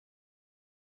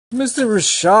Mr.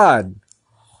 Rashad.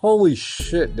 Holy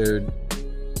shit, dude.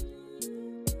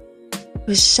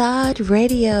 Rashad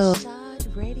Radio.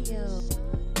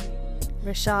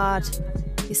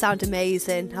 Rashad, you sound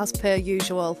amazing, as per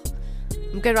usual.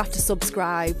 I'm going to have to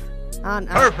subscribe,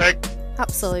 aren't I? Perfect.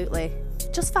 Absolutely.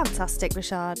 Just fantastic,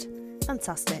 Rashad.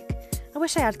 Fantastic. I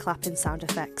wish I had clapping sound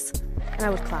effects, and I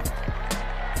would clap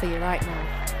for you right now.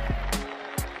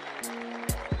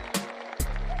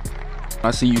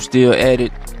 I see you still at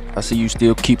it. I see you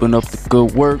still keeping up the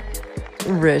good work.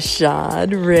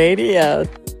 Rashad Radio.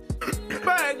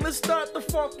 Bang, let's start the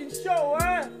fucking show,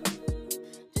 huh?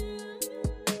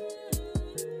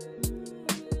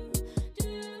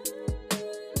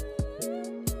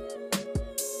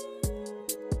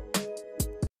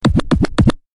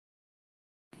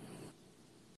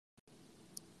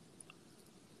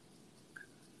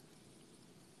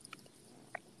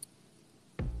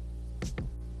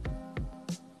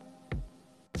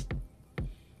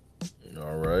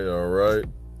 All right.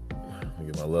 Let me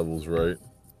get my levels right.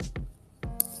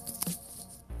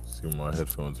 See where my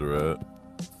headphones are at.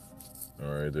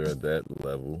 All right, they're at that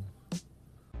level.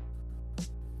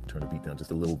 Turn the beat down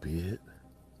just a little bit.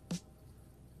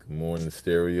 Good morning,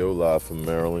 stereo, live from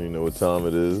Maryland. You know what time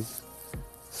it is?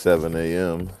 7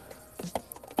 a.m.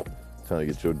 Time to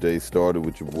get your day started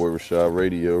with your boy Rashad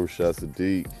Radio, Rashad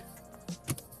Sadiq.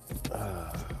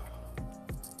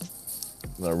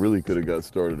 I really could have got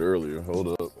started earlier. Hold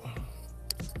up.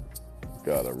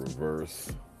 Gotta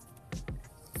reverse.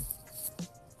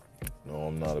 No,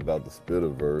 I'm not about to spit a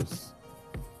verse.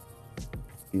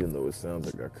 Even though it sounds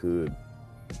like I could.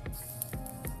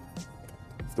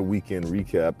 It's the weekend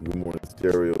recap. Good morning,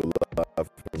 stereo, live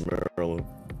from Maryland.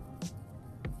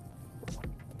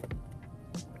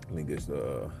 Let me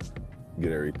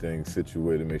get everything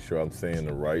situated, make sure I'm saying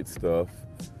the right stuff.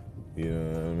 You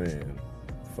know what I mean?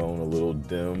 Phone a little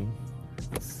dim.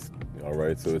 All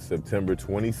right, so it's September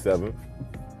 27th,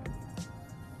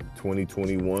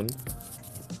 2021.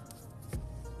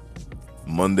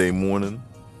 Monday morning.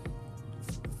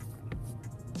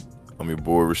 I'm your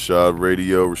boy Rashad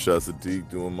Radio, Rashad Sadiq,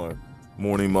 doing my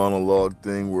morning monologue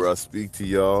thing where I speak to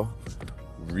y'all,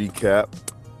 recap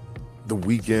the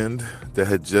weekend that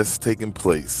had just taken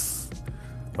place.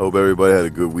 I hope everybody had a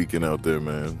good weekend out there,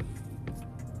 man.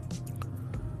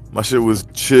 My shit was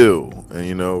chill, and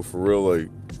you know, for real, like,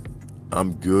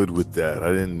 I'm good with that.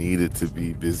 I didn't need it to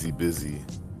be busy.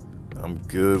 I'm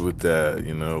good with that,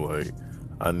 you know, like,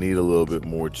 I need a little bit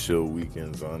more chill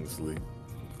weekends, honestly.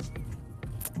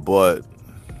 But,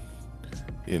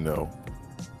 you know,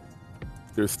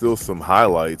 there's still some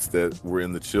highlights that were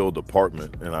in the chill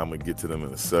department, and I'm gonna get to them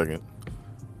in a second.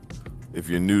 If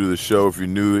you're new to the show, if you're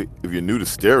new to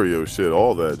stereo shit,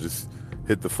 all that, just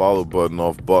hit the follow button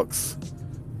off Bucks.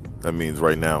 That means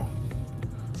right now.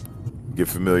 Get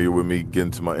familiar with me, get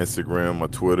into my Instagram, my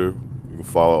Twitter. You can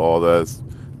follow all that,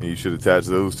 and you should attach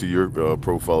those to your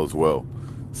profile as well.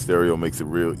 Stereo makes it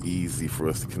real easy for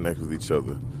us to connect with each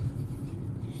other.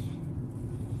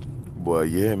 But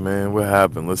yeah, man, what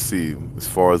happened? Let's see. As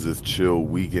far as this chill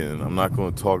weekend, I'm not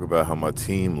going to talk about how my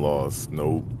team lost.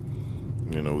 Nope.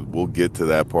 You know, we'll get to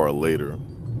that part later.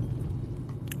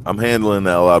 I'm handling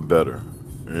that a lot better,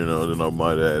 you know, than I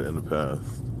might have in the past.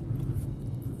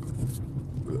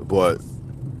 But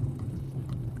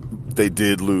they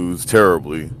did lose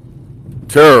terribly,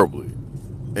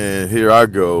 and here I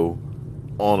go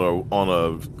on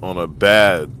a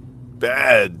bad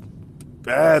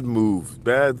move,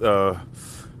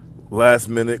 last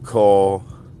minute call.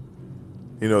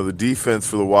 You know, the defense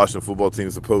for the Washington football team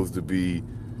is supposed to be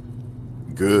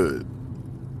good,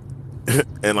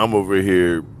 and I'm over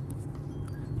here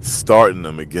starting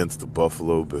them against the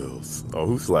Buffalo Bills. Oh,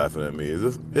 who's laughing at me?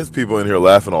 Is people in here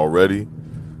laughing already?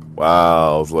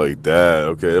 Wow, I was like, that.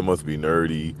 Okay, that must be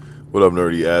nerdy. What up,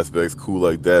 nerdy aspects? Cool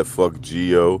like that. Fuck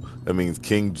Geo. That means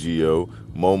King Geo.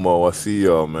 Momo, I see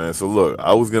y'all, man. So look,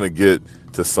 I was gonna get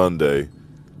to Sunday,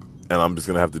 and I'm just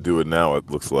gonna have to do it now, it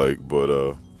looks like. But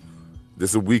this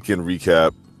is a weekend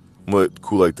recap. Let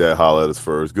Cool Like That holla at us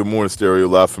first. Good morning, stereo,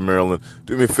 live from Maryland.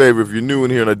 Do me a favor, if you're new in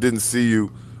here and I didn't see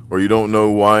you, or you don't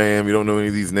know who I am, you don't know any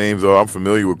of these names, or I'm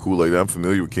familiar with Cool Like That, I'm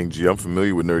familiar with King G, I'm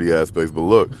familiar with Nerdy Aspects, but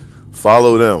look,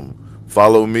 follow them,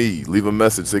 follow me, leave a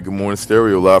message, say good morning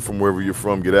stereo, live from wherever you're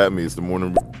from, get at me, it's the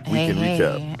morning weekend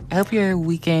recap. I hope your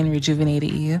weekend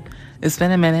rejuvenated you. It's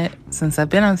been a minute since I've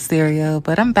been on stereo,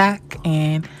 but I'm back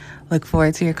and look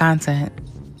forward to your content.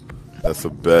 That's a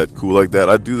bet. Cool Like That.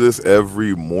 I do this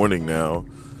every morning now.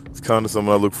 It's kind of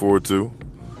something I look forward to.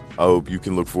 I hope you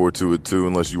can look forward to it too,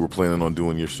 unless you were planning on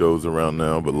doing your shows around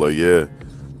now. But like, yeah,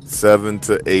 7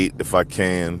 to 8 if I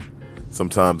can.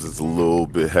 sometimes it's a little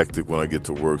bit hectic when I get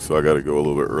to work, so I got to go a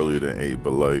little bit earlier than 8.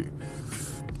 But like,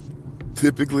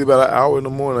 typically about an hour in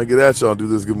the morning, I get at y'all, do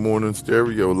this Good Morning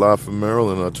Stereo live from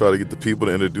Maryland. I try to get the people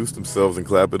to introduce themselves and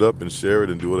clap it up and share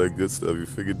it and do all that good stuff. You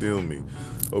figure dealing me.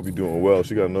 Hope you're doing well.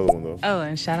 She got another one though. Oh,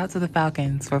 and shout out to the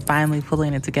Falcons for finally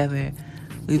pulling it together.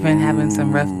 We've been having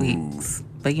some rough weeks,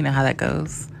 but you know how that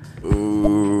goes.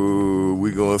 Ooh,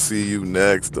 we gonna see you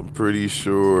next. I'm pretty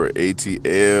sure.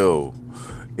 ATL.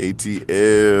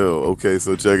 Okay,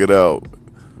 so check it out.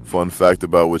 Fun fact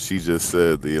about what she just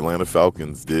said. The Atlanta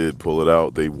Falcons did pull it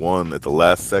out. They won at the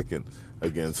last second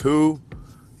against who?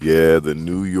 Yeah, the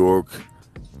New York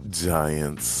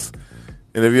Giants.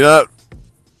 And if you're not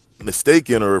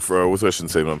mistaken, or for I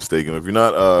shouldn't say I'm mistaken, if you're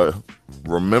not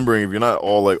remembering, if you're not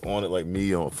all like on it like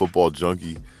me, on Football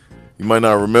Junkie, you might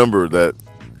not remember that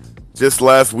just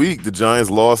last week the Giants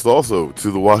lost also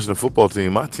to the Washington Football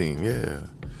Team, my team. Yeah.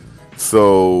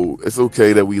 So it's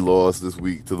okay that we lost this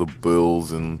week to the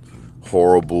Bills in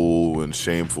horrible and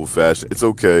shameful fashion. It's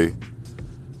okay.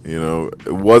 You know,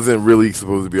 it wasn't really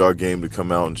supposed to be our game to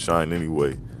come out and shine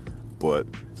anyway. But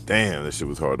damn, that shit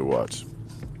was hard to watch.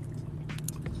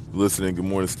 Listening, Good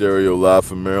Morning Stereo live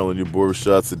from Maryland. Your boy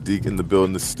Rashad Sadiq in the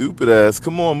building. The stupid ass.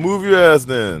 Come on, move your ass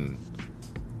then.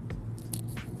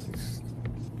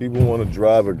 People want to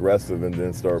drive aggressive and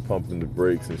then start pumping the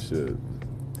brakes and shit.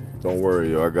 Don't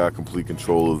worry, I got complete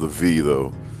control of the V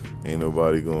though. Ain't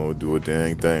nobody gonna do a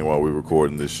dang thing while we're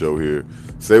recording this show here.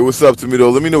 Say what's up to me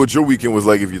though. Let me know what your weekend was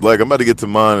like if you'd like. I'm about to get to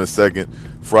mine in a second.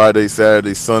 Friday,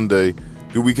 Saturday, Sunday.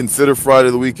 Do we consider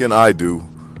Friday the weekend? I do.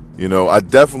 You know, I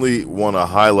definitely want to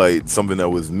highlight something that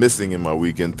was missing in my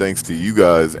weekend thanks to you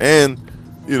guys and,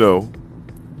 you know,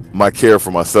 my care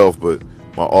for myself, but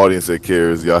my audience that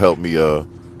cares. Y'all help me do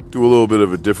a little bit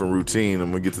of a different routine.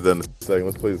 I'm going to get to that in a second.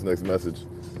 Let's play this next message.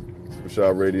 It's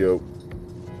Rashad Radio.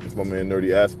 It's my man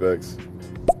Nerdy Aspects.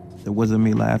 It wasn't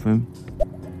me laughing.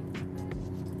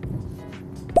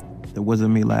 It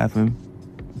wasn't me laughing.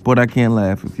 But I can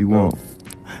laugh if you want.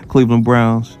 Cleveland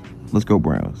Browns. Let's go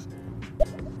Browns.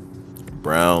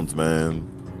 Browns, man.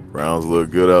 Browns look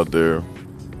good out there.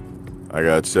 I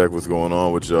got to check what's going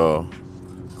on with y'all.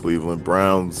 Cleveland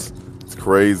Browns. It's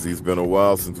crazy. It's been a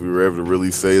while since we were able to really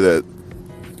say that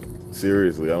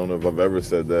seriously. I don't know if I've ever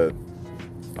said that.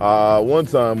 One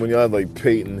time when y'all had like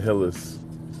Peyton Hillis,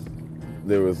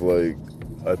 there was like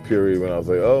a period when I was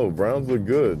like, oh, Browns look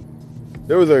good.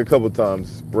 There was like a couple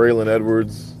times, Braylon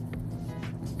Edwards,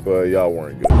 but y'all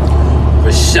weren't good.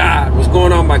 Rashad, what's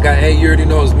going on, my guy? Hey, you already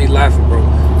know it's me laughing, bro.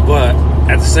 But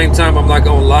at the same time, I'm not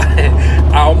gonna lie,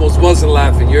 I almost wasn't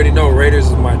laughing. You already know Raiders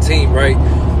is my team, right?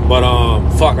 But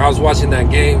fuck, I was watching that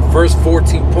game. First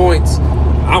 14 points,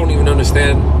 I don't even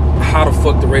understand how the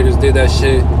fuck the Raiders did that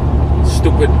shit.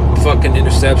 Stupid fucking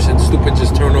interceptions, stupid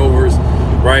just turnovers,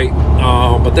 right?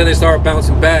 But then they started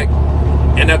bouncing back,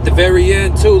 and at the very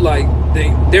end too, like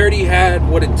they already had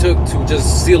what it took to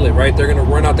just seal it, right? They're gonna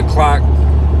run out the clock.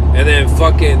 And then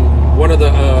fucking one of the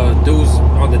dudes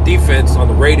on the defense on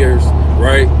the Raiders,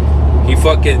 right? He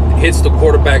fucking hits the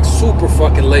quarterback super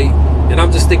fucking late. And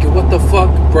I'm just thinking, what the fuck,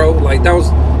 bro? Like, that was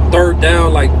third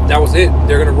down. Like, that was it.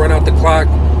 They're going to run out the clock.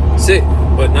 That's it.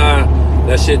 But nah,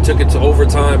 that shit took it to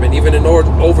overtime. And even in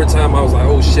overtime, I was like,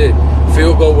 oh, shit.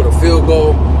 Field goal with a field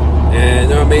goal. And,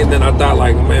 you know what I mean? Then I thought,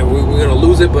 like, man, we're going to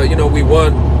lose it. But, you know, we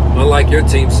won, unlike your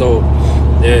team. So,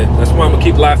 yeah, that's why I'm going to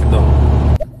keep laughing,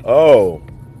 though. Oh.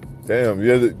 Damn,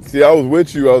 yeah. See, I was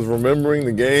with you. I was remembering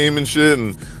the game and shit,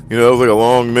 and you know, it was like a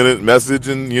long minute message,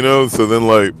 and you know, so then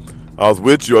like I was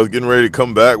with you. I was getting ready to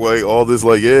come back, like all this,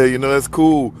 like yeah, you know, that's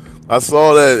cool. I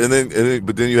saw that,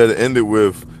 but then you had to end it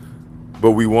with,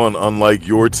 but we won, unlike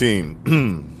your team.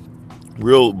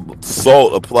 Real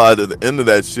salt applied at the end of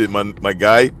that shit, my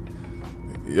guy.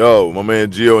 Yo, my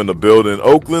man Gio in the building.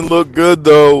 Oakland looked good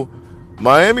though.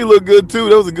 Miami looked good too.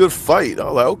 That was a good fight. I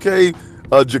was like, okay,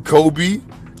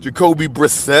 Jacoby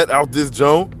Brissett out this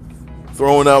joint,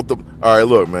 throwing out the. All right,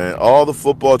 look, man. All the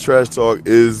football trash talk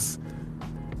is,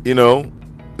 you know,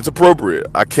 it's appropriate.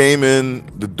 I came in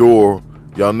the door.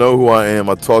 Y'all know who I am.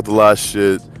 I talked a lot of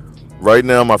shit. Right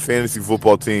now, my fantasy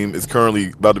football team is currently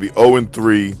about to be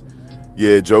 0-3.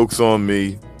 Yeah, joke's on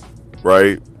me,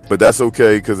 right? But that's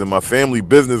okay because in my family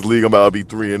business league, I'm about to be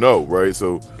 3-0, right?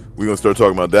 So we're gonna start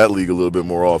talking about that league a little bit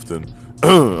more often.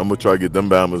 I'm gonna try to get them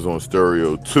Bammers on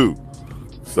stereo too.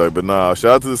 So, but nah,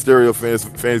 shout out to the Stereo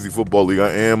Fantasy Football League. I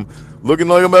am looking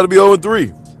like I'm about to be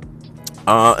 0-3.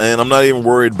 And I'm not even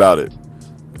worried about it.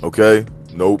 Okay?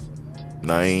 Nope.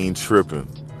 Nah, I ain't tripping.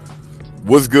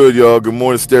 What's good, y'all? Good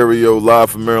morning, Stereo, live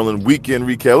from Maryland. Weekend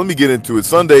recap. Let me get into it.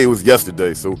 Sunday was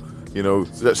yesterday. So, you know,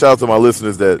 shout out to my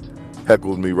listeners that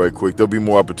heckled me right quick. There'll be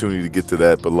more opportunity to get to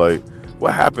that. But like,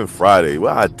 what happened Friday?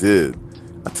 What I did.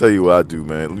 I tell you what I do,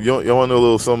 man. Y'all want to know a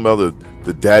little something about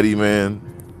the daddy man?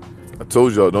 I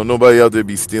told y'all, don't nobody out there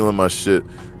be stealing my shit.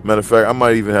 Matter of fact, I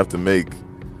might even have to make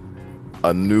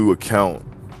a new account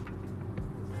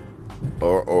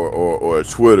or a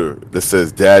Twitter that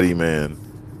says Daddy Man.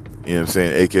 You know what I'm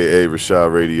saying? AKA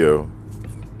Rashad Radio.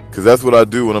 Because that's what I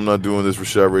do when I'm not doing this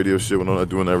Rashad Radio shit, when I'm not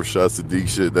doing that Rashad Sadiq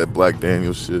shit, that Black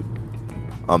Daniel shit.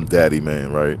 I'm Daddy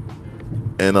Man, right?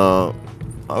 And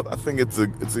I think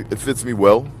it fits me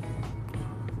well.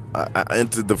 I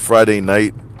entered the Friday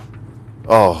night.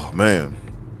 Oh man!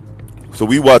 So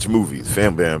we watch movies,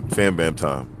 Fam Bam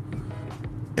time,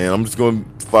 and I'm just going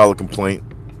to file a complaint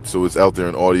so it's out there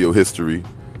in audio history,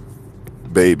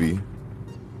 baby,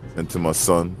 and to my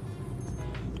son,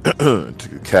 to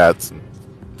the cats, and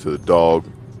to the dog,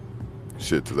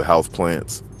 shit, to the house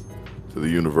plants, to the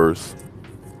universe.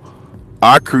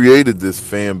 I created this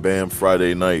Fam Bam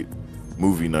Friday night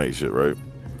movie night shit, right?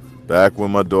 Back when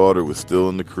my daughter was still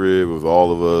in the crib, it was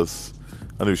all of us.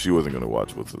 I knew she wasn't gonna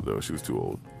watch with us though; she was too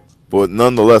old. But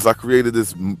nonetheless, I created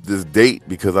this date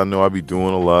because I know I'd be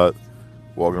doing a lot,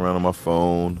 walking around on my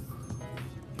phone,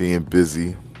 being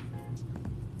busy.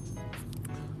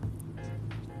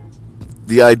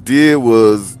 The idea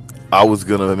was I was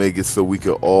gonna make it so we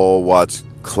could all watch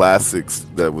classics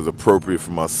that was appropriate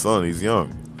for my son. He's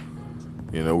young.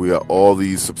 You know, we got all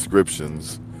these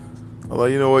subscriptions. I'm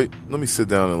like, you know what? Let me sit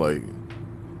down and like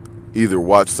either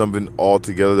watch something all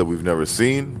together that we've never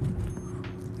seen,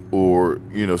 or,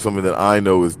 you know, something that I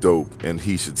know is dope and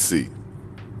he should see.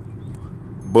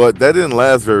 But that didn't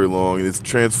last very long, and it's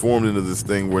transformed into this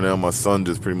thing where now my son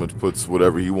just pretty much puts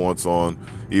whatever he wants on,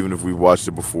 even if we've watched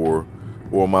it before,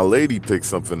 or my lady picks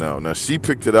something out. Now, she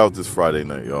picked it out this Friday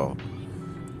night, y'all.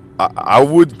 I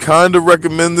would kind of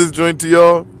recommend this joint to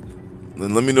y'all,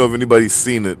 and let me know if anybody's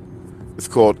seen it. It's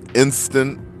called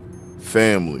Instant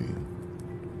Family.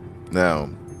 Now,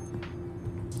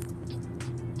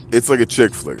 it's like a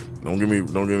chick flick. Don't get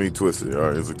me twisted. All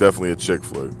right, it's definitely a chick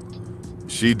flick.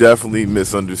 She definitely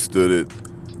misunderstood it.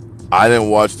 I didn't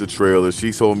watch the trailer.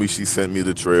 She told me she sent me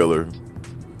the trailer.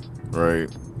 Right?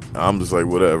 I'm just like,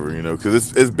 whatever, you know,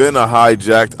 because it's been a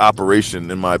hijacked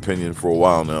operation in my opinion for a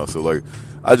while now. So like,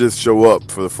 I just show up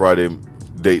for the Friday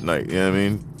date night. You know what I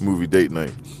mean? Movie date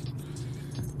night.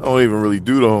 I don't even really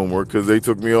do the homework because they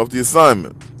took me off the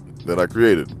assignment that I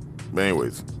created. But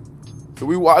anyways, so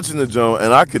we watching the joint,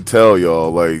 and I could tell y'all,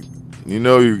 like, you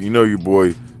know your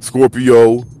boy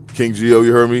Scorpio, King Geo,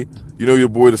 you heard me? You know your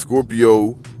boy the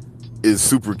Scorpio is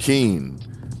super keen,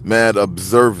 mad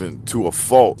observant to a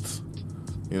fault.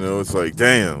 You know, it's like,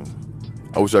 damn,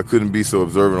 I wish I couldn't be so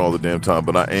observant all the damn time,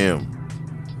 but I am.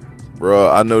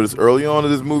 Bruh, I noticed early on that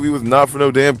this movie was not for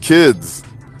no damn kids.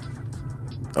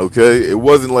 Okay? It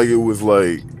wasn't like it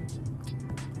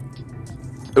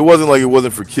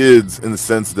wasn't for kids in the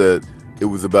sense that it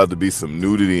was about to be some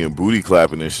nudity and booty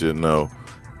clapping and shit. No.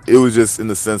 It was just in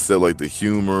the sense that like the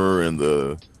humor and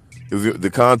the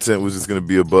content was just going to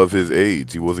be above his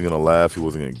age. He wasn't going to laugh. He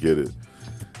wasn't going to get it.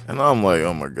 And I'm like,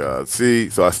 oh my God. See?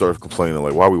 So I started complaining,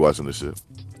 like, why are we watching this shit?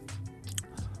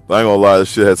 But I ain't gonna lie, this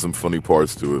shit had some funny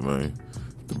parts to it, man.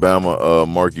 The Bama,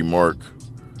 Marky Mark,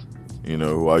 you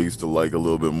know, who I used to like a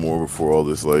little bit more before all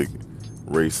this, like,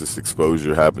 racist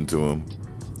exposure happened to him.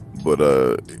 But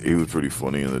he was pretty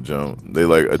funny in the jump. They,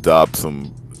 like, adopt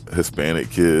some Hispanic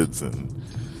kids, and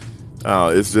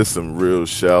it's just some real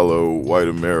shallow white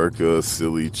America,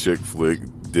 silly chick flick,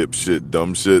 dipshit,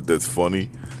 dumb shit that's funny.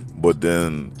 But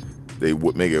then they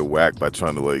would make it whack by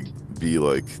trying to, like, be,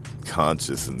 like,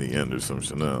 conscious in the end or some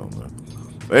shit. No, man.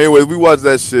 But anyways, we watched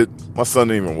that shit. My son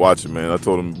didn't even watch it, man. I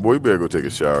told him, boy, you better go take a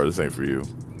shower. This ain't for you.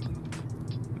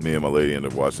 Me and my lady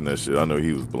ended up watching that shit. I know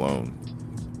he was blown.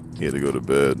 He had to go to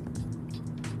bed.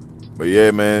 But yeah,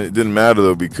 man, it didn't matter,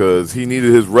 though, because he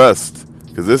needed his rest.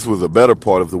 Because this was a better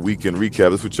part of the weekend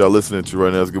recap. That's what y'all listening to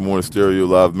right now. It's Good Morning Stereo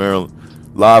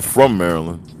live from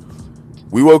Maryland.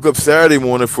 We woke up Saturday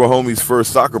morning for homie's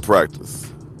first soccer practice.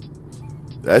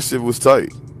 That shit was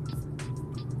tight.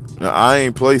 Now, I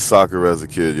ain't played soccer as a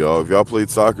kid, y'all. If y'all played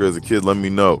soccer as a kid, let me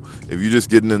know. If you just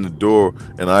getting in the door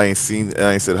and I ain't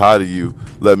said hi to you,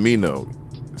 let me know.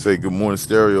 Say Good Morning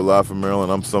Stereo live from Maryland.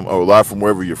 Live from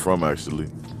wherever you're from, actually.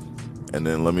 And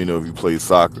then let me know if you played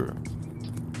soccer.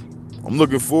 I'm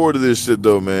looking forward to this shit,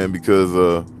 though, man,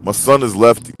 because my son is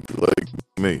lefty, like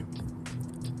me.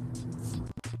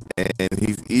 And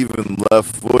he's even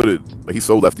left-footed. He's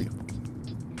so lefty.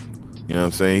 You know what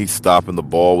I'm saying? He's stopping the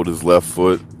ball with his left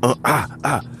foot.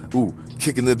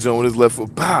 Kicking the joint with his left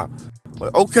foot.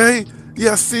 Like, okay,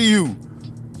 yeah, I see you.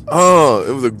 Oh,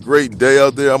 it was a great day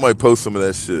out there. I might post some of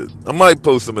that shit.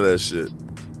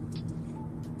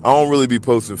 I don't really be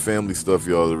posting family stuff,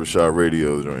 y'all, the Rashad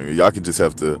Radios or anything. Y'all can just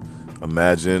have to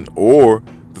imagine. Or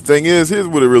the thing is, here's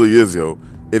what it really is, yo.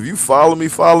 If you follow me,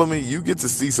 you get to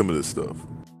see some of this stuff.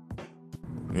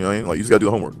 You know what I mean? Like, you just gotta do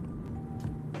the homework.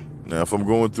 Now, if I'm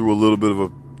going through a little bit of a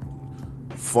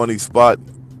funny spot,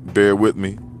 bear with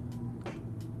me.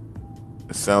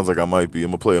 It sounds like I might be.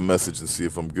 I'm gonna play a message and see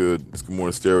if I'm good. It's Good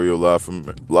Morning Stereo live from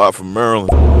Maryland.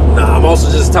 Nah, I'm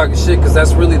also just talking shit because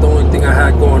that's really the only thing I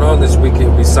had going on this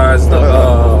weekend besides the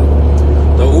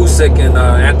Usyk and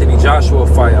Anthony Joshua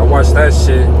fight. I watched that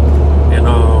shit, and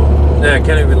yeah, I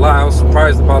can't even lie, I was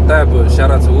surprised about that. But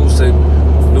shout out to Usyk,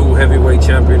 new heavyweight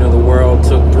champion of the world.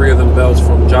 Took 3 of them belts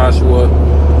from Joshua,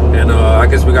 and I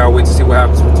guess we gotta wait to see what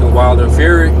happens between Wilder and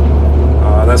Fury.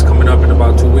 That's coming up in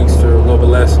about 2 weeks or a little bit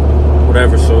less,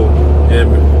 whatever. So yeah,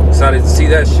 I'm excited to see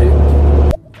that shit.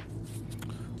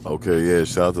 Okay, yeah,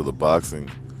 shout out to the boxing,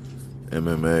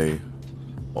 MMA,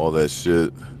 all that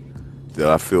shit. That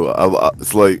I feel,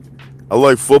 it's like, I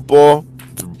like football,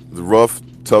 the rough,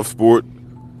 tough sport.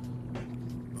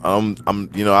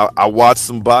 You know, I watch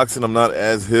some boxing. I'm not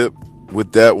as hip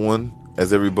with that one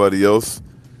as everybody else.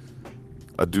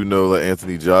 I do know that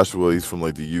Anthony Joshua, he's from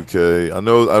like the UK. I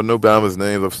know Bama's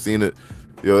names. I've seen it.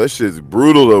 Yo, that shit's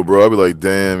brutal though, bro. I'd be like,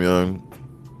 damn, young.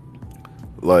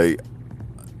 Like,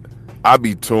 I'd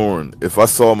be torn if I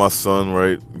saw my son,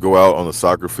 right, go out on the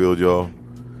soccer field, y'all,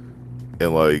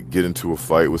 and like get into a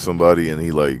fight with somebody, and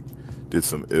he like did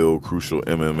some crucial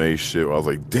MMA shit. Where I was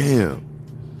like, damn,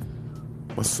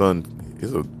 my son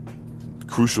is a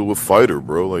crucial fighter,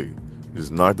 bro. Like,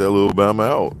 just knocked that little Bama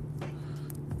out.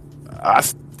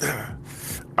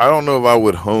 I don't know if I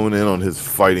would hone in on his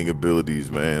fighting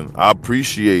abilities, man. I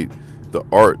appreciate the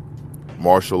art,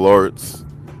 martial arts,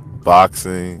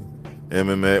 boxing,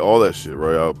 MMA, all that shit,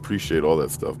 right? I appreciate all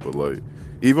that stuff. But like,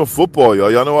 even football,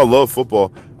 y'all know I love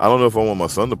football. I don't know if I want my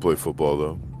son to play football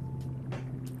though.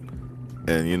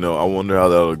 And you know, I wonder how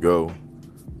that'll go.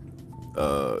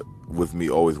 With me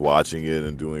always watching it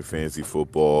and doing fantasy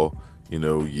football, you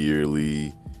know,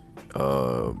 yearly.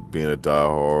 Being a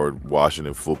diehard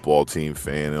Washington football team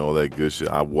fan and all that good shit.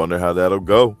 I wonder how that'll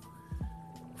go.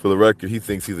 For the record, he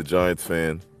thinks he's a Giants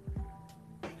fan.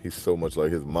 He's so much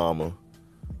like his mama.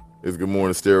 It's Good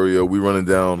Morning Stereo. We running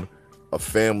down a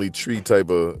family tree type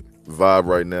of vibe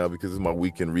right now because it's my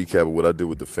weekend recap of what I did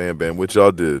with the fan band. What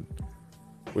y'all did?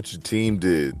 What your team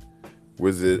did?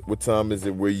 What time is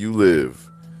it where you live?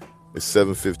 It's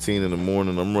 7:15 in the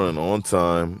morning. I'm running on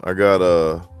time. I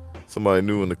got somebody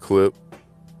new in the clip.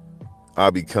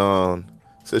 Abi Khan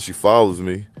says she follows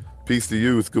me. Peace to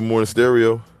you. It's Good Morning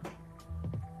Stereo.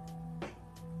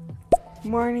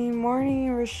 Morning,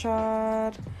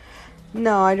 Rashad.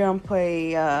 No, I don't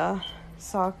play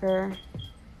soccer.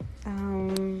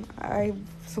 I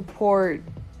support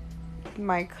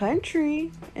my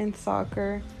country in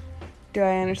soccer. Do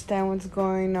I understand what's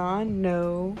going on?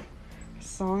 No.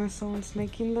 As long as someone's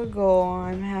making the goal,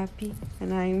 I'm happy,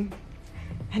 and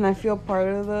I feel part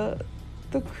of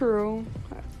the crew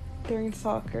during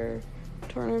soccer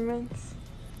tournaments.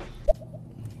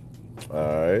 All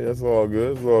right, that's all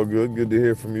good. It's all good. Good to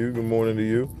hear from you. Good morning to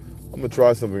you. I'm gonna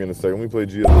try something in a second. Let me play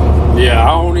GS. Yeah, I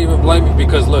don't even blame you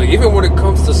because look, even when it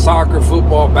comes to soccer,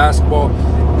 football, basketball,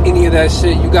 any of that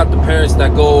shit, you got the parents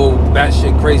that go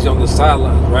batshit crazy on the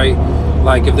sidelines, right?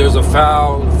 Like if there's a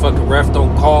foul, the fucking ref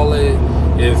don't call it.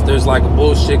 If there's like a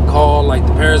bullshit call, like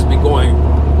the parents be going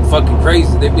fucking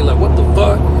crazy. They be like, "What the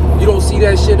fuck? You don't see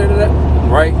that shit and that?"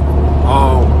 Right?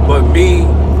 But me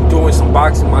doing some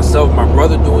boxing myself, my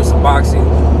brother doing some boxing.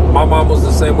 My mom was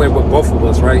the same way with both of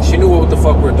us, right? She knew what the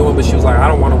fuck we were doing, but she was like,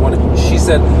 she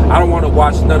said, I don't want to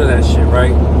watch none of that shit,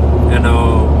 right? And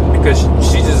because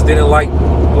she just didn't like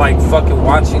fucking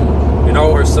watching, you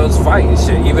know, her son's fight and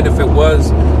shit, even if it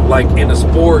was like in a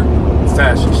sport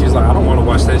fashion. She's like, I don't want to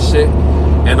watch that shit.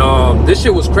 And this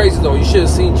shit was crazy though. You should have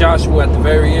seen Joshua at the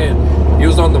very end. He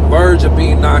was on the verge of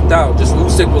being knocked out. Just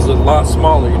Usyk was a lot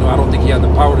smaller, you know. I don't think he had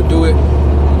the power to do it.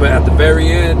 But at the very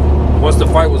end, once the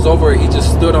fight was over, he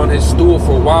just stood on his stool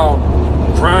for a while,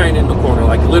 crying in the corner,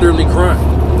 like literally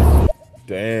crying.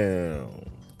 Damn.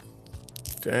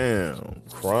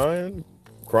 Crying?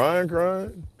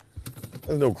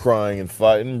 There's no crying and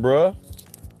fighting, bruh.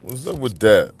 What's up with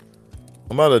that?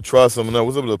 I'm about to try something else.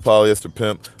 What's up with the polyester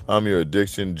pimp? I'm your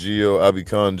addiction, Gio, Abi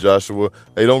Khan, Joshua.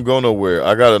 Hey, don't go nowhere.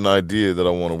 I got an idea that I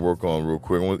want to work on real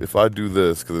quick. If I do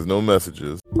this, because there's no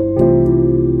messages.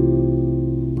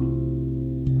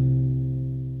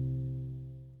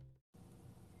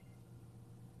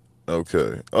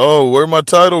 Okay. Oh, where'd my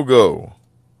title go?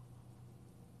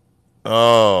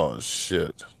 Oh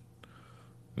shit.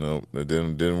 No, it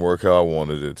didn't work how I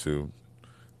wanted it to.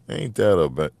 Ain't that a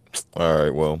bad? All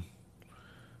right, well,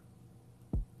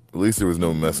 at least there was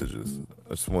no messages.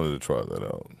 I just wanted to try that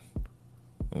out.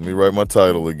 Let me write my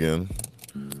title again.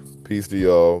 Peace to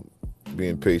y'all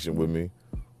being patient with me.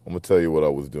 I'm gonna tell you what I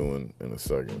was doing in a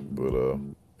second. But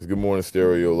it's Good Morning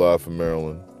Stereo live from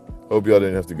Maryland. Hope y'all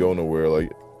didn't have to go nowhere.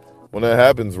 Like, when that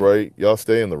happens, right, y'all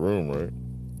stay in the room, right?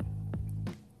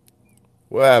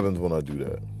 What happens when I do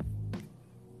that?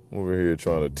 I'm over here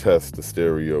trying to test the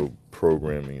stereo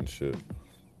programming and shit.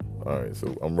 All right,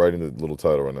 so I'm writing the little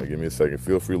title right now. Give me a second.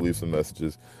 Feel free to leave some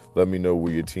messages. Let me know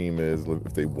where your team is,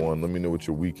 if they won. Let me know what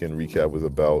your weekend recap was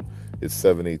about. It's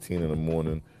 7:18 in the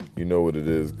morning. You know what it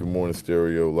is. Good Morning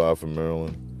Stereo, live from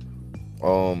Maryland.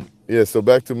 Yeah, so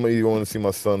back to me going to see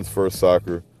my son's first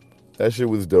soccer. That shit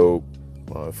was dope.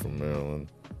 Live from Maryland.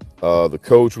 The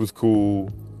coach was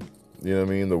cool. You know what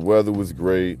I mean? The weather was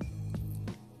great.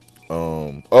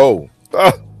 Let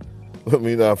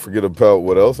me not forget about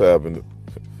what else happened.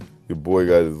 Your boy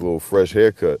got his little fresh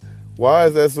haircut. Why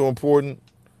is that so important?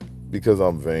 Because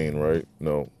I'm vain, right?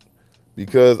 No.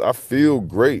 Because I feel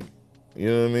great. You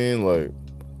know what I mean? Like,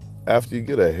 after you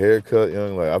get a haircut, you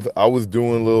know, like I was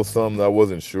doing a little something I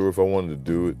wasn't sure if I wanted to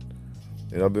do it.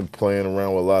 And I've been playing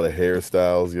around with a lot of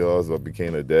hairstyles, y'all, as I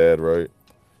became a dad, right?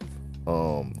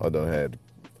 I done had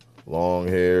long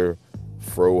hair,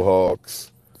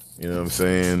 frohawks, you know what I'm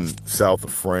saying? South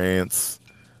of France,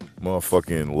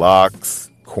 motherfucking locks,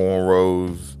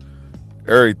 cornrows,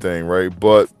 everything, right?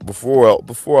 But before I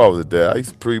was a dad, I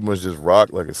used to pretty much just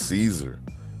rock like a Caesar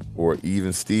or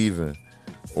even Steven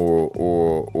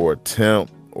or a temp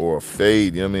or a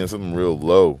fade, you know what I mean? Something real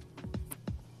low.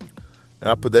 And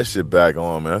I put that shit back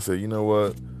on, man. I said, you know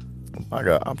what?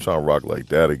 I'm trying to rock like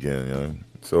that again, you know?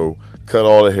 So cut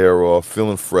all the hair off,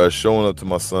 feeling fresh, showing up to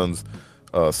my son's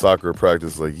soccer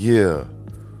practice like, yeah,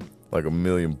 like $1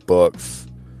 million.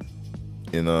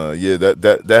 And yeah,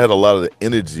 that had a lot of the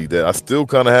energy that I still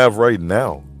kind of have right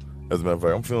now. As a matter of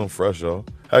fact, I'm feeling fresh, y'all.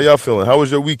 How y'all feeling? How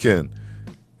was your weekend?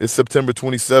 It's September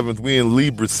 27th. We in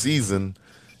Libra season.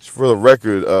 For the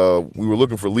record, we were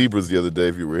looking for Libras the other day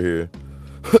if you were here.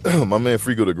 My man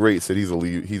Frigo the Great said he's a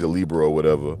Libra or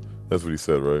whatever. That's what he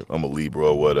said, right? I'm a Libra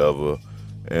or whatever.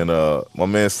 And my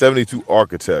man 72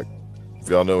 Architect, if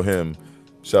y'all know him,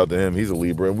 shout out to him. He's a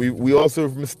Libra. And we also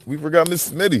forgot Miss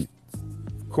Smitty.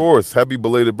 Of course, happy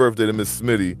belated birthday to Miss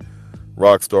Smitty,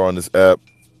 rock star on this app.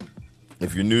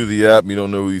 If you're new to the app and you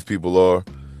don't know who these people are,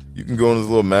 you can go in this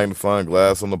little magnifying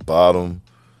glass on the bottom,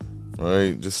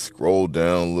 right? Just scroll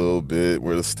down a little bit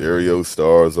where the stereo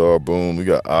stars are. Boom, we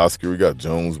got Oscar, we got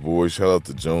Jones Boy. Shout out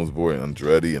to Jones Boy and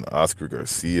Andretti and Oscar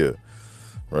Garcia,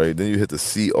 right? Then you hit the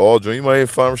See All joint. You might even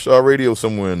find Rashad Radio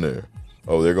somewhere in there.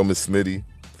 Oh, there go Miss Smitty.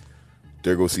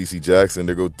 There go CC Jackson.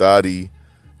 There go Thotty.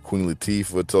 Queen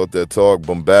Latifah taught that talk.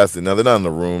 Bombastic. Now, they're not in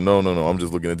the room. No. I'm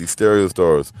just looking at these stereo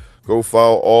stars. Go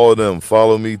follow all of them.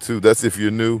 Follow me, too. That's if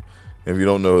you're new. If you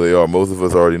don't know who they are, most of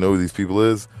us already know who these people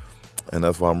is. And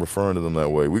that's why I'm referring to them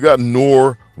that way. We got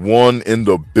Noor One in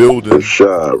the building.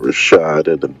 Rashad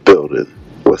in the building.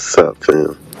 What's up,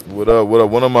 fam? What up?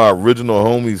 One of my original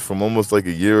homies from almost like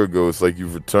a year ago. It's like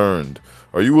you've returned.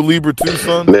 Are you a Libra too,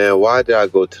 son? Man, why did I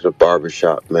go to the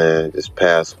barbershop, man, this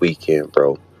past weekend,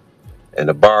 bro? And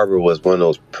the barber was one of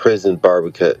those prison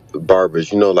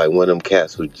barbers, you know, like one of them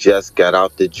cats who just got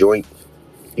out the joint.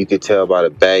 You could tell by the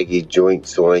baggy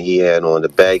joints on he had on, the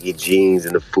baggy jeans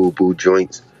and the FUBU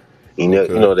joints. You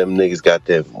know them niggas got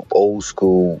them old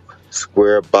school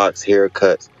square box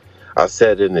haircuts. I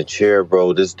sat in the chair,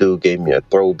 bro. This dude gave me a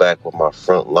throwback with my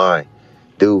front line.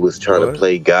 Dude was trying to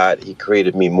play God. He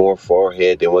created me more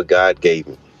forehead than what God gave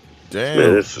me. Damn.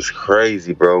 Man, this is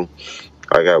crazy, bro.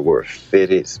 I got to wear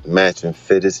fitteds, matching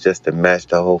fitteds just to match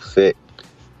the whole fit.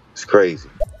 It's crazy.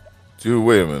 Dude,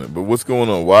 wait a minute. But what's going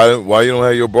on? Why you don't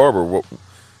have your barber?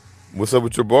 What's up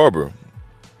with your barber?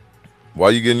 Why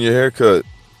you getting your hair cut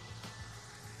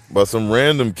by some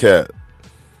random cat?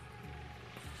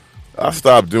 I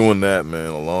stopped doing that,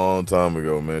 man, a long time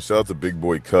ago, man. Shout out to Big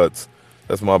Boy Cuts.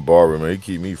 That's my barber, man. He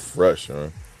keep me fresh, huh?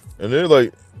 And they're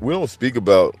like, we don't speak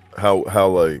about how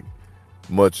like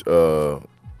much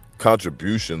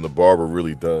contribution the barber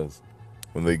really does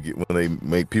when they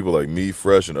make people like me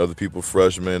fresh and other people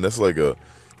fresh, man. That's like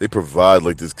they provide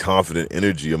like this confident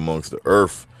energy amongst the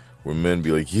earth where men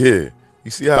be like, yeah,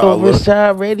 you see how I look?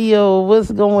 Rashad Radio,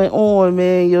 what's going on,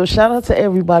 man? Yo, shout out to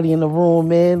everybody in the room,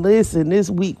 man. Listen, this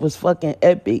week was fucking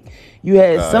epic. You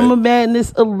had Summer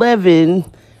Madness 11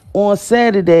 on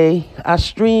Saturday. I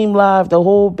streamed live the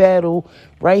whole battle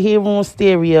right here on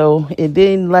stereo. And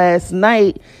then last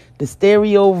night, The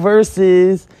Stereo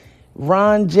versus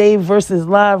Ron J versus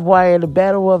Livewire, the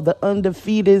battle of the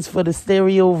undefeateds for the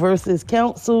Stereo versus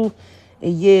Council.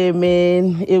 And yeah,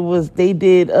 man, they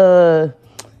did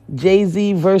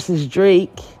Jay-Z versus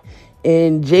Drake,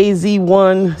 and Jay-Z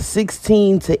won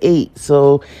 16-8.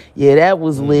 So yeah, that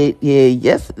was lit.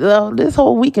 Yeah, this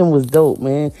whole weekend was dope,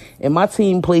 man. And my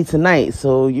team played tonight,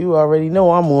 so you already know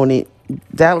I'm on it.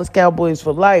 Dallas Cowboys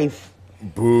for life.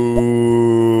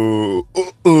 Boo.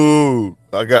 Ooh.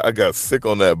 I got sick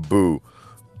on that boo.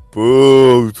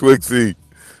 Boo, Twixie.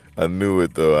 I knew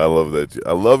it though. I love that.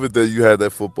 I love it that you had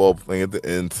that football playing at the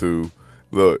end too.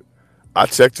 Look, I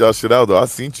checked y'all shit out though. I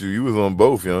seen you. You was on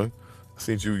both, young. I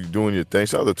seen you doing your thing.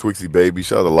 Shout out to Twixie Baby.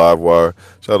 Shout out to Livewire.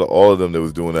 Shout out to all of them that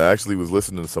was doing that. I actually was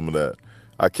listening to some of that.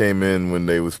 I came in when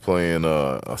they was playing.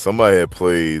 Somebody had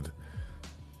played.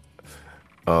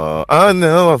 I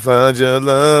know I find your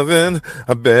loving.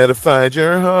 I better find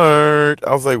your heart.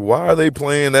 I was like, why are they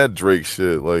playing that Drake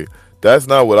shit? Like, that's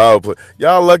not what I would play.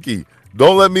 Y'all lucky.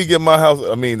 Don't let me get my house.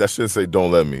 I mean, I shouldn't say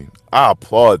don't let me. I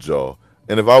applaud y'all.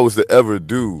 And if I was to ever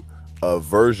do a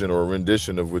version or a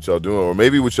rendition of what y'all doing, or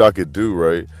maybe what y'all could do,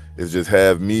 right, is just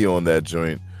have me on that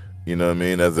joint. You know what I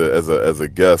mean? As a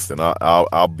guest, and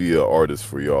I'll be an artist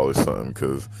for y'all or something,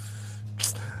 because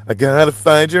I gotta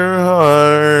find your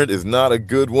heart is not a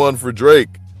good one for Drake.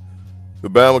 The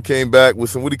Bama came back with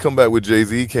some. What did he come back with?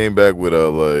 Jay-Z he came back with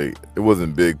like, it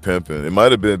wasn't Big Pimpin'. It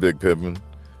might have been Big Pimpin'.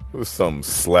 It was something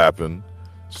slapping.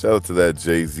 Shout out to that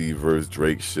Jay-Z versus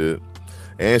Drake shit.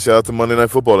 And shout out to Monday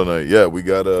Night Football tonight. Yeah, we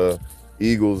got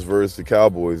Eagles versus the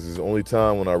Cowboys. It's the only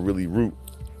time when I really root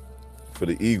for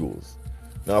the Eagles.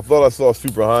 Now, I thought I saw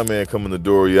Super High Man come in the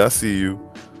door. Yeah, I see you.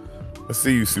 I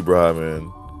see you, Super High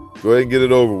Man. Go ahead and get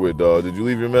it over with, dog. Did you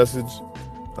leave your message?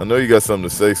 I know you got something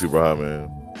to say, Super High Man.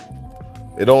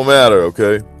 It don't matter,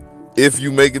 okay? If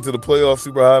you make it to the playoffs,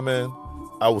 Super High Man,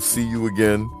 I will see you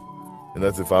again. And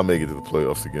that's if I make it to the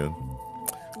playoffs again.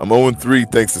 I'm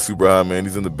 0-3 thanks to Super High Man.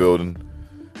 He's in the building.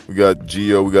 We got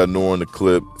Gio. We got Nora in the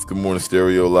clip. It's Good Morning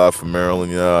Stereo live from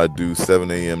Maryland. Yeah, I do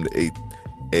 7 a.m. to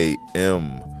 8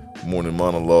 a.m. morning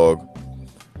monologue.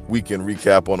 Weekend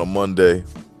recap on a Monday.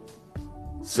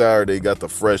 Saturday, got the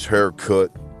fresh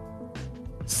haircut.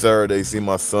 Saturday, see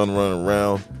my son running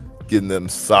around, getting them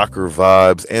soccer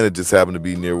vibes. And it just happened to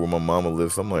be near where my mama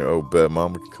lives. So I'm like, oh, bet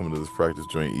mama can come to this practice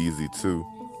joint easy too.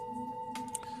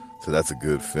 So that's a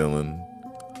good feeling.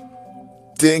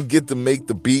 Didn't get to make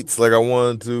the beats like I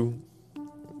wanted to.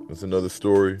 That's another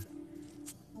story.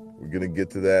 We're going to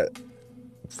get to that.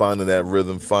 Finding that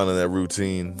rhythm, finding that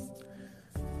routine.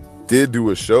 Did do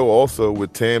a show also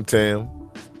with Tam Tam.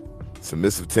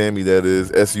 Submissive Tammy, that is.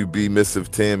 SUB,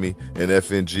 Missive Tammy, and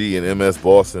FNG and MS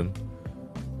Boston.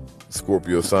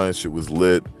 Scorpio Science shit was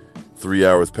lit. 3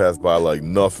 hours passed by like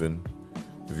nothing.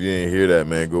 If you didn't hear that,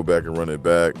 man, go back and run it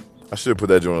back. I should put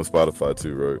that joint on Spotify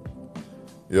too, right?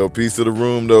 Yo, peace to the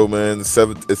room though, man. It's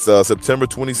September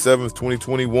 27th,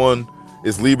 2021.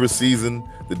 It's Libra season.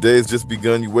 The day has just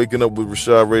begun. You waking up with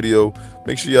Rashad Radio.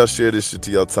 Make sure y'all share this shit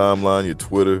to y'all timeline, your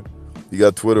Twitter. You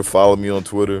got Twitter, follow me on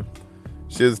Twitter.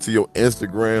 Share this to your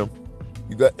Instagram.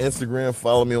 You got Instagram,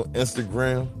 follow me on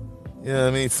Instagram. You know what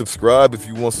I mean? Subscribe if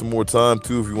you want some more time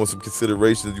too, if you want some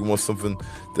consideration, if you want something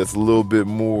that's a little bit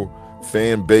more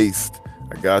fan-based.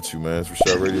 I got you, man. It's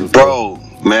Rashad Radio. Bro,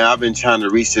 man, I've been trying to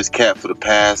reach this cat for the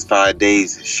past 5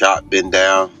 days. His shot been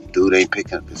down. Dude ain't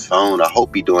picking up his phone. I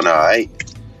hope he doing all right.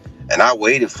 And I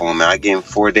waited for him, man. I gave him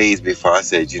 4 days before I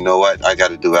said, you know what? I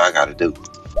got to do what I got to do.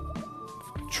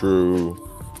 True.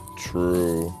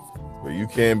 But you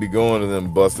can't be going to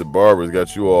them busted barbers.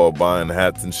 Got you all buying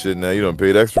hats and shit now. You done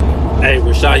paid extra money. Hey,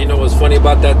 Rashad, you know what's funny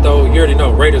about that, though? You already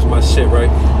know Raiders my shit, right?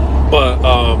 But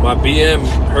my BM,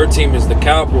 her team is the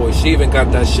Cowboys. She even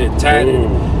got that shit tatted.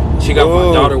 Ooh. She got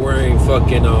my daughter wearing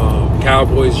fucking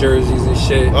Cowboys jerseys and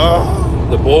shit.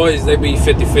 The boys, they be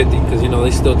 50-50 because, you know,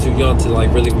 they still too young to,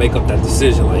 like, really make up that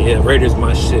decision. Like, yeah, Raiders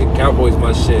my shit, Cowboys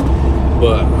my shit.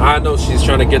 But I know she's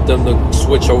trying to get them to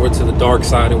switch over to the dark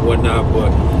side and whatnot.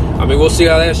 But, I mean, we'll see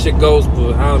how that shit goes.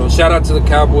 But, I don't know. Shout out to the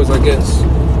Cowboys, I guess.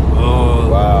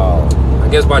 Wow. I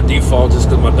guess by default, just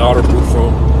because my daughter root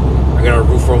for them. I got to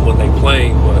root for them when they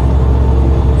playing. But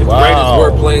if the Raiders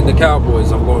were playing the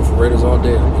Cowboys, I'm going for Raiders all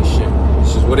day. I mean, shit.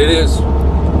 It's just what it is.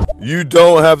 You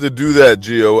don't have to do that,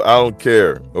 Gio. I don't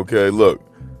care. Okay, look.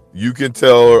 You can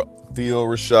tell her Theo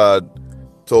Rashad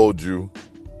told you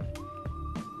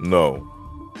no.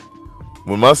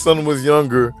 When my son was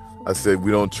younger, I said,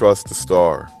 we don't trust the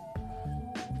star.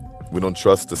 We don't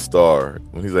trust the star.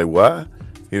 When he's like, what?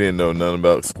 He didn't know nothing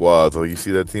about squads. Like, you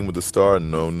see that team with the star?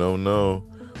 No.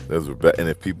 Those are bad. And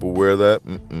if people wear that,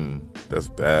 that's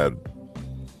bad.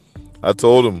 I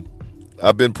told him.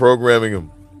 I've been programming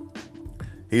him.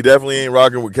 He definitely ain't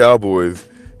rocking with Cowboys.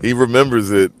 He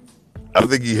remembers it. I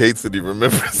think he hates it. He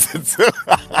remembers it too.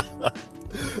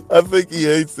 I think he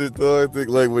hates it though. I think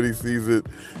like when he sees it,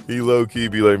 he low key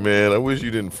be like, man, I wish you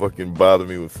didn't fucking bother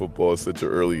me with football at such an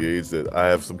early age that I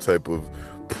have some type of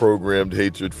programmed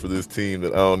hatred for this team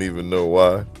that I don't even know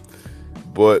why.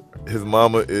 But his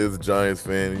mama is a Giants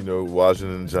fan. You know,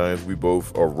 Washington Giants, we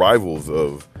both are rivals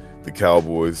of the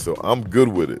Cowboys, so I'm good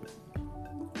with it.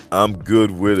 I'm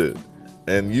good with it.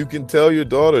 And you can tell your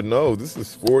daughter, no, this is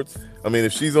sports. I mean,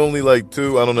 if she's only like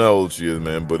 2, I don't know how old she is,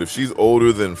 man, but if she's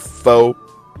older than 4,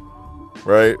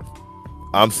 right,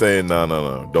 I'm saying,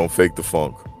 no, don't fake the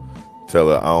funk. Tell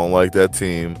her, I don't like that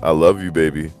team. I love you,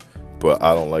 baby, but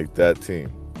I don't like that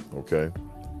team, okay?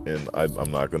 And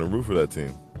I'm not going to root for that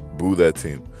team. Boo that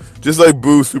team. Just like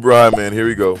boo Super High, man. Here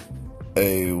we go.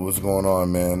 Hey, what's going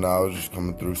on, man? I was just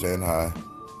coming through saying hi.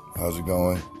 How's it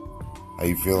going? How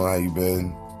you feeling? How you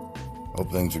been? Hope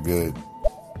things are good.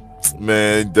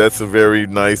 Man, that's a very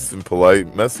nice and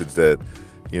polite message that,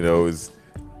 you know, is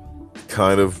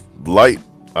kind of light.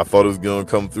 I thought it was going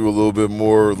to come through a little bit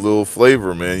more, a little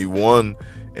flavor, man. You won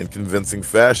in convincing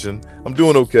fashion. I'm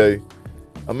doing okay.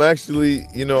 I'm actually,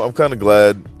 you know, I'm kind of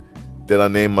glad that I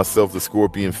named myself the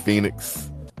Scorpion Phoenix.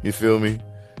 You feel me?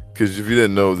 Because if you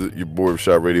didn't know that your boy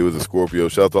Rashad Radio is a Scorpio,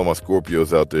 shout out to all my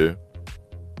Scorpios out there.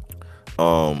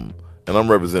 And I'm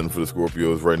representing for the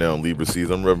Scorpios right now in Libra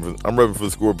season. I'm repping for the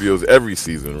Scorpios every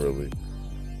season, really.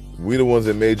 We the ones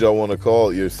that made y'all want to call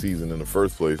it your season in the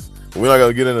first place. But we're not going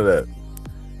to get into that.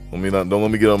 Don't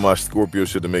let me get on my Scorpio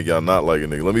shit to make y'all not like a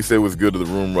nigga. Let me say what's good to the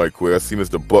room right quick. I see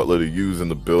Mr. Butler to use in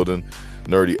the building.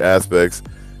 Nerdy Aspects.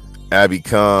 Abby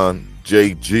Khan.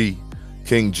 JG.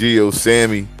 King Geo.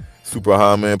 Sammy. Super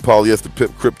High Man. Polyester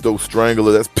Pip. Crypto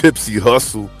Strangler. That's Pipsy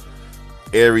Hustle.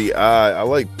 Airy Eye. I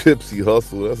like Pipsy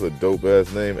Hustle. That's a dope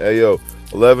ass name. Hey yo,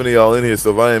 11 of y'all in here.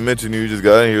 So if I ain't mentioned you, just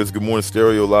got in here. It's Good Morning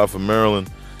Stereo live from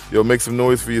Maryland. Yo, make some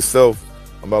noise for yourself.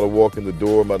 I'm about to walk in the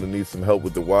door. I'm about to need some help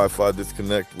with the Wi-Fi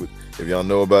disconnect. If y'all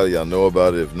know about it, y'all know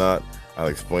about it. If not, I'll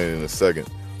explain it in a second.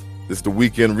 This is the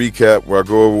weekend recap where I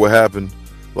go over what happened.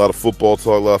 A lot of football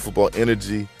talk, a lot of football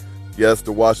energy. Yes,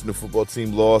 the Washington football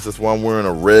team lost. That's why I'm wearing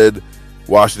a red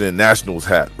Washington Nationals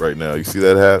hat right now. You see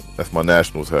that hat? That's my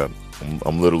Nationals hat.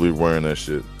 I'm literally wearing that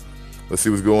shit. Let's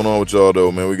see what's going on with y'all,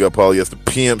 though, man. We got Polyester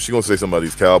Pimp. She gonna say something about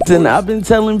these Cowboys. And I've been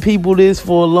telling people this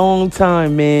for a long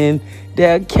time, man.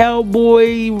 That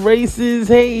cowboy racist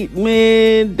hate,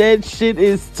 man, that shit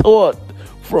is taught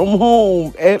from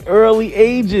home at early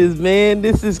ages, man.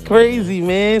 This is crazy,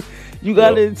 man. You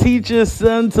gotta teach your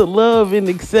son to love and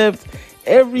accept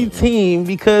every team,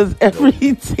 because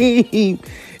every team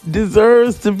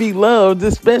deserves to be loved,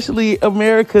 especially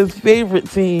America's favorite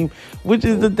team, which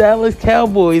is the Dallas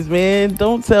Cowboys, man.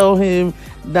 Don't tell him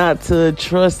not to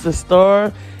trust the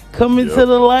star. Come into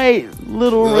the light,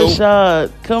 little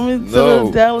Rashad. Come into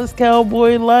the Dallas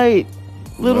Cowboy light,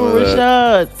 little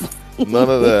Rashad. None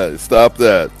of that. Stop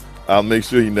that. I'll make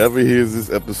sure he never hears this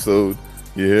episode.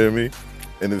 You hear me?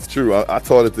 And it's true. I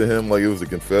taught it to him like it was a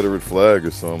Confederate flag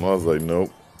or something. I was like,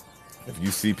 nope. If you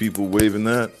see people waving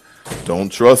that,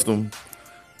 don't trust them.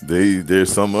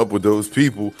 There's something up with those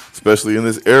people, especially in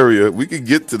this area. We could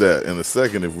get to that in a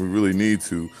second if we really need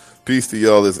to. Peace to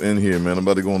y'all that's in here, man. I'm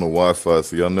about to go on the Wi-Fi,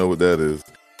 so y'all know what that is.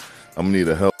 I'm gonna need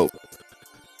a help. I'm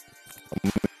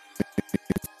gonna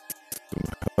need some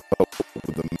help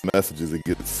with the messages that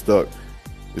get stuck.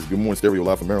 It's Good Morning Stereo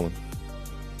live from Maryland.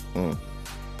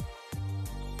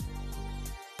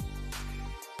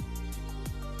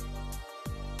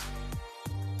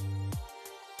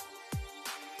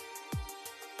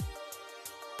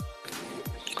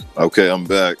 Okay, I'm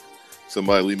back.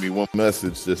 Somebody leave me one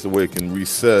message just so it can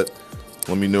reset.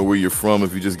 Let me know where you're from.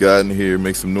 If you just got in here,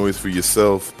 make some noise for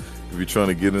yourself. If you're trying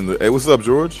to get in the... Hey, what's up,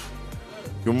 George?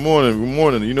 Good morning. Good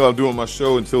morning. You know I'm doing my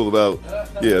show until about...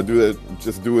 Yeah, I do that.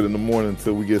 Just do it in the morning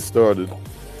until we get started.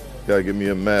 Gotta get me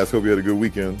a mask. Hope you had a good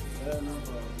weekend.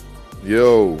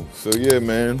 Yo, so yeah,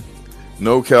 man.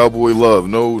 No cowboy love.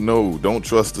 No. Don't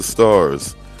trust the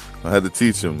stars. I had to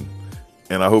teach him.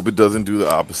 And I hope it doesn't do the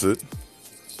opposite.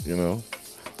 You know,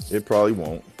 it probably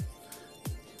won't.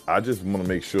 I just want to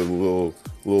make sure the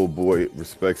little boy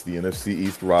respects the NFC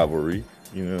East rivalry.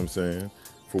 You know what I'm saying?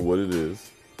 For what it is.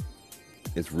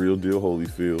 It's real deal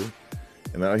Holyfield.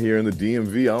 And out here in the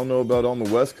DMV, I don't know about on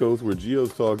the West Coast where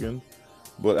Gio's talking,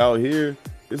 but out here,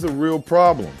 it's a real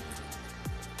problem.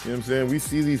 You know what I'm saying? We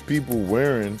see these people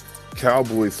wearing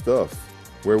cowboy stuff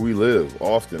where we live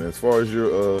often. As far as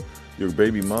your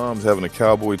baby mom's having a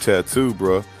cowboy tattoo,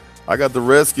 bruh. I got the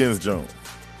Redskins jump.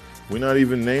 We're not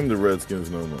even named the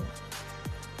Redskins no more.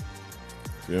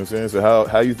 You know what I'm saying? So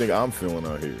how you think I'm feeling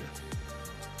out here?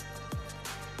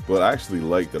 But I actually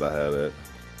like that I had that.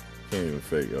 Can't even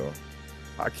fake, y'all.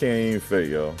 I can't even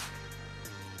fake, y'all.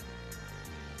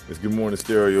 It's Good Morning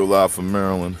Stereo live from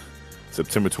Maryland,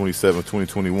 September 27th,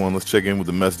 2021. Let's check in with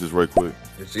the messages right quick.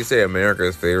 Did she say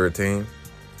America's favorite team?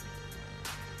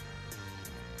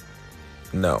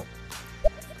 No.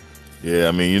 Yeah,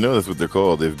 I mean, you know that's what they're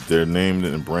called. They're named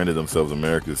and branded themselves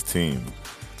America's team,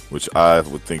 which I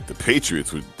would think the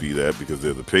Patriots would be that because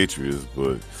they're the Patriots,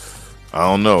 but I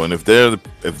don't know. And if they're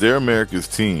America's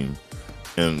team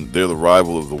and they're the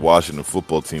rival of the Washington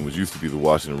football team, which used to be the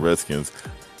Washington Redskins,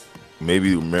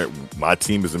 maybe my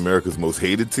team is America's most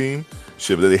hated team.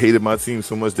 Shit, but they hated my team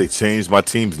so much they changed my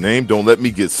team's name. Don't let me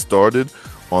get started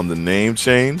on the name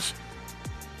change.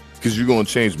 Because you're going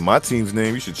to change my team's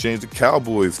name, you should change the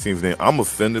Cowboys team's name. I'm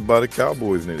offended by the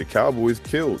Cowboys name. The Cowboys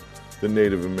killed the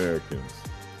Native Americans.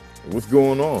 What's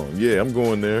going on? Yeah, I'm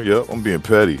going there. Yep, I'm being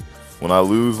petty. When I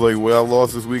lose like where I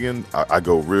lost this weekend, I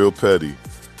go real petty.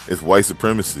 It's white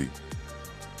supremacy.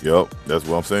 Yep, that's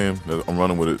what I'm saying. I'm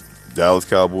running with it. Dallas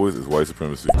Cowboys is white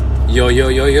supremacy. Yo.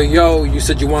 You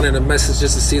said you wanted a message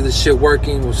just to see this shit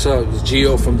working. What's up? It's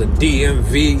Gio from the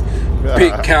DMV.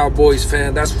 Big Cowboys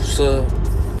fan. That's what's up.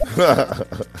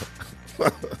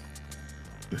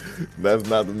 That's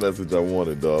not the message I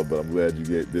wanted, dog, but I'm glad you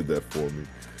did that for me.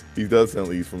 He does sound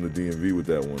like he's from the DMV with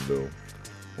that one, though.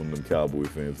 One of them Cowboy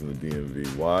fans from the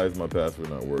DMV. Why is my password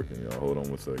not working, y'all? Hold on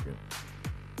one second.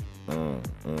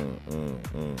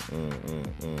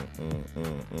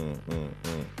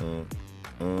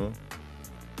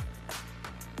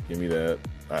 Give me that.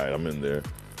 All right, I'm in there.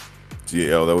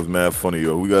 GL, that was mad funny,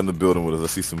 yo. We got in the building with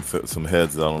us. I see some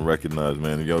heads that I don't recognize,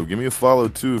 man. Yo, give me a follow,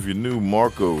 too, if you're new.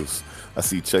 Marcos. I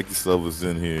see Check Yourself is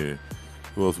in here.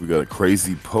 Who else we got? A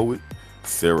Crazy Poet.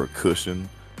 Sarah Cushion.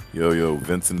 Yo,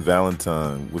 Vincent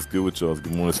Valentine. What's good with y'all? It's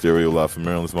Good Morning Stereo live from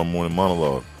Maryland. It's my morning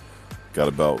monologue. Got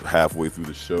about halfway through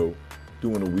the show.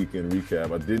 Doing a weekend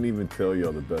recap. I didn't even tell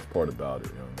y'all the best part about it,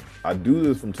 yo. I do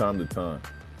this from time to time.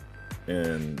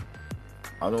 And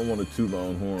I don't want to toot my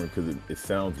own horn because it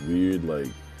sounds weird, like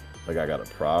I got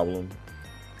a problem.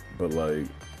 But like,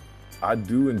 I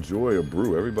do enjoy a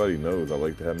brew. Everybody knows I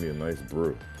like to have me a nice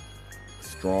brew.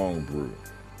 Strong brew.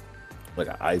 Like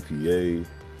an IPA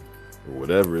or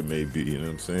whatever it may be, you know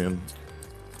what I'm saying?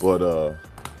 But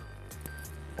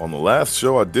on the last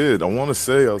show I did, I want to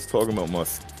say I was talking about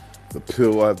the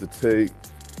pill I have to take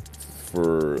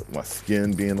for my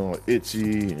skin being all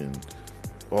itchy and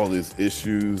all these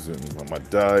issues and my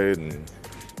diet, and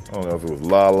I don't know if it was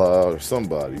Lala or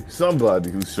somebody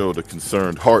who showed a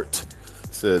concerned heart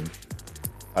said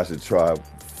I should try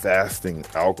fasting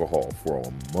alcohol for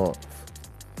a month.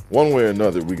 One way or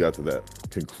another, we got to that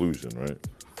conclusion, right?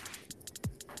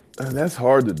 And that's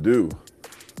hard to do,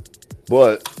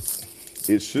 but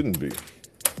it shouldn't be.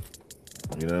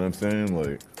 You know what I'm saying?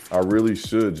 Like, I really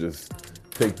should just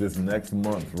take this next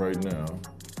month right now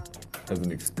as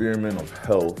an experiment of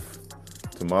health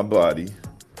to my body.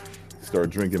 Start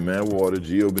drinking mad water.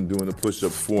 Gio been doing the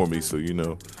push-ups for me, so you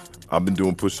know, I've been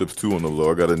doing push-ups too on the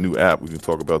low. I got a new app. We can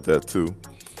talk about that too.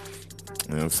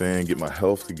 You know what I'm saying? Get my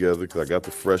health together because I got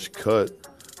the fresh cut,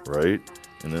 right?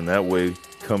 And then that way,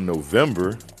 come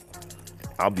November,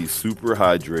 I'll be super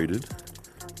hydrated,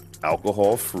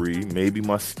 alcohol-free. Maybe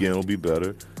my skin will be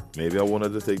better. Maybe I won't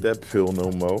have to take that pill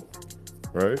no more,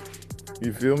 right?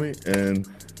 You feel me? And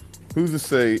who's to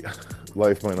say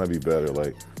life might not be better?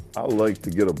 Like, I like to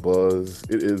get a buzz.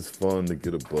 It is fun to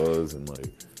get a buzz and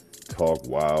like talk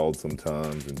wild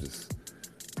sometimes and just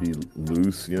be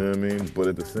loose, you know what I mean? But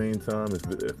at the same time,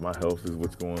 if my health is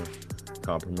what's going to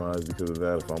compromise because of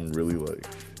that, if I'm really like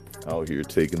out here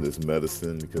taking this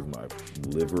medicine because my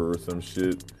liver or some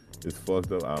shit is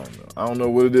fucked up, I don't know. I don't know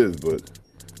what it is, but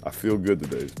I feel good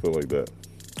today. Just put it like that.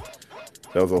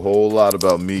 That was a whole lot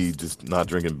about me just not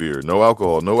drinking beer. No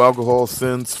alcohol. No alcohol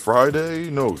since Friday?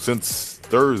 No, since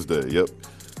Thursday. Yep.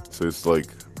 So it's like,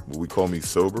 what we call me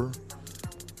sober?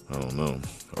 I don't know.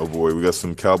 Oh boy, we got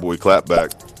some cowboy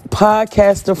clapback.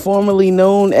 Podcaster formerly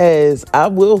known as I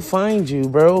Will Find You,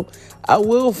 bro. I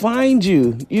will find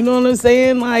you. You know what I'm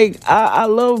saying? Like, I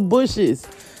love bushes.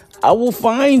 I will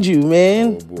find you,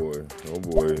 man. Oh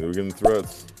boy. We're getting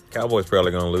threats. Cowboys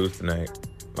probably going to lose tonight.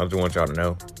 I just want y'all to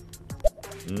know.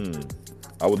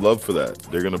 I would love for that.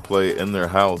 They're going to play in their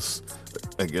house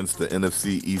against the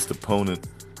NFC East opponent.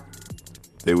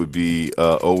 They would be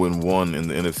 0-1 in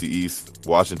the NFC East.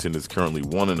 Washington is currently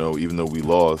 1-0, even though we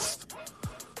lost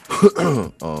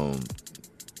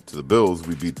to the Bills,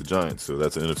 we beat the Giants. So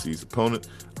that's an NFC's opponent.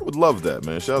 I would love that,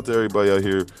 man. Shout out to everybody out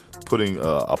here putting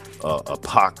a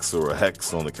pox or a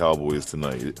hex on the Cowboys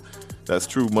tonight. That's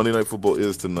true. Monday Night Football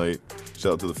is tonight.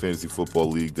 Shout out to the Fantasy Football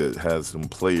League that has some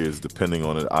players depending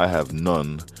on it. I have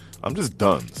none. I'm just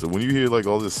done. So when you hear like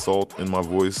all this salt in my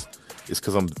voice, it's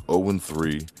because I'm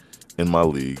 0-3 in my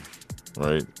league,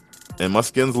 right? And my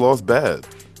Skins lost bad.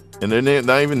 And they're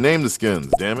not even named the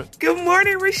Skins, damn it. Good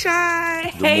morning,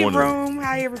 Rashad. Hey, morning. room.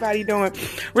 How everybody doing?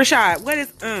 Rashad, what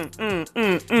is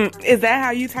Is that how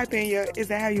you type in your? Is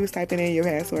that how you was typing in your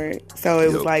password? So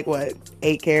it was like what,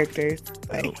 8 characters?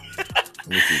 Like,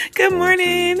 good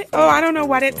morning. Oh, I don't know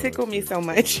why that tickled me so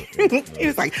much. It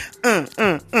was like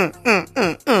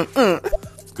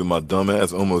Because my dumb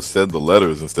ass almost said the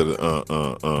letters instead of I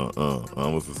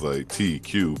almost was like T,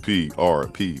 Q, P, R,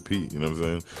 P, P. You know what I'm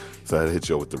saying? So I had to hit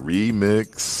y'all with the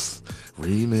remix.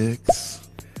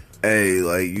 Hey,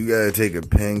 like, you gotta take a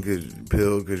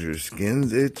pill because your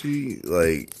skin's itchy?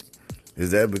 Like,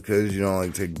 is that because you don't,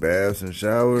 like, take baths and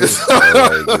showers? Or,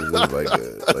 like, is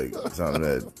this like something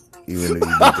that, even if you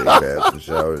do take baths and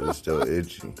showers, it's still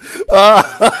itchy?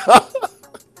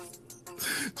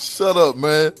 Shut up,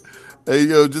 man. Hey,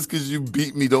 yo, just because you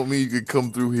beat me don't mean you could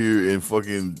come through here and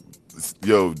fucking...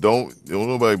 Yo, don't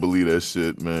nobody believe that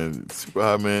shit, man. Super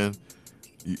High, man.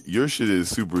 Your shit is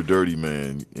super dirty,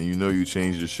 man. And you know you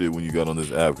changed your shit when you got on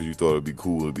this app because you thought it'd be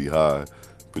cool to be high.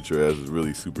 But your ass is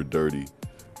really super dirty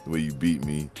the way you beat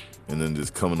me. And then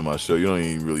just coming to my show. You don't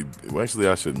even really... Well, actually,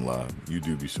 I shouldn't lie. You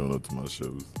do be showing up to my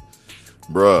shows.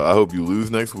 Bruh, I hope you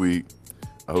lose next week.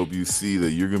 I hope you see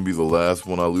that you're going to be the last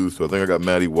one I lose to. I think I got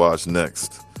Matty Wash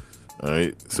next. All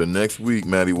right? So next week,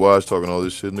 Matty Wash talking all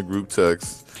this shit in the group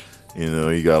text. You know,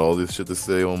 he got all this shit to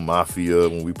say on Mafia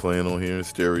when we playing on here in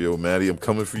stereo. Matty, I'm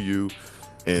coming for you.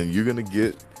 And you're going to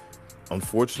get,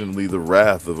 unfortunately, the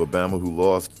wrath of a Bama who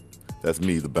lost. That's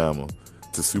me, the Bama.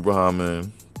 To Super High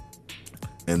Man.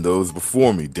 And those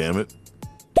before me, damn it.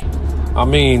 I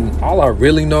mean, all I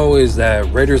really know is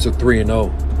that Raiders are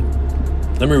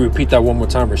 3-0. Let me repeat that one more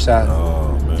time, Rashad.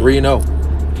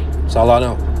 3-0. That's all I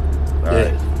know. All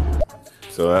right.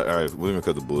 So, all right, we're going to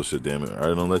cut the bullshit, damn it. All right,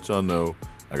 I'm going to let y'all know.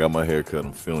 I got my hair cut.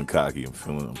 I'm feeling cocky. I'm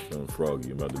feeling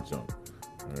froggy. I'm about to jump.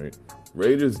 All right.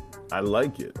 Raiders, I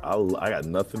like it. I got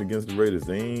nothing against the Raiders.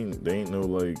 They ain't no,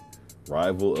 like,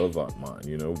 rival of mine,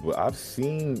 you know. But I've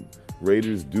seen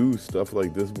Raiders do stuff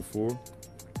like this before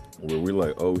where we're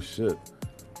like, oh, shit,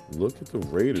 look at the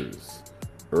Raiders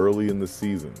early in the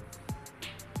season,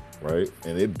 right?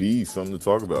 And it be something to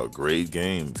talk about. Great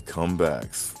games,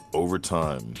 comebacks,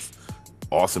 overtimes,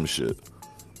 awesome shit.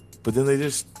 But then they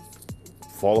just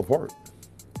fall apart.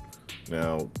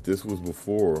 Now, this was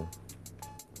before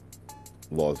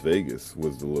Las Vegas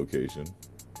was the location.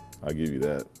 I'll give you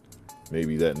that.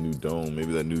 Maybe that new dome,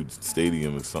 maybe that new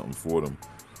stadium is something for them.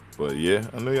 But yeah,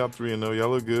 I know y'all 3-0. Y'all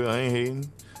look good. I ain't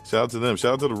hating. Shout out to them.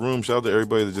 Shout out to the room. Shout out to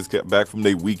everybody that just got back from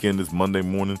their weekend this Monday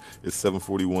morning. It's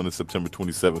 7:41 on September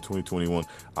 27, 2021.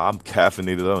 I'm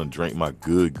caffeinated. I done drank my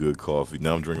good coffee.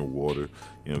 Now I'm drinking water. You know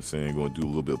what I'm saying? Going to do a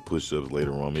little bit of push-ups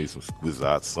later on. Maybe some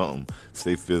squizzots, something.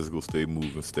 Stay physical, stay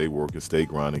moving, stay working, stay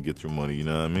grinding, get your money. You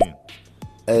know what I mean?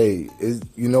 Hey,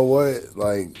 you know what?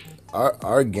 Like,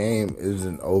 our game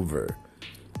isn't over.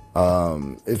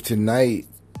 If tonight,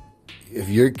 if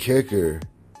your kicker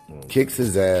kicks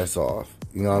his ass off,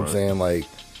 you know what I'm saying? Like,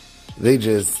 they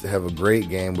just have a great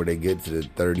game where they get to the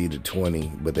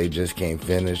 30-20, but they just can't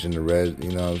finish in the red,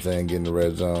 you know what I'm saying, get in the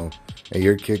red zone. And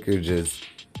your kicker just,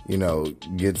 you know,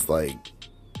 gets like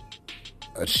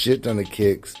a shit ton of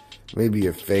kicks, maybe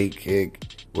a fake kick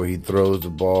where he throws the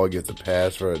ball, gets a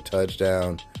pass for a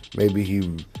touchdown. Maybe he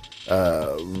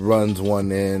runs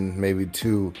one in, maybe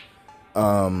two.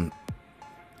 There's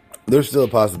still a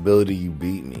possibility you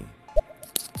beat me.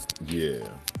 Yeah,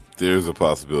 there's a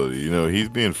possibility. You know, he's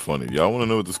being funny. Y'all want to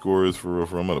know what the score is for real?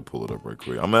 I'm going to pull it up right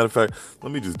quick. Matter of fact,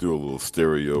 let me just do a little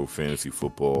stereo fantasy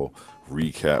football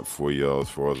recap for y'all as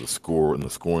far as the score and the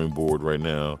scoring board right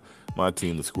now. My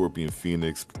team, the Scorpion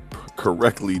Phoenix,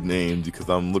 correctly named because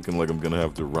I'm looking like I'm going to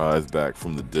have to rise back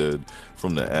from the dead,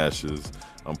 from the ashes.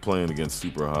 I'm playing against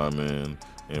Super High Man,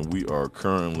 and we are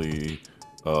currently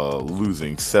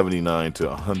losing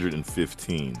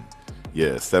 79-115.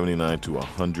 Yeah,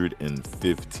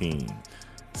 79-115.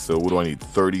 So what do I need?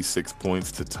 36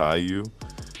 points to tie you?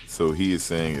 So he is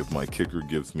saying if my kicker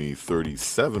gives me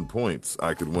 37 points,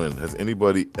 I could win. Has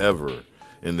anybody ever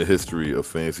in the history of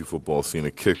fantasy football seen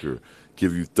a kicker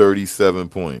give you 37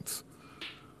 points?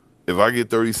 If I get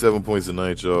 37 points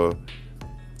tonight, y'all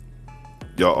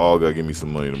Y'all all gotta give me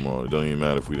some money tomorrow. It don't even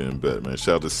matter if we didn't bet, man.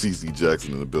 Shout out to CC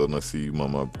Jackson in the building. I see you,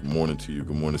 mama. Good morning to you.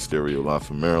 Good morning, Stereo, live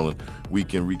from Maryland.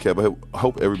 Weekend recap. I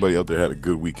hope everybody out there had a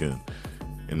good weekend.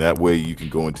 And that way you can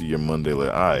go into your Monday like,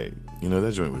 all right, you know,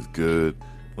 that joint was good.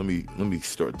 Let me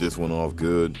start this one off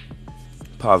good.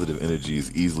 Positive energy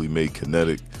is easily made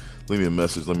kinetic. Leave me a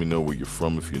message. Let me know where you're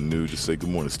from. If you're new, just say good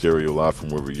morning, Stereo, live from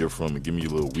wherever you're from, and give me a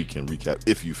little weekend recap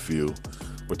if you feel.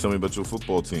 Or tell me about your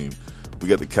football team. We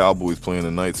got the Cowboys playing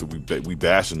tonight, so we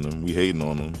bashing them. We hating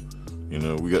on them. You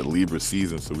know, we got Libra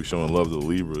season, so we showing love to the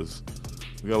Libras.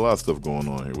 We got a lot of stuff going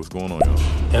on here. What's going on, y'all?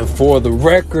 And for the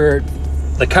record,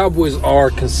 the Cowboys are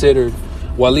considered,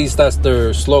 well, at least that's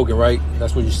their slogan, right?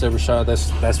 That's what you said, Rashad.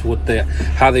 That's what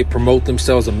how they promote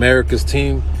themselves, America's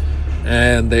team.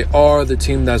 And they are the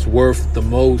team that's worth the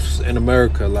most in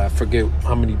America. Like, I forget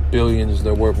how many billions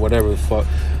they're worth, whatever the fuck.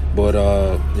 But,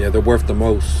 yeah, they're worth the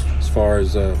most as far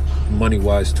as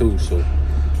money-wise, too. So,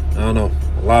 I don't know.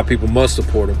 A lot of people must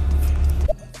support them.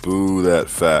 Boo that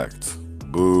fact.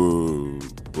 Boo.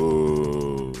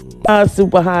 Boo.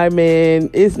 Super high, man.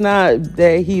 It's not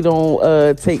that he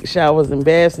don't take showers and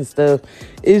baths and stuff.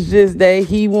 It's just that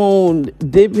he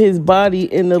won't dip his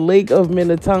body in the Lake of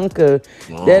Minnetonka.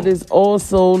 That is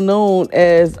also known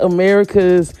as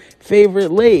America's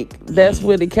favorite lake. That's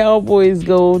where the Cowboys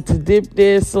go to dip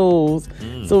their souls.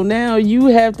 So now you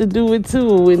have to do it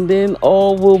too, and then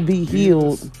all will be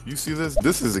healed. You see this?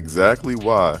 This is exactly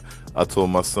why I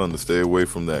told my son to stay away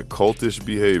from that cultish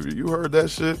behavior. You heard that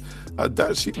shit?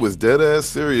 She was dead ass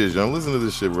serious, young. Listen to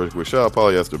this shit real quick. Shout out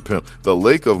Polyester Pimp. The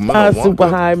Lake of Minnetonka. Super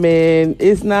high, man.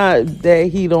 It's not that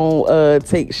he don't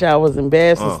take showers and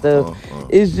baths and stuff.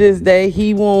 It's just that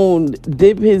he won't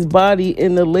dip his body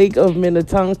in the Lake of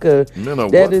Minnetonka.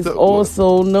 That is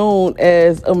also known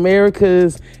as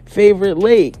America's favorite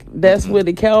lake. That's where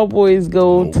the Cowboys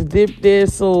go to dip their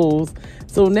souls.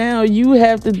 So now you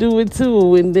have to do it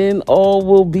too, and then all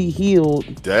will be healed.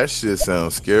 That shit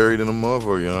sounds scary than a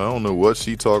motherfucker. I don't know what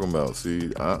she talking about.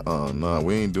 See, nah,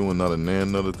 we ain't doing not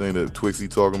another thing that Twixie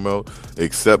talking about,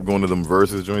 except going to them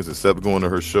versus joints, except going to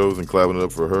her shows and clapping it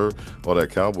up for her. All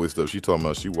that cowboy stuff she talking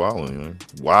about, she wilding,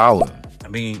 wilding. I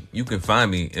mean, you can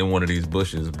find me in one of these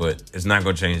bushes, but it's not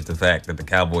going to change the fact that the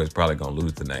Cowboys probably going to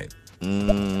lose tonight.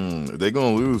 They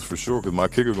gonna lose for sure because my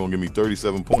kicker gonna give me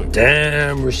 37 points.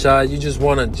 Damn, Rashad, you just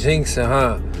want to jinx it,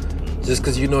 huh? Just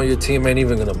because you know your team ain't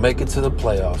even gonna make it to the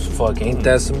playoffs. Fuck, ain't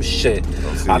that some shit?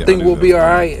 I think we'll be all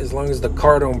right as long as the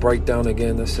car don't break down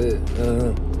again. That's it.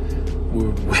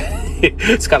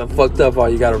 It's kind of fucked up how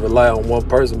you gotta rely on one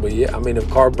person, but yeah, I mean, if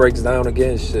car breaks down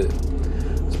again, shit,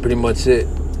 that's pretty much it.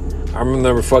 I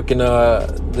remember fucking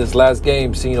this last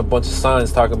game seeing a bunch of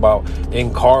signs talking about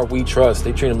 "In Carr We Trust."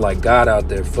 They treat him like God out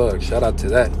there. Fuck, shout out to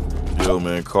that. Yo,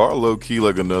 man, Carr low key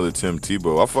like another Tim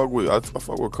Tebow. I fuck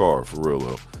with Carr for real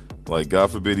though. Like,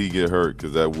 God forbid he get hurt,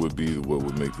 because that would be what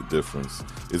would make the difference.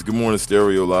 It's Good Morning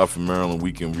Stereo, live from Maryland,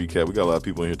 weekend recap. We got a lot of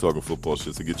people in here talking football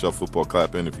shit, so get y'all football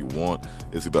clap in if you want.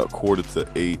 It's about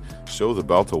 7:45. Show's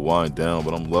about to wind down,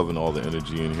 but I'm loving all the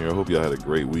energy in here. I hope y'all had a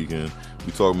great weekend.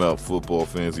 We talking about football,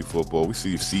 fantasy football. We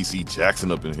see CC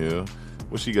Jackson up in here.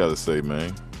 What she got to say,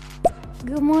 man?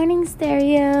 Good morning,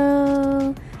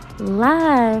 Stereo.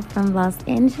 Live from Los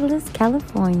Angeles,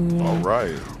 California. All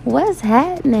right. What's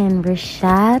happening,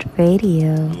 Rashad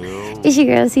Radio? Yo. It's your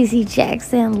girl, CC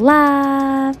Jackson,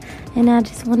 live. And I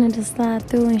just wanted to slide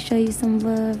through and show you some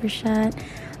love, Rashad.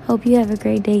 Hope you have a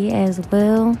great day as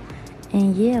well.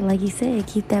 And yeah, like you said,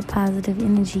 keep that positive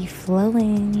energy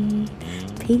flowing.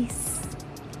 Peace.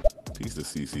 Peace to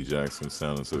CC Jackson,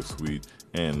 sounding so sweet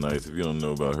and nice. If you don't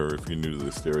know about her, if you're new to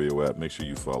the Stereo app, make sure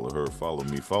you follow her, follow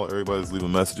me, follow everybody that's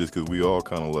leaving messages, because we all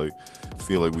kind of like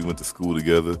feel like we went to school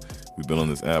together. We've been on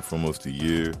this app for almost a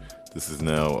year. This is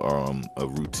now a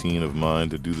routine of mine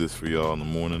to do this for y'all in the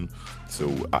morning. So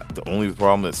the only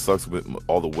problem that sucks with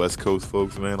all the West Coast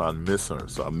folks, man, I miss her.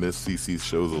 So I miss CC's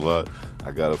shows a lot.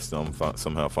 I got to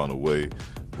somehow find a way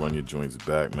run your joints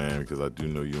back, man, because I do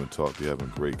know you and Talk be having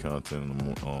great content in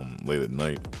the late at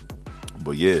night.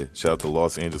 But yeah, shout out to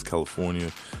Los Angeles, California.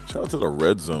 Shout out to the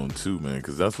Red Zone too, man,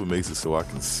 because that's what makes it so I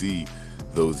can see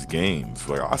those games.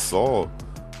 Like, I saw,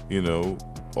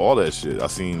 all that shit. I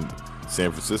seen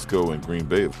San Francisco and Green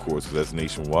Bay, of course, because that's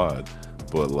nationwide.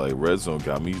 But like, Red Zone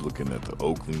got me looking at the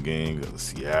Oakland game, the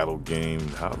Seattle game.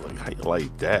 How you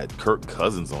like that? Kirk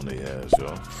Cousins on their ass,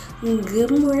 y'all.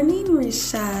 Good morning,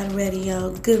 Rashad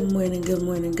Radio. Good morning, good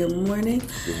morning, good morning.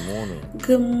 Good morning.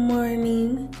 Good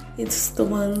morning. It's the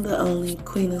one, the only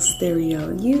Queen of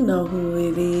Stereo. You know who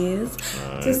it is.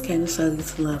 Right. Just kind of show you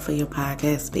some love for your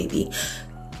podcast, baby.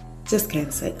 Just kind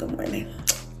of say good morning.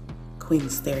 Queen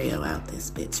of Stereo out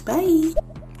this bitch.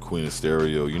 Bye. Queen of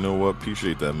Stereo. You know what?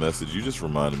 Appreciate that message. You just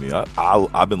reminded me.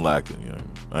 I've been lacking. You know,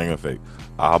 I ain't gonna fake.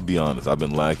 I'll be honest. I've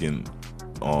been lacking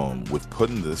with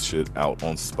putting this shit out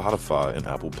on Spotify and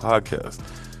Apple Podcasts.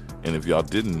 And if y'all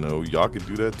didn't know, y'all could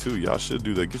do that too. Y'all should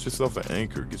do that. Get yourself an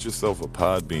Anchor. Get yourself a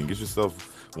Podbean. Get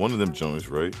yourself one of them joints,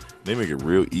 right? They make it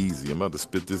real easy. I'm about to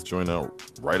spit this joint out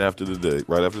right after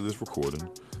this recording.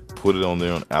 Put it on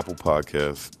there on Apple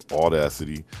Podcasts,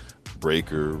 Audacity,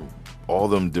 Breaker, all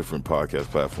them different podcast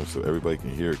platforms so everybody can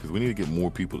hear it, because we need to get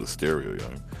more people to stereo,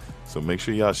 y'all. So make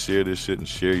sure y'all share this shit and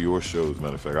share your shows.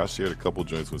 Matter of fact, I shared a couple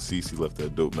joints when Cece left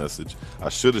that dope message. I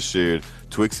should have shared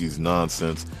Twixie's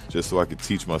nonsense just so I could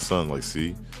teach my son, like,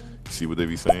 see what they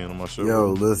be saying on my show?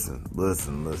 Yo, listen.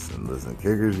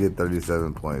 Kickers get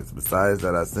 37 points. Besides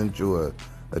that, I sent you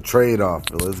a trade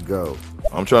offer. Let's go.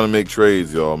 I'm trying to make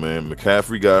trades, y'all, man.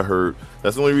 McCaffrey got hurt.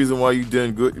 That's the only reason why you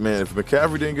didn't good. Man, if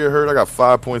McCaffrey didn't get hurt, I got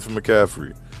 5 points for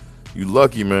McCaffrey. You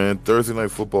lucky, man. Thursday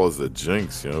Night Football is a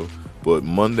jinx, yo. But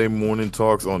Monday morning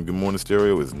talks on Good Morning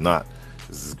Stereo is not.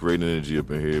 This is great energy up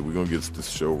in here. We're going to get this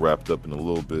show wrapped up in a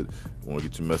little bit. You want to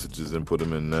get your messages in, put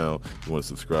them in now. You want to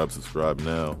subscribe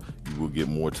now. You will get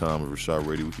more time with Rashad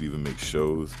Radio. We could even make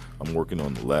shows. I'm working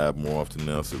on the lab more often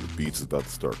now, so the beats is about to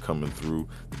start coming through.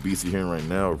 The beats you're hearing right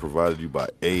now are provided you by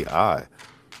AI.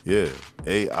 Yeah,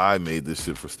 AI made this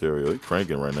shit for stereo. They're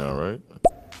cranking right now, right?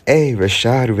 Hey,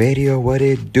 Rashad Radio, what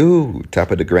it do?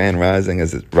 Top of the Grand Rising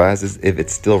as it rises, if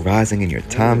it's still rising in your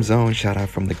time zone. Shout out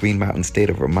from the Green Mountain State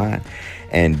of Vermont.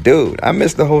 And dude, I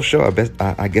missed the whole show.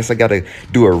 I guess I gotta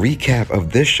do a recap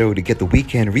of this show to get the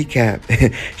weekend recap.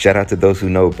 Shout out to those who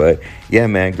know, but yeah,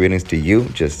 man, greetings to you.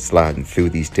 Just sliding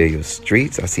through these stereo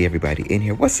streets. I see everybody in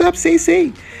here. What's up,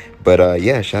 CC? But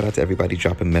yeah, shout out to everybody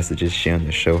dropping messages, sharing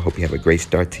the show. Hope you have a great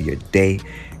start to your day.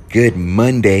 Good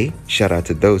Monday. Shout out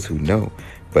to those who know.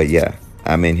 But yeah,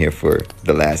 I'm in here for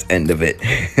the last end of it.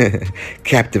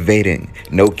 Captivating,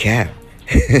 no cap.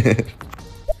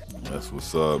 That's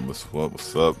what's up.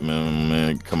 What's up,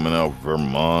 man? Coming out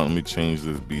Vermont. Let me change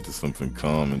this beat to something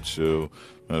calm and chill.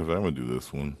 Matter of fact, I'm gonna do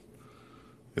this one.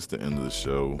 It's the end of the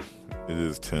show. It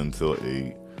is 10 till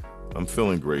 8. I'm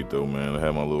feeling great though, man. I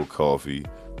had my little coffee.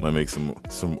 I make some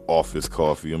office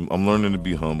coffee. I'm learning to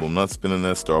be humble. I'm not spending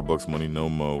that Starbucks money no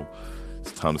more.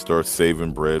 It's time to start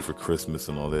saving bread for Christmas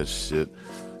and all that shit.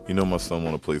 You know my son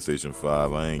want a PlayStation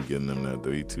 5. I ain't getting him that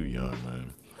though. He too young,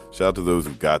 man. Shout out to those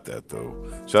who got that though.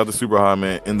 Shout out to Super High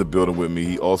Man in the building with me.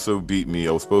 He also beat me.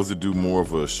 I was supposed to do more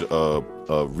of a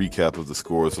recap of the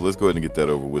score, so let's go ahead and get that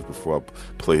over with before I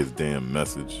play his damn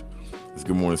message. It's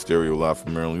Good Morning Stereo live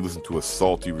from Maryland. You listen to a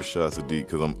salty Rashad Sadiq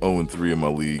because I'm 0-3 in my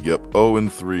league. Yep,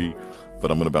 0-3,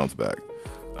 but I'm gonna bounce back.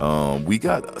 We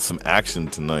got some action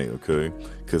tonight, okay?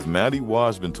 Because Maddie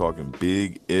Wash been talking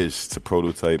big-ish to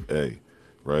Prototype A,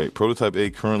 right? Prototype A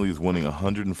currently is winning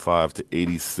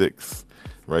 105-86,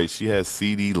 right? She has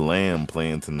CeeDee Lamb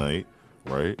playing tonight,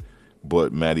 right?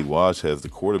 But Maddie Wash has the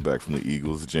quarterback from the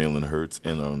Eagles, Jalen Hurts,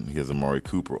 and he has Amari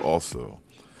Cooper also.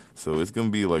 So it's going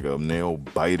to be like a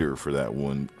nail-biter for that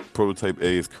one. Prototype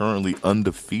A is currently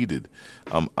undefeated.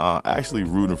 I'm actually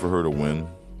rooting for her to win,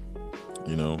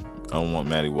 you know? I don't want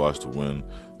Maddie Wash to win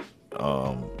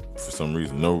for some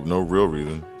reason. No real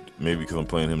reason. Maybe because I'm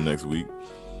playing him next week.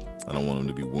 I don't want him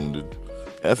to be wounded.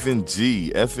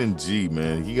 FNG,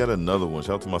 man. He got another one.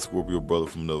 Shout out to my Scorpio brother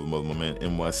from another mother. My man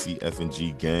NYC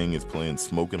FNG Gang is playing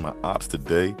Smoking My Ops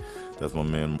today. That's my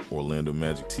man Orlando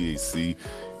Magic TAC.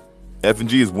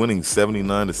 FNG is winning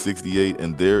 79-68,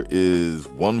 and there is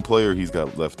one player he's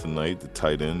got left tonight, the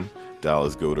tight end,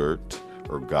 Dallas Goedert.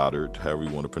 Or Goddard, however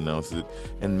you want to pronounce it.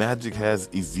 And Magic has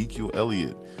Ezekiel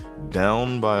Elliott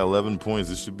down by 11 points.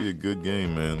 This should be a good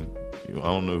game, man. I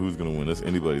don't know who's going to win. That's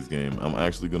anybody's game. I'm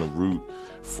actually going to root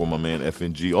for my man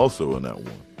FNG also in that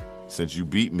one. Since you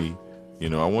beat me,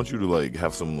 I want you to like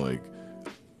have some like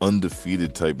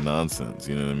undefeated type nonsense,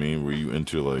 you know what I mean? Where you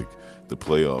enter like the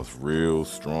playoffs real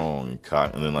strong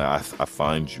and then like I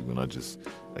find you and I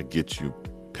get you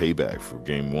payback for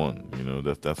game one.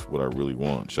 That's what I really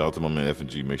want. Shout out to my man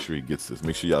FNG. Make sure he gets this.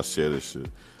 Make sure y'all share this shit.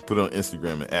 Put it on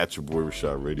Instagram and at your boy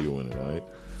Rashad Radio in it, all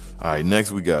right?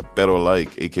 Next we got Pedo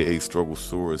Like, aka Struggle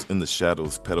Source in the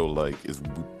Shadows. Pedo Like is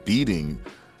beating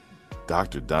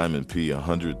Dr. Diamond P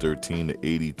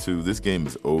 113-82. This game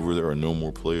is over. There are no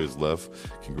more players left.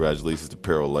 Congratulations to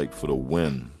Pedo Like for the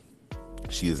win.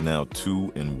 She is now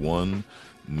 2-1,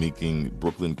 making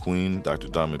Brooklyn Queen, Dr.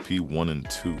 Diamond P,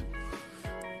 1-2.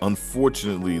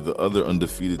 Unfortunately, the other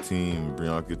undefeated team,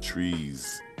 Bianca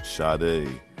Trees, Sade,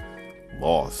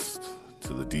 lost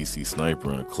to the DC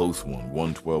Sniper in a close one,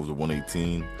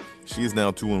 112-118. She is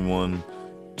now 2-1,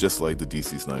 just like the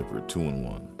DC Sniper,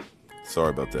 2-1. Sorry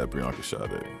about that, Bianca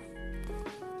Sade.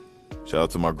 Shout out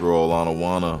to my girl, Alana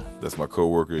Wana. That's my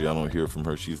coworker. Y'all don't hear from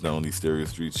her. She's not on these stereo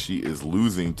streets. She is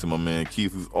losing to my man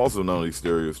Keith, who's also not on these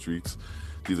stereo streets.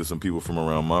 These are some people from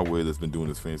around my way that's been doing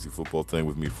this fantasy football thing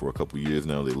with me for a couple years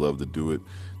now. They love to do it.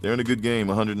 They're in a good game,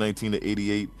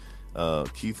 119-88.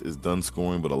 Keith is done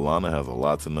scoring, but Alana has a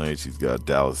lot tonight. She's got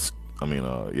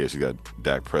she's got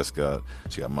Dak Prescott.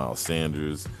 She got Miles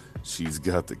Sanders. She's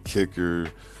got the kicker.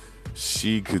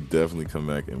 She could definitely come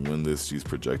back and win this. She's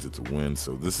projected to win.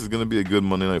 So this is going to be a good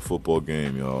Monday Night Football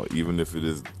game, y'all, even if it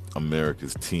is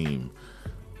America's team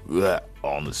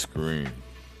on the screen.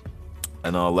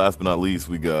 And last but not least,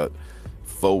 we got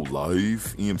Faux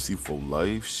Life, EMC Faux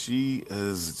Life. She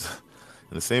is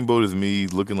in the same boat as me,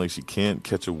 looking like she can't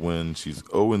catch a win. She's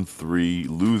 0-3,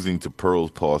 losing to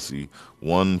Pearl's Posse,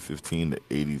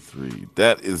 115-83.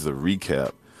 That is a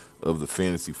recap of the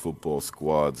fantasy football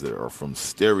squads that are from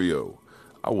Stereo.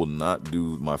 I will not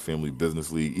do my family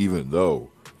business league, even though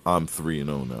I'm 3-0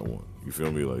 in that one. You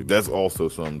feel me? Like, that's also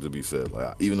something to be said.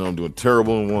 Like, even though I'm doing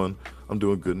terrible in one, I'm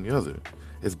doing good in the other.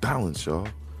 It's balanced, y'all.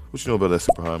 What you know about that,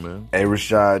 Super High Man? Hey,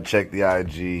 Rashad, check the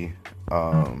IG.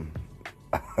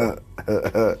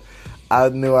 I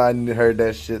knew I heard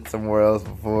that shit somewhere else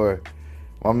before.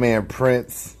 My man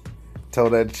Prince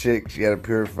told that chick she had to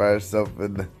purify herself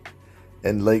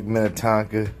in Lake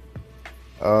Minnetonka.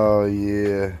 Oh,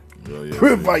 yeah.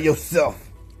 Purify yourself.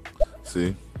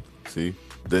 See?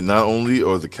 That not only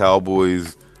are the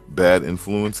Cowboys bad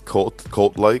influence,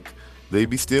 cult-like, they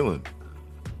be stealing.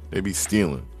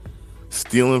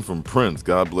 Stealing from Prince.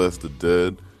 God bless the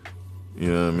dead. You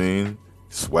know what I mean?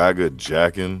 Swagger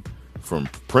jacking from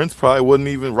Prince probably wasn't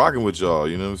even rocking with y'all.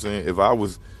 You know what I'm saying? If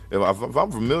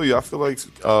I'm familiar, I feel like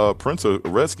Prince a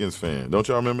Redskins fan. Don't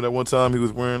y'all remember that one time he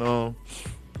was wearing him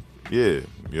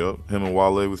and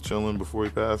Wale was chilling before he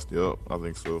passed? Yup, I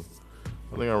think so.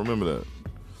 I think I remember that.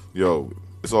 Yo,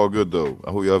 it's all good though.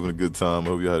 I hope you're having a good time. I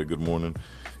hope you had a good morning.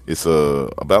 It's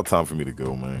about time for me to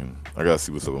go, man. I gotta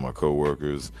see what's up with my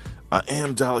coworkers. I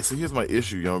am Dalek. So here's my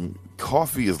issue, yo.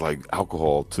 Coffee is like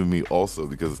alcohol to me also,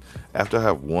 because after I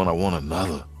have one, I want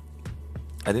another.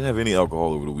 I didn't have any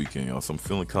alcohol over the weekend, y'all, so I'm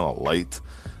feeling kind of light.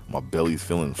 My belly's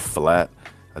feeling flat.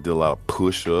 I did a lot of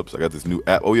push-ups. I got this new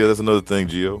app. Oh yeah, that's another thing,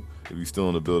 Gio. If you still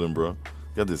in the building, bro,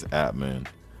 got this app, man.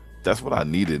 That's what I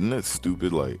needed. Isn't that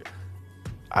stupid? Like,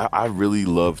 I really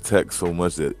love tech so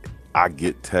much that I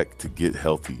get tech to get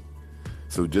healthy.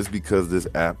 So just because this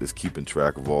app is keeping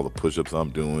track of all the push-ups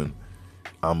I'm doing,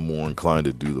 I'm more inclined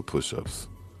to do the push-ups.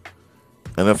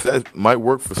 And if that might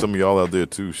work for some of y'all out there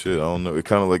too, shit, I don't know. It's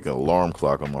kind of like an alarm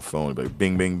clock on my phone. Like,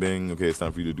 bing, bing, bing. Okay, it's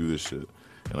time for you to do this shit.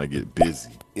 And I get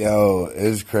busy. Yo,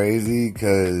 it's crazy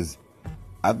because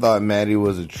I thought Maddie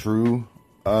was a true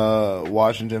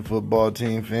Washington football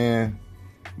team fan,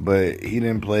 but he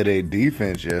didn't play their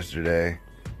defense yesterday.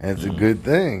 And it's a good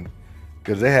thing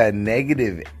because they had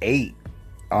 -8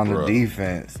 on the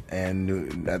defense,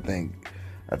 and I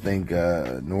think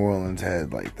New Orleans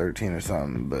had like 13 or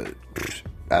something, but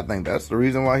I think that's the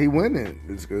reason why he went in.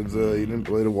 It's because he didn't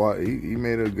play he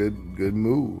made a good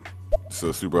move.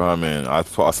 So Super High Man, I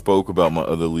spoke about my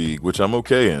other league, which I'm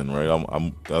okay in, right?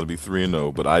 I'll be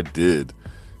 3-0, but I did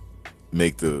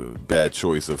make the bad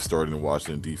choice of starting the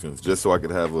Washington defense just so I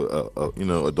could have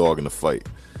a dog in the fight.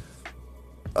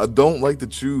 I don't like to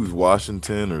choose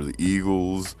Washington or the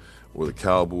Eagles or the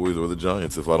Cowboys or the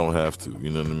Giants if I don't have to, you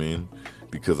know what I mean?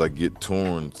 Because I get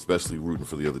torn, especially rooting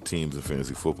for the other teams in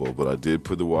fantasy football. But I did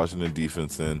put the Washington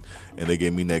defense in, and they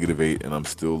gave me -8, and I'm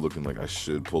still looking like I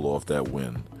should pull off that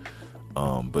win.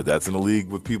 But that's in a league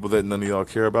with people that none of y'all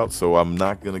care about, so I'm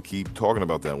not going to keep talking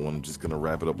about that one. I'm just going to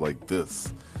wrap it up like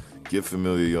this. Get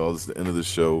familiar, y'all. This is the end of the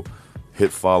show.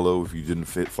 Hit follow if you didn't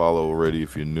hit follow already.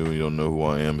 If you're new and you don't know who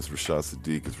I am, it's Rashad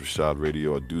Sadiq. It's Rashad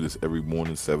Radio. I do this every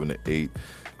morning, 7 to 8.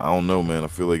 I don't know, man. I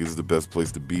feel like it's the best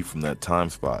place to be from that time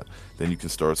spot. Then you can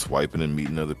start swiping and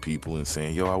meeting other people and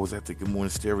saying, yo, I was at the Good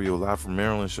Morning Stereo Live from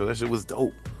Maryland show. That shit was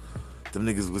dope. Them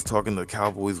niggas was talking to the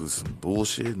Cowboys with some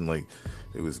bullshit, and like,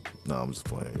 it was, I'm just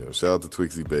playing, yo. Shout out to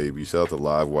Twixie Baby. Shout out to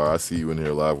Livewire. I see you in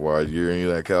here, Livewire. You hear any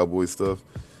of that Cowboy stuff?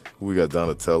 We got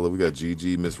Donatella. We got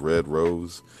Gigi, Miss Red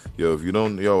Rose. Yo, if you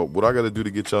don't, what I got to do to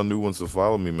get y'all new ones to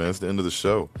follow me, man? It's the end of the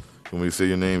show. When we say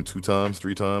your name 2 times,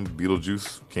 3 times,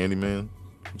 Beetlejuice, Candyman,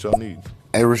 what y'all need?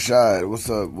 Hey, Rashad, what's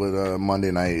up with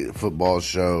Monday Night Football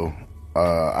show?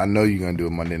 I know you're going to do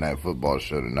a Monday Night Football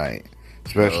show tonight,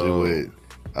 especially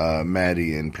with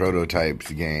Maddie and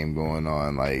Prototype's game going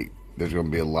on. Like, there's going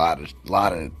to be a lot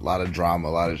of drama,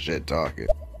 a lot of shit talking.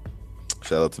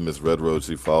 Shout out to Miss Red Road.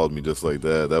 She followed me just like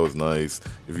that. That was nice.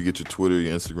 If you get your Twitter,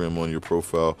 your Instagram on your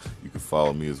profile, you can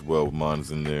follow me as well. Mine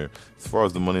is in there. As far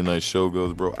as the Monday night show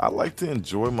goes, bro, I like to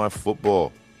enjoy my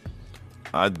football.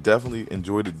 I definitely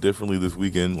enjoyed it differently this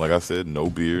weekend. Like I said, no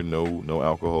beer, no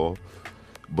alcohol.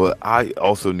 But I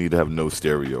also need to have no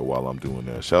stereo while I'm doing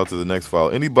that. Shout out to the next follow.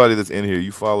 Anybody that's in here,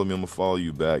 you follow me, I'm going to follow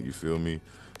you back. You feel me?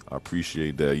 I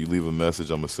appreciate that. You leave a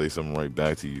message, I'm going to say something right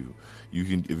back to you. You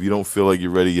can, if you don't feel like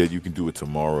you're ready yet, you can do it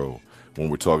tomorrow when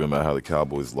we're talking about how the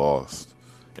Cowboys lost.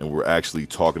 And we're actually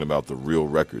talking about the real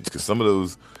records. Because some of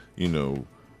those,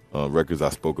 records I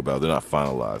spoke about, they're not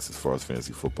finalized as far as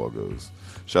fantasy football goes.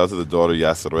 Shout out to the daughter,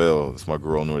 Yasrel. It's my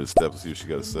girl, Nora the Step. Let's see what she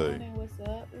got to say. What's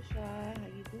up, Rashad? How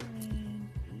you doing?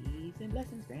 Peace and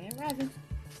blessings, grand rising.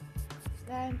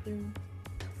 Sliding through.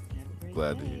 Have a great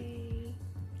Glad to day. hear.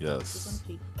 Yes.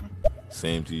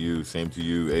 Same to you. Same to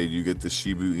you. Hey, you get the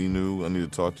Shibu Inu? I need to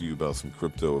talk to you about some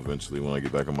crypto eventually when I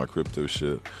get back on my crypto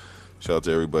shit. Shout out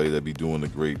to everybody that be doing the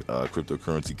great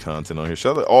cryptocurrency content on here.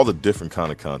 Shout out to all the different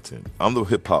kind of content. I'm the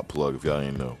hip-hop plug, if y'all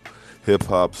ain't know.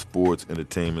 Hip-hop, sports,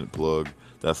 entertainment plug.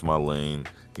 That's my lane.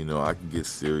 I can get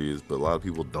serious, but a lot of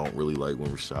people don't really like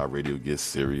when Rashad Radio gets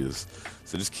serious.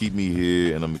 So just keep me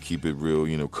here, and I'm going to keep it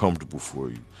real, comfortable for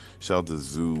you. Shout out to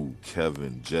Zoo,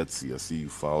 Kevin, Jetsy. I see you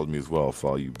followed me as well. I'll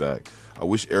follow you back. I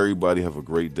wish everybody have a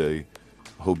great day.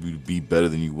 I hope you be better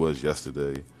than you was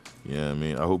yesterday. Yeah, I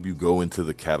mean, I hope you go into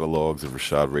the catalogs of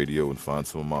Rashad Radio and find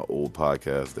some of my old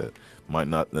podcasts that might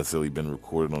not necessarily been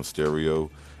recorded on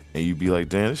stereo, and you be like,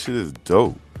 damn, this shit is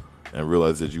dope, and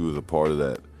realize that you was a part of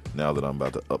that. Now that I'm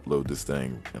about to upload this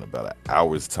thing in about an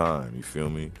hour's time, you feel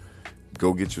me?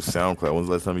 Go get your SoundCloud. When's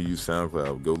the last time you used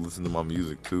SoundCloud? Go listen to my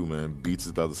music too, man. Beats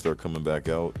is about to start coming back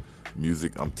out.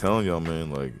 Music, I'm telling y'all,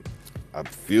 man, like, I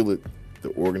feel it. The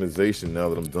organization, now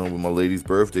that I'm done with my lady's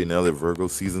birthday, now that Virgo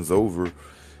season's over,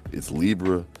 it's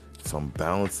Libra, so I'm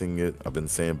balancing it. I've been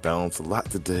saying balance a lot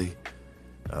today,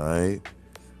 all right?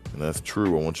 And that's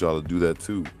true. I want y'all to do that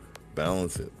too.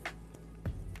 Balance it.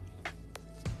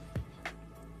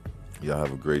 Y'all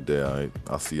have a great day, all right?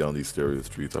 I'll see y'all on these stereo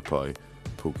streets. I'll probably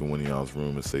poke in one of y'all's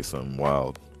room and say something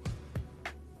wild.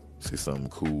 Say something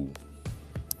cool.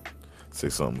 Say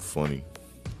something funny.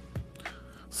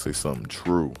 Say something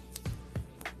true.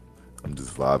 I'm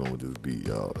just vibing with this beat,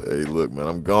 y'all. Hey, look, man,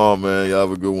 I'm gone, man. Y'all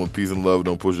have a good one. Peace and love.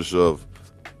 Don't push or shove.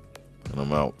 And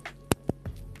I'm out.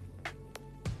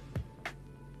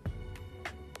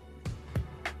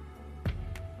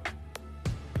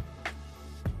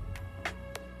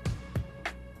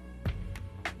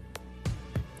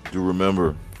 Do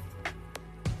remember,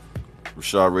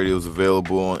 Rashad Radio is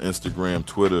available on Instagram,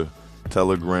 Twitter,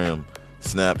 Telegram,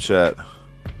 Snapchat,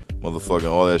 motherfucking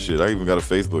all that shit. I even got a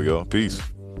Facebook, y'all. Peace.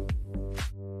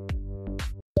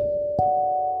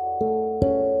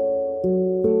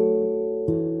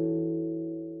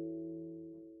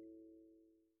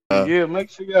 Yeah, make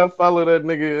sure y'all follow that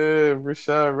nigga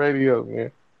Rashad Radio,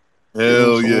 man.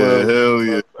 Hell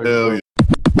yeah.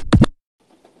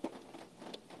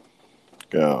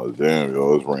 God damn,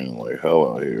 yo, it's raining like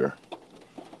hell out here.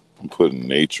 I'm putting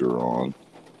nature on.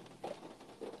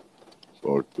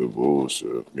 Fuck the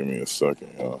bullshit. Give me a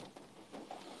second, y'all.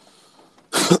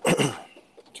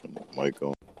 Turn the mic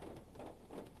on.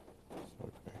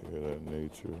 So I can hear that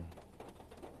nature.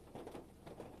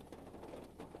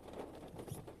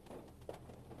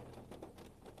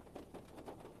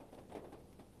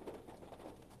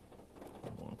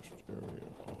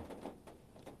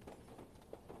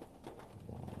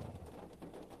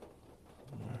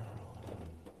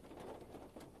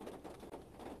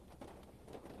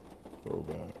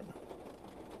 Throwback.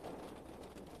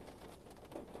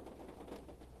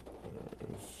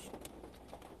 There's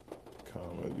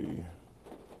comedy.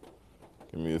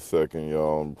 Give me a second,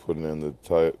 y'all. I'm putting in the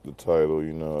title.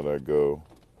 You know how that go.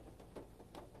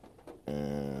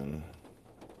 And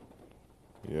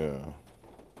yeah.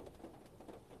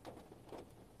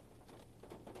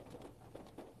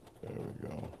 There we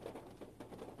go.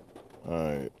 All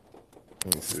right.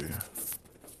 Let me see.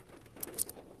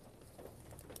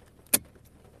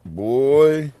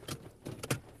 Boy,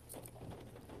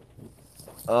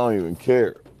 I don't even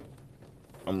care.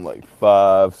 I'm like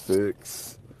 5,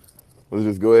 6. Let's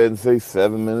just go ahead and say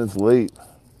 7 minutes late.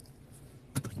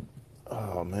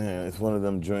 Oh man, it's one of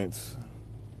them joints.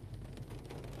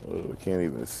 I can't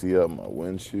even see out my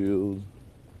windshield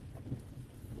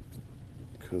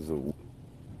because of.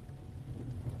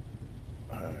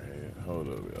 All right, hold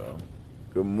up, y'all.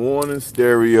 Good morning,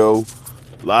 stereo,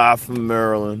 live from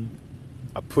Maryland.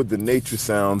 I put the nature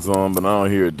sounds on, but I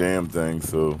don't hear a damn thing,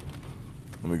 so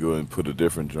let me go ahead and put a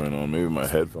different joint on. Maybe my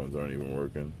headphones aren't even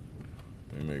working.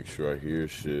 Let me make sure I hear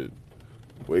shit.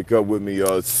 Wake up with me,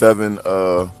 y'all. It's 7.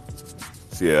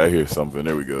 Yeah, I hear something.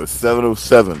 There we go. It's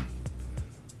 7:07.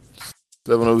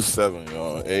 7:07,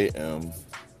 y'all. A.M.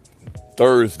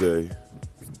 Thursday,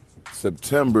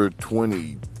 September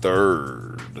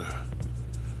 23rd,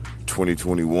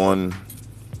 2021.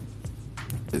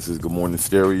 This is Good Morning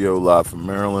Stereo, live from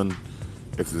Maryland.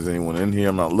 If there's anyone in here,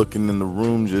 I'm not looking in the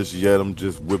room just yet. I'm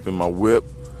just whipping my whip.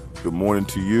 Good morning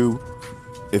to you.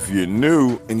 If you're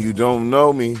new and you don't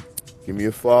know me, give me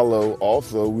a follow.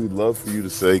 Also, we'd love for you to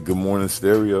say Good Morning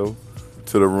Stereo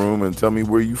to the room and tell me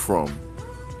where you from.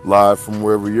 Live from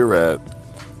wherever you're at.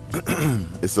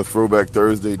 It's a Throwback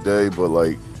Thursday day, but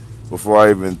like, before I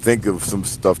even think of some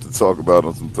stuff to talk about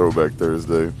on some Throwback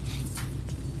Thursday,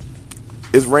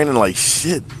 it's raining like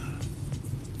shit.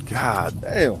 God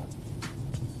damn.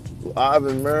 Live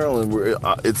in Maryland, where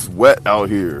it's wet out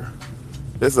here.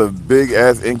 It's a big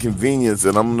ass inconvenience,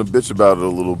 and I'm gonna bitch about it a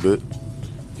little bit.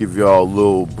 Give y'all a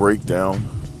little breakdown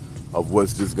of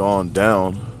what's just gone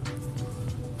down.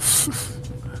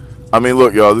 I mean,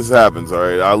 look, y'all, this happens, all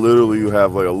right? I literally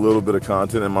have like a little bit of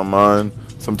content in my mind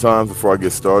sometimes before I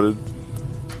get started,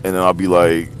 and then I'll be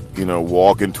like, you know,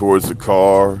 walking towards the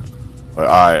car, like, all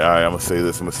right, I'm gonna say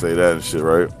this, I'm gonna say that and shit,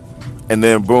 right? And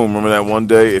then boom, remember that one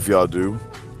day, if y'all do,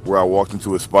 where I walked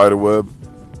into a spider web,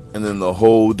 and then the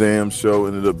whole damn show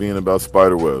ended up being about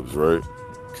spider webs, right?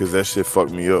 Because that shit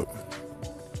fucked me up.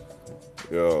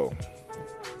 Yo.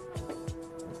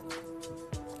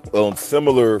 Well, in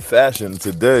similar fashion,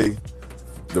 today,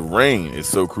 the rain is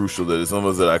so crucial that it's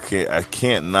almost that I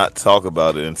can't not talk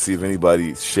about it and see if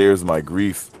anybody shares my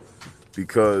grief.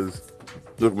 Because,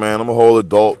 look, man, I'm a whole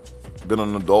adult. Been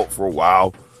an adult for a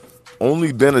while.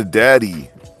 Only been a daddy.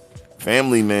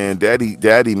 Family man, daddy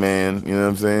man, you know what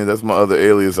I'm saying? That's my other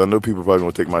alias. I know people probably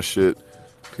gonna take my shit.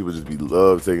 People just be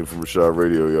love taking from Rashad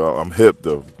Radio, y'all. I'm hip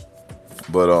though.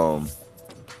 But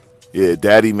yeah,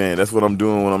 daddy man, that's what I'm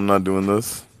doing when I'm not doing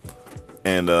this.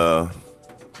 And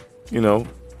you know,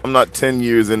 I'm not 10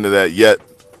 years into that yet,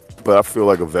 but I feel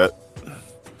like a vet. I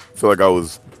feel like I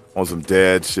was on some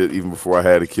dad shit even before I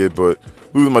had a kid, but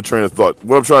losing my train of thought.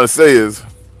 What I'm trying to say is,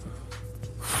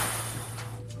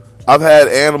 I've had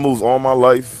animals all my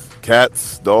life,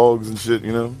 cats, dogs, and shit,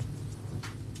 you know.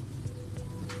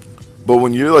 But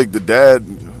when you're like the dad,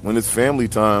 when it's family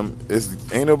time,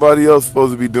 ain't nobody else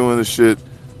supposed to be doing this shit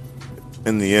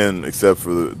in the end except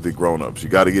for the grown-ups. You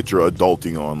got to get your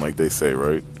adulting on, like they say,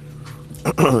 right?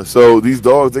 So these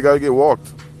dogs, they got to get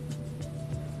walked.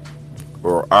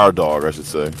 Or our dog, I should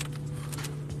say.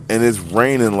 And it's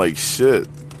raining like shit.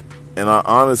 And I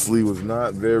honestly was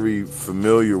not very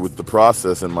familiar with the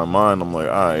process in my mind. I'm like,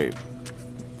 all right,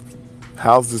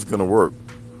 how's this going to work?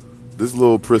 This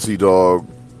little prissy dog,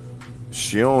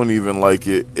 she don't even like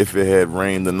it if it had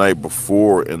rained the night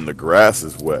before and the grass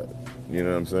is wet. You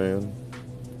know what I'm saying?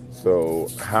 So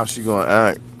how's she going to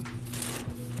act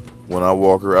when I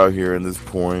walk her out here in this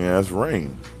pouring ass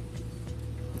rain?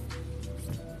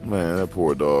 Man, that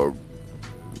poor dog.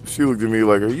 She looked at me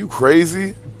like, are you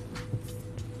crazy?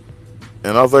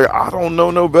 And I was like, I don't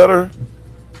know no better.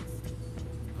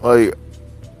 Like,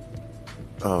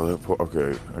 oh,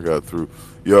 okay, I got through.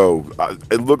 Yo,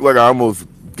 it looked like I almost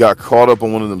got caught up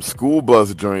on one of them school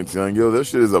bus joints. Young. Yo, that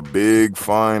shit is a big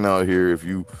fine out here if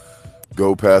you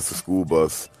go past the school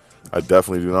bus. I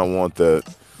definitely do not want that.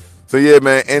 So yeah,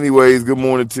 man, anyways, good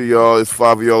morning to y'all. It's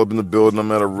 5 of y'all up in the building.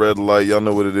 I'm at a red light. Y'all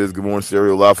know what it is. Good Morning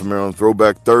Stereo, live from Maryland.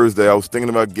 Throwback Thursday. I was thinking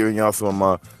about giving y'all some of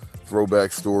my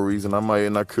throwback stories, and I might,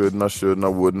 and I could, and I should, and I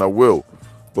would, and I will.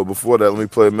 But before that, let me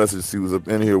play a message, see who's up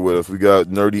in here with us. We got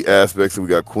Nerdy Aspects, and we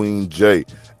got Queen J.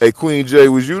 Hey, Queen J,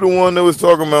 was you the one that was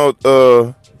talking about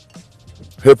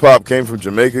hip-hop came from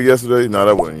Jamaica yesterday? No,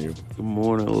 that wasn't you. Good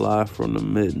morning, live from the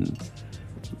mitten.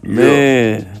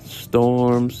 Man,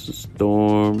 storms,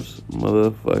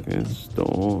 motherfucking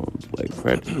storms. Like,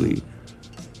 practically,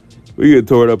 we get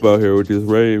torn up out here with this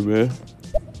rain, man.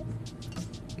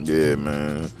 Yeah,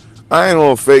 man. I ain't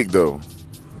on fake, though.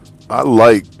 I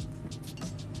like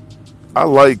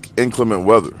inclement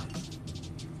weather.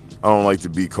 I don't like to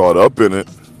be caught up in it,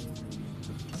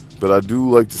 but I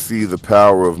do like to see the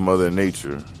power of Mother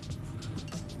Nature.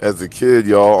 As a kid,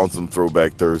 y'all, on some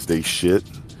Throwback Thursday shit.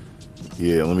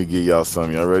 Yeah, let me get y'all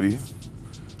some. Y'all ready?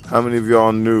 How many of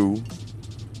y'all knew,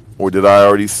 or did I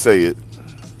already say it?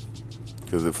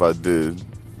 Because if I did,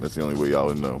 that's the only way y'all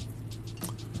would know.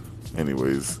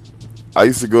 Anyways, I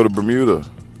used to go to Bermuda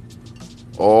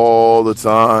all the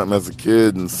time as a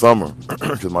kid in summer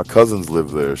because my cousins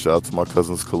lived there. Shout out to my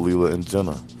cousins Kalila and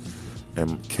Jenna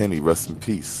and Kenny, rest in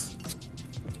peace.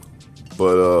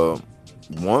 But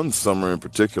one summer in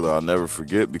particular I'll never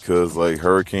forget because like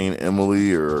Hurricane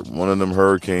Emily or one of them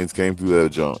hurricanes came through that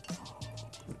junk.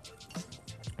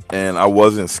 And I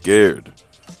wasn't scared.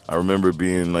 I remember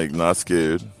being like not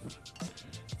scared,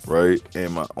 right?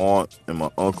 And my aunt and my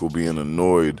uncle being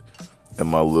annoyed at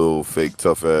my little fake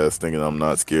tough ass thinking I'm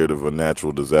not scared of a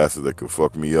natural disaster that could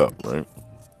fuck me up, right?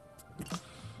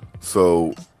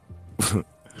 So,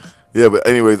 yeah, but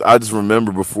anyways, I just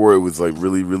remember before it was like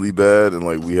really, really bad and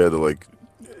like we had to like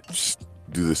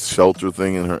do this shelter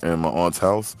thing in my aunt's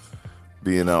house.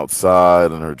 Being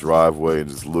outside in her driveway and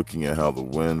just looking at how the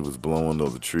wind was blowing over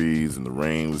the trees and the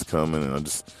rain was coming, and I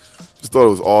just thought it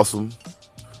was awesome.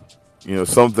 You know,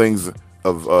 some things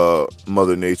of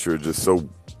Mother Nature are just so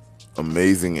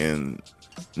amazing and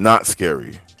not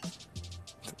scary.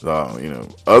 You know,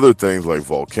 other things like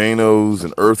volcanoes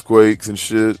and earthquakes and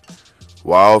shit,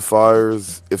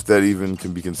 wildfires, if that even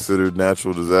can be considered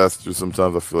natural disasters.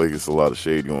 Sometimes I feel like it's a lot of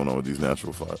shade going on with these with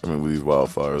these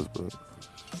wildfires, but.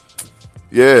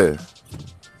 Yeah,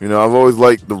 you know, I've always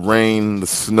liked the rain, the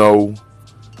snow,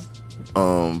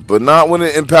 but not when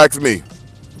it impacts me.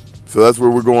 So that's where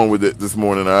we're going with it this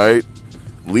morning, all right?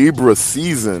 Libra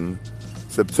season,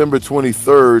 September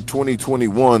 23rd,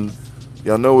 2021.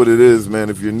 Y'all know what it is, man.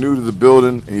 If you're new to the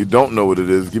building and you don't know what it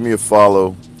is, give me a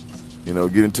follow. You know,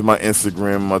 get into my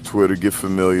Instagram, my Twitter, get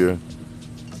familiar.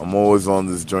 I'm always on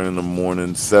this joint in the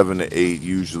morning, 7 to 8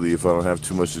 usually if I don't have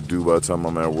too much to do by the time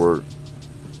I'm at work.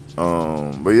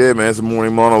 But yeah, man, it's a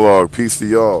morning monologue. Peace to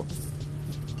y'all.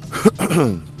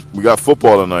 We got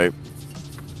football tonight.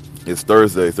 It's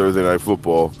Thursday night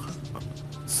football.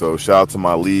 So shout out to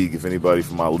my league. If anybody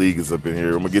from my league is up in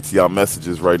here, I'm gonna get to y'all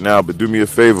messages right now. But do me a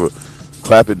favor,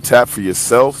 clap and tap for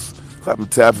yourself. Clap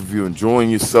and tap if you're enjoying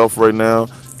yourself right now,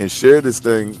 and share this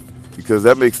thing because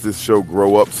that makes this show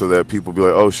grow up so that people be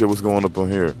like, oh shit, what's going up on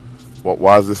here?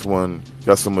 Why is this one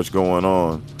got so much going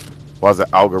on? Why's the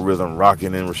algorithm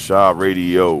rocking in Rashad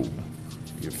Radio?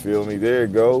 You feel me? There you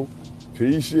go.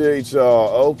 Appreciate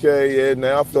y'all. Okay, yeah,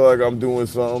 now I feel like I'm doing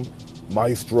something.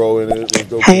 Maestro in it. Let's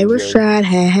go. Hey, Rashad.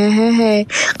 Hey.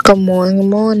 Good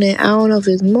morning. I don't know if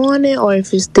it's morning or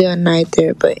if it's still night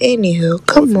there, but anywho,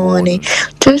 good morning.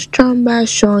 Just dropping by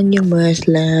showing you much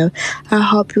love. I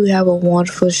hope you have a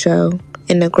wonderful show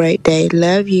and a great day.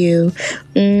 Love you.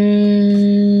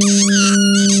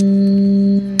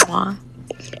 Mwah.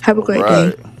 Have a great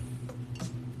day.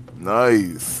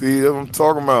 Nice. See, that's what I'm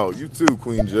talking about. You too,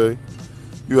 Queen J.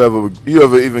 You have an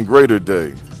even greater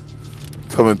day.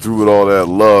 Coming through with all that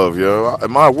love, yo.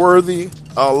 Am I worthy?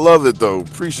 I love it though.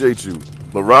 Appreciate you,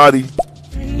 Larati.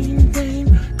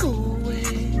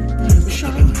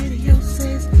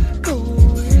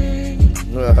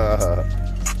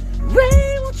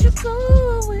 Rain, won't you go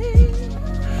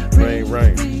away? Rain.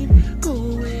 Go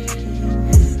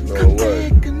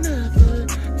away.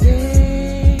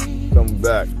 Come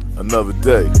back another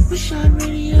day.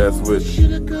 That's what.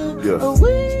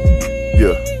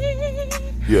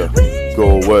 Yeah.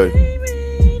 Go away.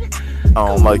 I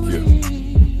don't like you.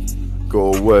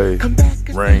 Go away.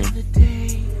 Rain.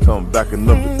 Come back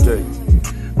another day.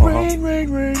 Rain.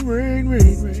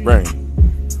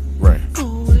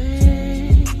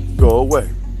 Go away.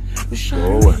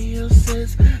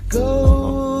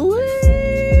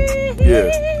 Yeah.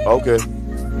 Okay.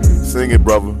 Sing it,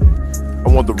 brother. I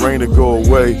want the rain to go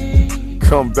away.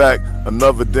 Come back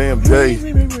another damn day.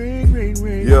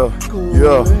 Yeah.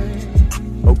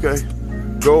 Okay.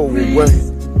 Go away.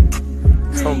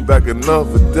 Come back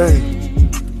another day.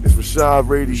 It's Rashad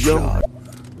Radio.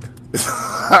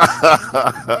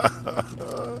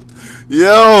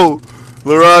 Yo,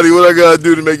 Larati, what I gotta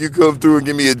do to make you come through and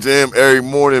give me a jam every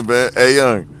morning, man? Hey,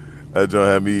 young. That joint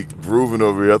had me grooving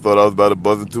over here. I thought I was about to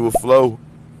buzz into a flow.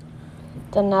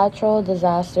 The natural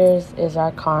disasters is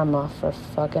our karma for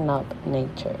fucking up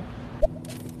nature.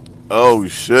 Oh,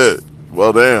 shit.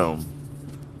 Well, damn.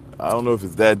 I don't know if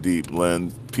it's that deep,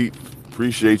 Len. Pete,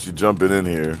 appreciate you jumping in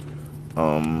here.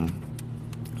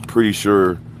 Pretty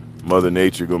sure Mother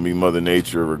Nature gonna be Mother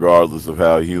Nature regardless of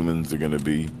how humans are gonna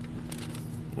be.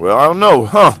 Well, I don't know,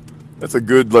 huh? That's a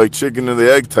good, like, chicken and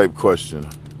the egg type question.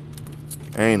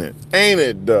 Ain't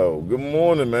it, though? Good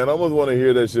morning, man. I almost want to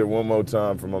hear that shit one more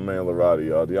time from my man Larati,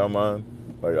 y'all. Do y'all mind?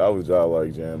 Like, I was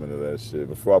like jamming to that shit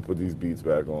before I put these beats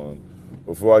back on.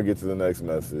 Before I get to the next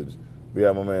message, we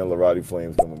have my man Larati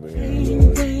Flames coming in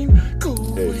here. Okay.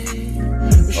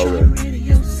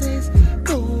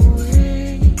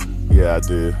 Yeah, I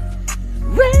did.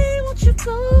 Rain, won't you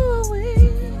go away?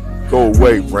 Go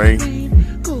away, Rain.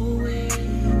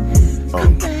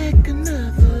 Come back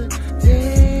another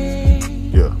day.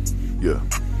 Yeah.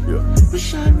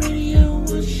 Rashad Radio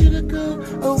wants you to go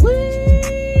away.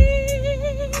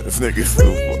 This nigga's so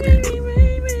funny.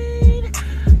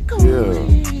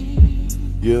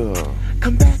 Yeah.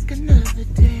 Come back another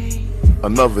day.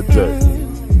 Another day.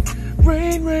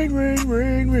 Rain, rain, rain,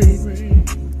 rain, rain, rain.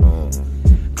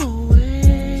 Go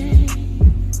away.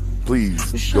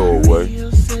 Please go away.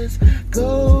 Radio says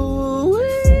go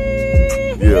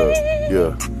away. Yeah.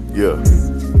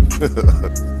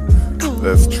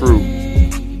 That's true.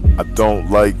 I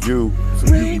don't like you,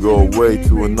 so you can go away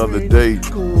to another day.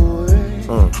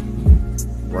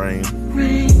 Rain.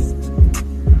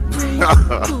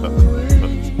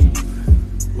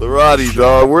 Larati,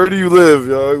 dog, where do you live,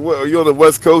 y'all? What, are you on the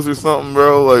West Coast or something,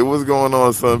 bro? Like, what's going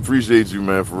on, son? Appreciate you,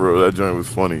 man, for real. That joint was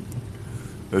funny.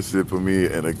 That shit put me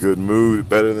in a good mood.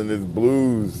 Better than this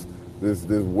blues. This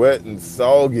wet and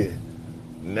soggy,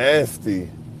 nasty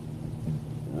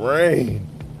rain.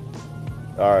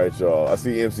 All right, y'all. I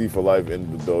see MC for Life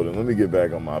in the building. Let me get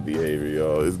back on my behavior,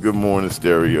 y'all. It's Good Morning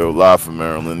Stereo, live from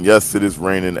Maryland. Yes, it is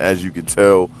raining, as you can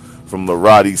tell from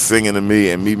Larati singing to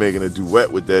me and me making a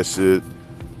duet with that shit.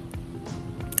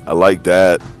 I like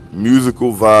that.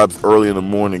 Musical vibes early in the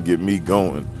morning get me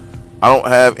going. I don't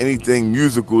have anything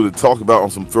musical to talk about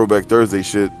on some Throwback Thursday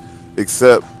shit,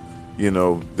 except, you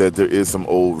know, that there is some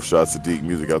old Rashad Sadiq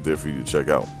music out there for you to check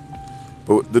out.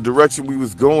 But the direction we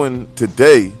was going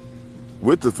today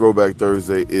with the Throwback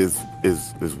Thursday is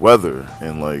weather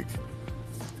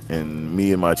and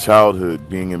me and my childhood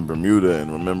being in Bermuda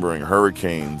and remembering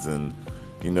hurricanes, and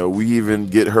you know, we even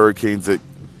get hurricanes that,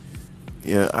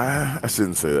 I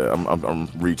shouldn't say that. I'm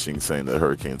reaching saying that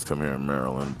hurricanes come here in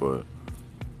Maryland, but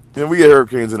you know, we get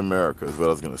hurricanes in America is what I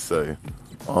was gonna say.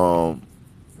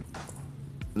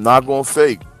 Not gonna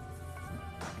fake.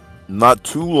 Not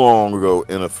too long ago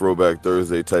in a Throwback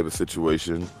Thursday type of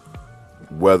situation,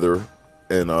 weather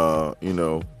and you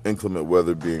know, inclement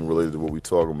weather being related to what we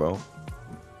talking about,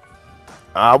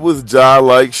 I was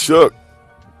like shook.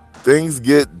 Things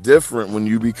get different when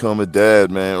you become a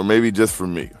dad, man, or maybe just for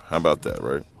me. How about that,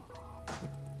 right?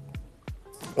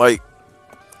 Like,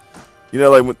 you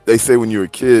know, like when they say when you're a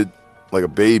kid, like a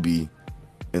baby,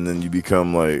 and then you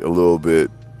become like a little bit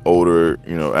older,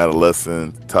 you know,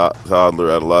 adolescent,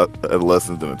 toddler,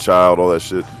 adolescent, then a child, all that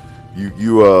shit.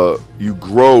 You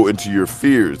grow into your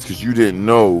fears because you didn't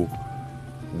know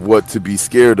what to be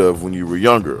scared of when you were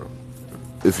younger.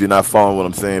 If you're not following what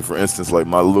I'm saying, for instance, like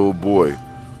my little boy,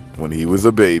 when he was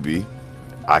a baby,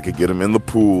 I could get him in the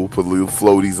pool, put little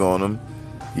floaties on him.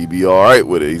 He'd be all right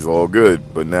with it. He's all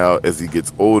good. But now as he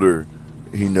gets older,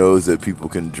 he knows that people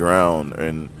can drown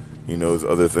and he knows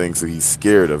other things, so he's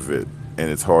scared of it.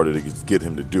 And it's harder to get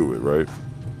him to do it, right?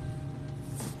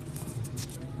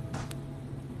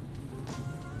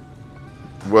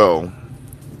 Well,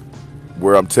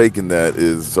 where I'm taking that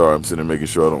is, sorry, I'm sitting there making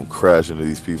sure I don't crash into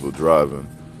these people driving.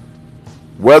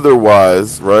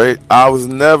 Weather-wise, right, I was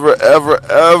never, ever,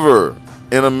 ever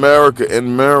in America,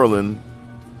 in Maryland,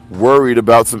 worried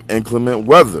about some inclement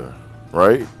weather,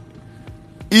 right?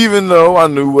 Even though I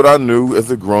knew what I knew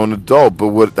as a grown adult, but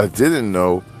what I didn't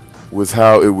know was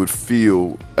how it would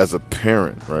feel as a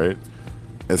parent, right?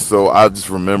 And so I just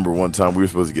remember one time we were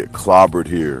supposed to get clobbered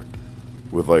here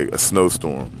with like a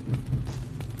snowstorm.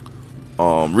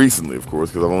 Recently, of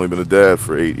course, because I've only been a dad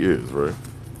for 8 years, right?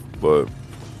 But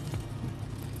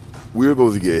we were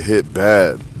supposed to get hit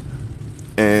bad.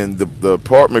 And the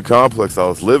apartment complex I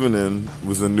was living in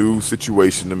was a new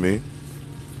situation to me.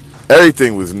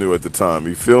 Everything was new at the time,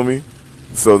 you feel me?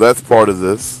 So that's part of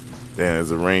this. Damn, as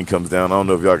the rain comes down, I don't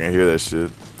know if y'all can hear that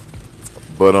shit.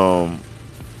 But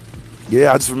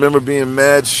yeah, I just remember being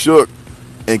mad shook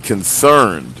and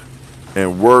concerned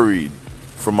and worried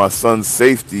for my son's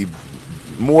safety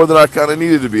more than I kind of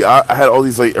needed to be. I had all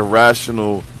these like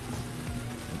irrational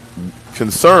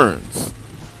concerns.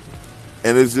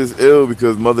 And it's just ill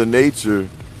because Mother Nature,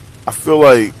 I feel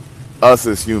like us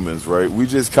as humans, right? We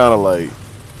just kind of like,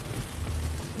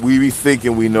 we be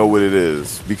thinking we know what it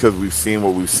is because we've seen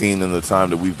what we've seen in the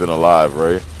time that we've been alive,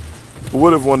 right? But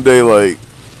what if one day, like,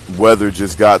 weather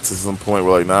just got to some point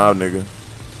where, like, nah, nigga,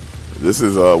 this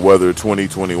is weather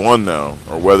 2021 now,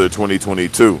 or weather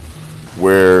 2022,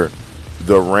 where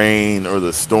the rain or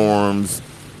the storms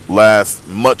last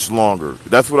much longer.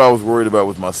 That's what I was worried about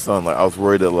with my son. Like, I was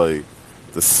worried that, like,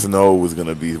 the snow was going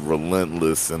to be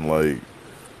relentless and, like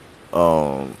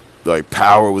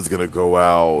power was going to go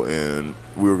out and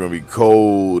we were going to be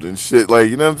cold and shit. Like,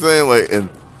 you know what I'm saying? Like, and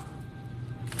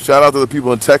shout out to the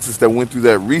people in Texas that went through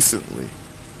that recently,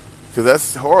 because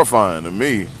that's horrifying to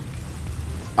me.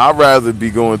 I'd rather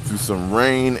be going through some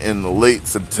rain in the late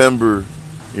September,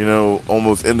 you know,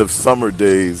 almost end of summer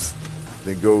days,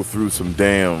 than go through some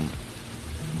damn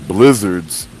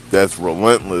blizzards that's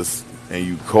relentless and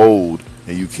you cold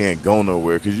and you can't go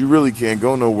nowhere, because you really can't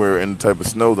go nowhere in the type of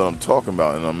snow that I'm talking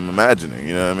about and I'm imagining.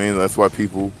 You know what I mean? That's why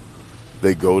people,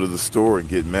 they go to the store and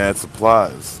get mad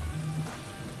supplies.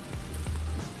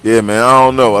 Yeah, man, I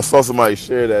don't know. I saw somebody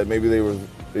share that. Maybe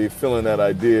they feeling that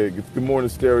idea. Good morning,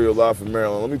 Stereo, live from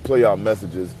Maryland. Let me play y'all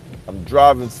messages. I'm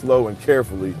driving slow and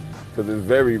carefully because it's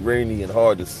very rainy and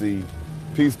hard to see.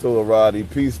 Peace to Larati.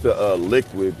 Peace to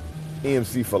Liquid.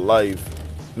 EMC for Life.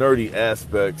 Nerdy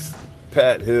Aspects.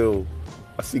 Pat Hill.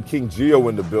 I see King Geo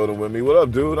in the building with me. What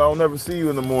up, dude? I don't never see you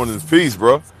in the mornings. Peace,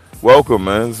 bro. Welcome,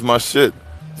 man. This is my shit.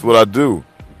 It's what I do.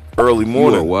 Early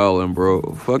morning. You are wildin', bro.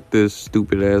 Fuck this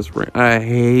stupid ass rain. I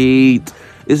hate.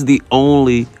 It's the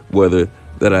only weather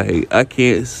that I hate. I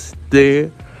can't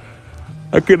stand.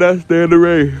 I cannot stand the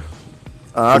rain.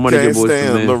 I can't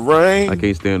stand the rain. I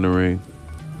can't stand the rain.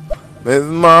 This is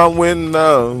my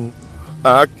window.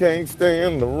 I can't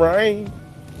stand the rain.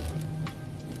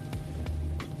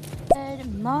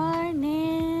 Good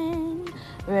morning,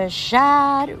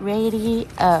 Rashad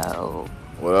Radio.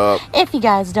 What up? If you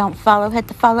guys don't follow, hit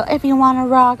the follow. If you want to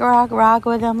rock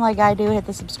with him like I do, hit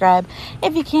the subscribe.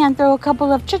 If you can, throw a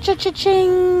couple of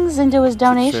cha-cha-cha-chings into his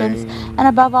donations. Cha-ching. And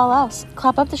above all else,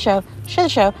 clap up the show, share the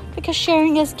show, because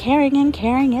sharing is caring and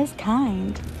caring is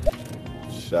kind.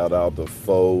 Shout out to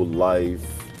Faux Life.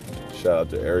 Shout out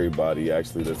to everybody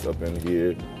actually that's up in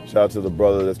here. Shout out to the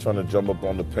brother that's trying to jump up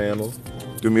on the panel.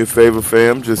 Do me a favor,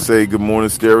 fam. Just say good morning,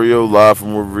 Stereo, live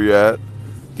from wherever you're at.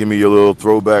 Give me your little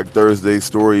Throwback Thursday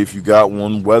story if you got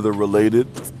one, weather related.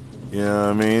 You know what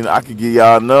I mean? I could give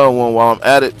y'all another one while I'm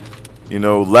at it. You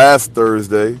know, last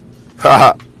Thursday,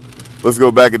 let's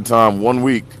go back in time 1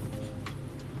 week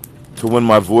to when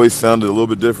my voice sounded a little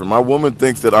bit different. My woman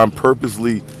thinks that I'm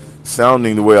purposely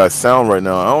sounding the way I sound right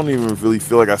now. I don't even really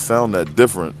feel like I sound that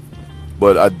different,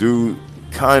 but I do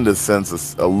kind of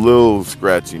sense a little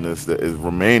scratchiness that is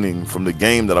remaining from the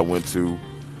game that I went to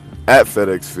at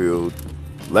FedEx Field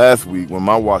last week when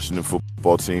my Washington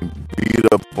football team beat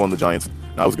up on the Giants.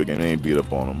 That was a good game. They ain't beat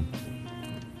up on them.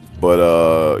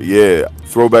 But, yeah,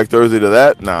 Throwback Thursday to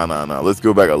that? Nah. Let's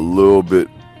go back a little bit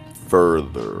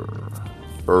further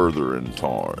in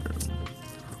time.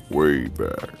 Way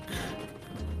back.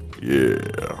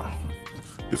 Yeah.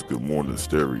 It's Good Morning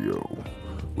Stereo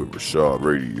with Rashad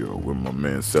Radio with my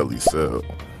man Sally Cell.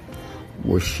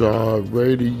 Rashad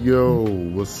Radio,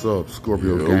 what's up?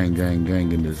 Scorpio Yo.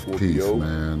 gang in this piece,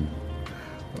 man.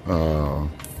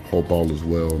 Hope all is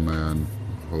well, man.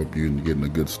 Hope you're getting a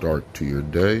good start to your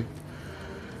day.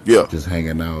 Yeah. Just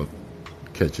hanging out,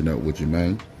 catching up with you,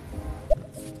 man.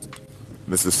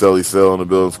 Mr. Sally Cell in the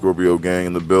building, Scorpio gang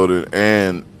in the building,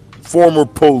 and former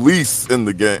police in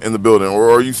the gang in the building.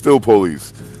 Or are you still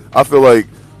police? I feel like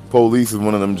police is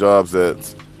one of them jobs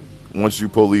that once you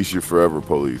police, you're forever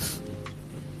police.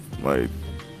 Like,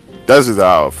 that's just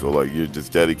how I feel. Like, you're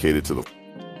just dedicated to the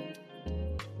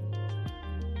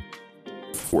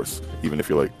force, even if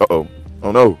you're like, oh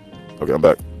no, okay, I'm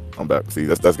back. See,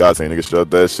 that's God saying, nigga,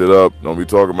 shut that shit up. Don't be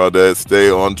talking about that.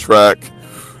 Stay on track.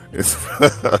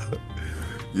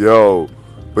 Yo,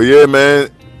 but yeah, man,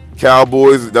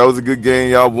 Cowboys, that was a good game.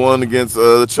 Y'all won against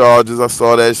the Chargers. I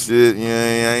saw that shit.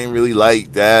 Yeah, I ain't really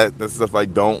like that. That's stuff I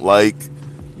don't like.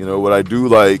 You know, what I do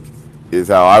like is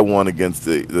how I won against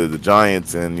the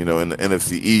Giants, and, you know, in the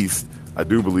NFC East, I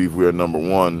do believe we are number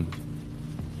one.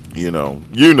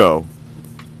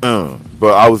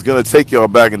 But I was going to take y'all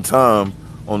back in time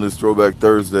on this Throwback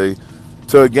Thursday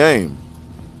to a game.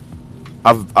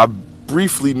 I've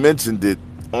briefly mentioned it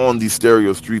on these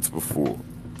stereo streets before.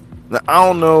 Now, I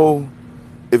don't know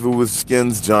if it was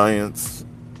Skins Giants.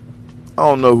 I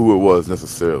don't know who it was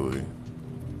necessarily.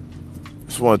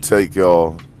 Just want to take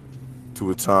y'all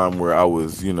to a time where I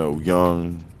was, you know,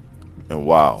 young and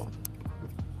wild.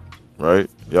 Right?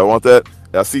 Y'all want that?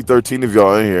 I see 13 of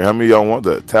y'all in here. How many of y'all want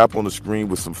that? Tap on the screen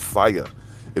with some fire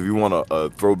if you want a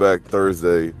Throwback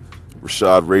Thursday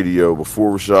Rashad Radio,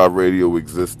 before Rashad Radio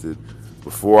existed.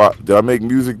 Did I make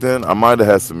music then? I might have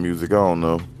had some music. I don't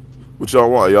know. What y'all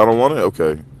want? Y'all don't want it?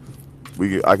 Okay.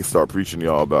 I can start preaching to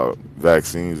y'all about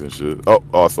vaccines and shit. Oh,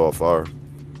 I saw fire.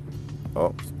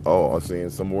 Oh, I'm seeing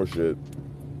some more shit.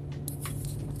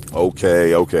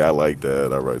 Okay, I like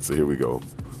that. All right, so here we go.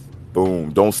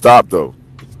 Boom. Don't stop, though.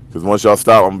 Because once y'all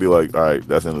stop, I'm going to be like, all right,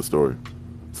 that's in the story.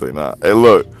 Say nah. Hey,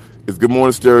 look, it's Good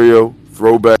Morning Stereo,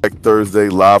 Throwback Thursday,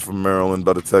 live from Maryland.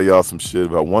 About to tell y'all some shit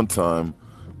about one time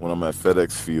when I'm at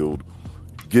FedEx Field,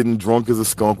 getting drunk as a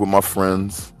skunk with my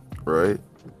friends, right?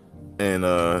 And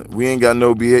we ain't got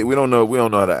no behavior. We don't know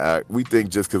how to act. We think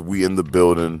just because we in the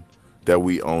building that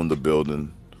we own the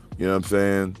building. You know what I'm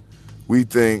saying? We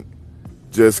think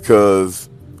just because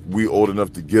we old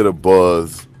enough to get a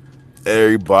buzz.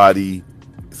 Everybody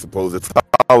is supposed to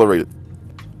tolerate it.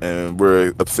 And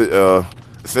we're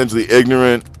essentially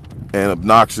ignorant and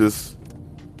obnoxious.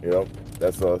 Yep,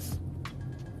 that's us.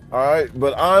 All right,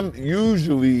 but I'm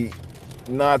usually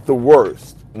not the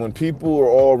worst. When people are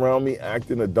all around me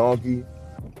acting a donkey,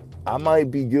 I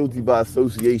might be guilty by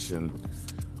association,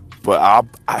 but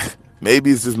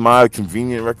maybe it's just my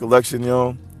convenient recollection,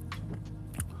 yo.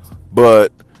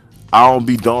 But I don't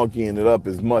be donkeying it up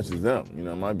as much as them. You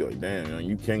know, I might be like, damn,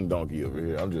 you king donkey over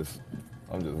here. I'm just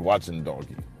watching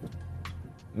donkey.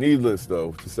 Needless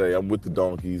though to say, I'm with the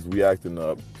donkeys. We acting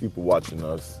up. People watching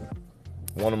us.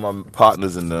 One of my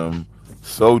partners in them,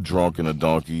 so drunk in a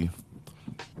donkey,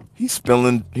 he's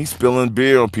spilling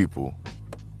beer on people.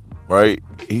 Right?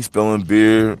 He's spilling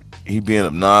beer. He being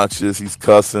obnoxious. He's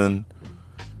cussing.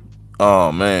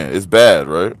 Oh man, it's bad,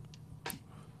 right?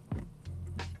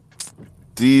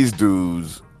 These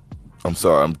dudes, I'm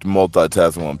sorry, I'm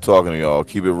multitasking while I'm talking to y'all.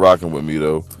 Keep it rocking with me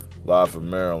though. Live from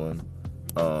Maryland.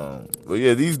 But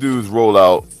yeah, these dudes roll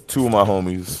out. Two of my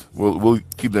homies. We'll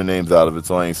keep their names out of it,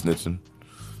 so I ain't snitching.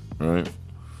 Right?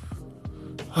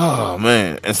 Oh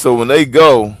man. And so when they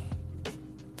go,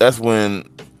 that's when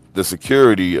the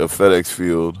security of FedEx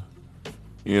Field,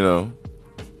 you know,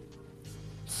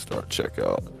 start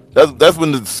checkout. That's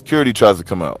when the security tries to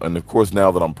come out. And of course, now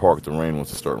that I'm parked, the rain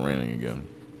wants to start raining again.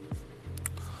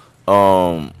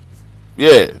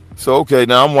 Yeah. So okay,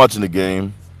 now I'm watching the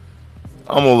game.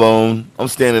 I'm alone. I'm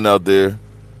standing out there.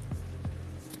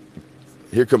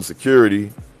 Here comes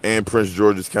security and Prince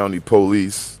George's County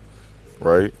Police,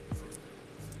 right?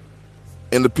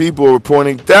 And the people were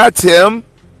pointing, that's him,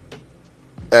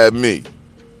 at me.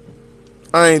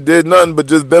 I ain't did nothing but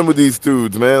just been with these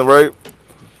dudes, man, right?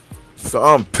 So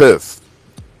I'm pissed,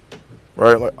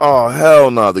 right? Like, oh,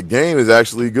 hell no. The game is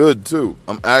actually good, too.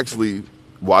 I'm actually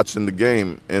watching the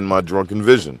game in my drunken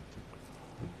vision.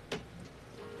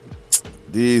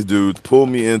 These dudes pull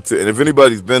me into, and if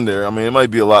anybody's been there, I mean, it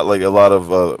might be a lot like a lot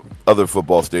of other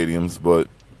football stadiums, but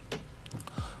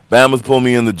Bama's pull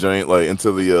me in the joint, like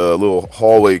into the little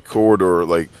hallway corridor,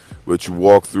 like which you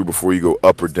walk through before you go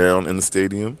up or down in the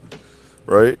stadium,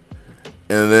 right?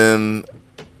 And then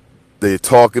they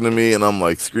talking to me, and I'm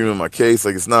like screaming my case,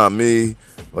 like it's not me,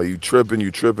 like you tripping,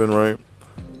 right?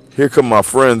 Here come my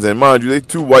friends, and mind you, they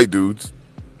two white dudes.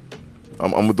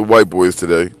 I'm with the white boys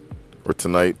today, or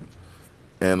tonight.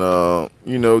 And,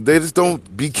 you know, they just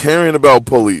don't be caring about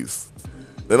police.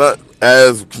 They're not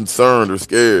as concerned or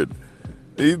scared.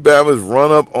 These Bammers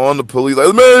run up on the police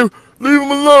like, man, leave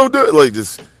them alone. Like,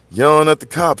 just yelling at the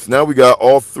cops. Now we got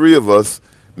all three of us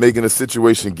making the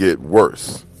situation get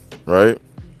worse, right?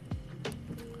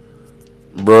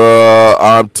 Bruh,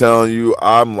 I'm telling you,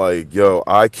 I'm like, yo,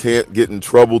 I can't get in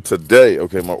trouble today.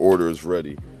 Okay, my order is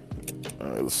ready.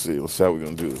 All right, let's see. Let's see how we're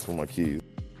going to do this with my keys.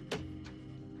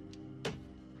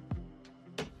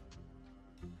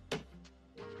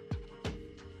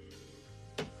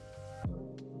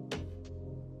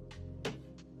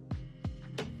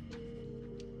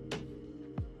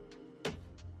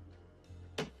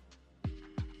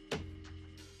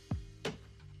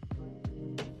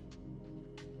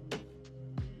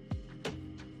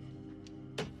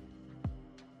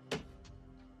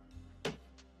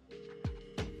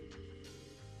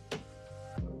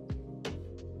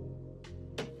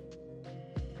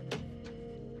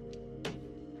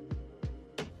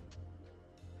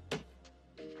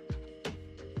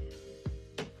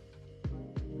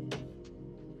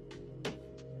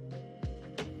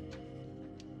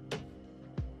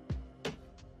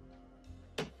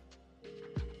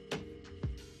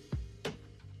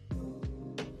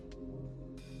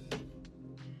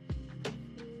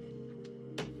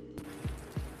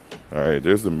 All right,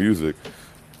 there's the music.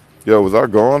 Yo, was I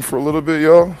gone for a little bit,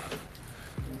 y'all?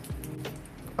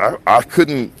 I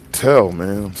couldn't tell,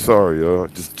 man. I'm sorry, y'all. I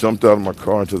just jumped out of my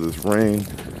car into this rain.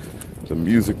 The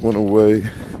music went away.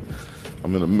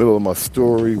 I'm in the middle of my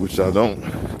story, which I don't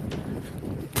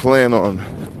plan on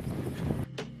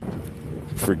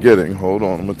forgetting. Hold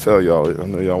on, I'm gonna tell y'all. I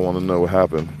know y'all want to know what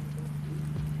happened.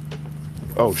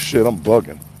 Oh shit, I'm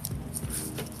bugging.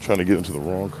 Trying to get into the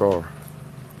wrong car.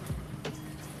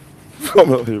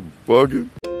 I'm out here bugging.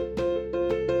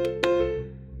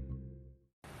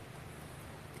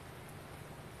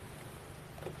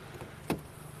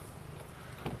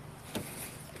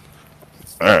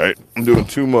 All right, I'm doing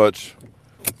too much.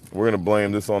 We're gonna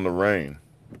blame this on the rain.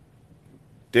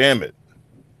 Damn it.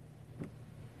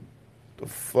 The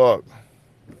fuck?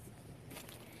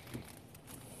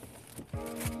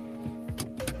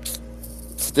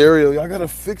 Stereo, y'all gotta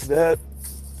fix that.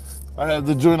 I had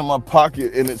the joint in my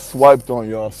pocket and it swiped on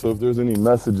y'all. So if there's any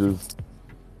messages,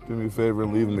 do me a favor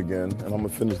and leave them again. And I'm gonna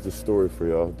finish this story for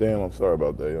y'all. Damn, I'm sorry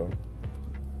about that, y'all.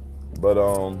 But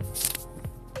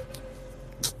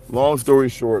long story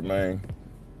short, man.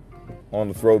 On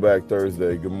the Throwback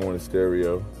Thursday, Good Morning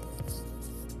Stereo.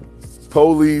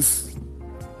 Police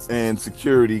and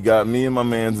security got me and my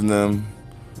mans and them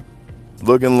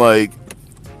looking like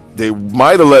they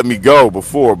might have let me go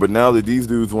before, but now that these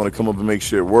dudes want to come up and make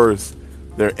shit worse,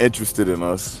 they're interested in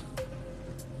us.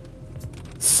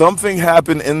 Something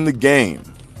happened in the game,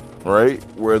 right?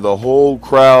 Where the whole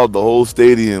crowd, the whole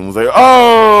stadium was like,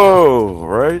 oh,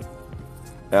 right?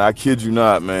 And I kid you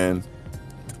not, man.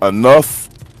 Enough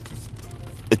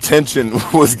attention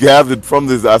was gathered from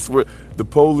this. I swear, the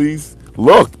police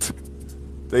looked.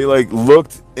 They like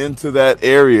looked into that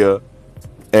area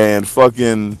and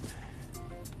fucking,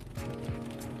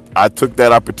 I took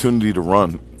that opportunity to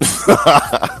run.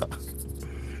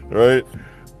 Right?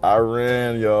 I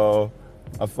ran, y'all.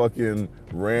 I fucking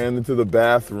ran into the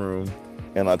bathroom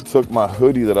and I took my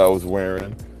hoodie that I was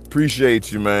wearing.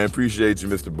 Appreciate you, man. Appreciate you,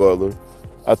 Mr. Butler.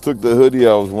 I took the hoodie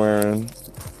I was wearing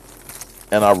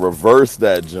and I reversed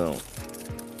that jump,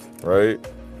 right?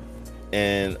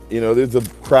 And, you know, there's a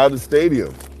crowded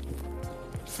stadium.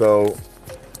 So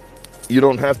you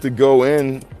don't have to go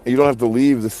in, you don't have to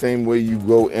leave the same way you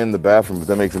go in the bathroom, if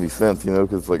that makes any sense, you know,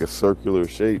 because it's like a circular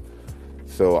shape.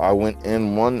 So I went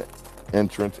in one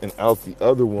entrance and out the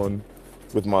other one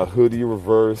with my hoodie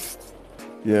reversed,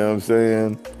 you know what I'm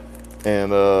saying?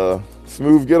 And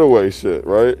smooth getaway shit,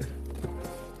 right?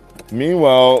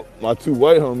 Meanwhile, my two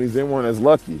white homies, they weren't as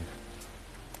lucky.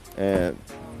 And,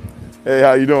 hey,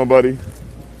 how you doing, buddy?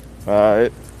 All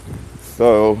right.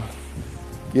 So,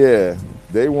 yeah,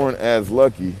 they weren't as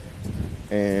lucky.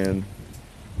 And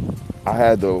I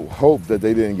had to hope that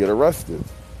they didn't get arrested.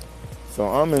 So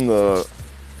I'm in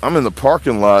the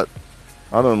parking lot.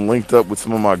 I done linked up with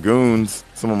some of my goons,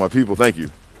 some of my people. Thank you.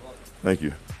 Thank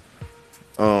you.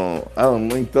 I done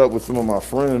linked up with some of my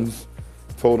friends,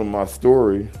 told them my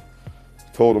story.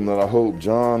 Told them that I hope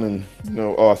John and, you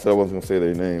know, I said I wasn't going to say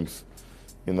their names.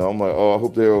 You know, I'm like, I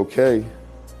hope they're okay.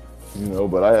 You know,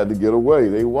 but I had to get away.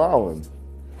 They wildin'.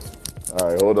 All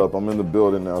right, hold up. I'm in the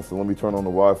building now, so let me turn on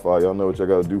the Wi-Fi. Y'all know what y'all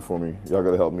got to do for me. Y'all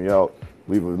got to help me out.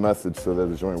 Leave a message so that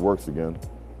the joint works again.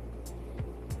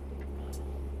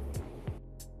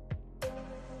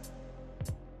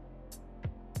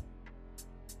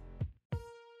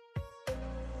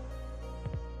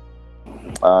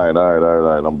 All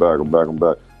right. I'm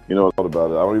back. You know what I thought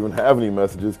about it? I don't even have any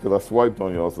messages because I swiped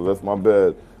on y'all, so that's my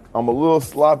bad. I'm a little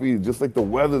sloppy, just like the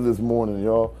weather this morning,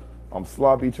 y'all. I'm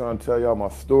sloppy trying to tell y'all my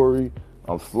story.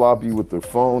 I'm sloppy with the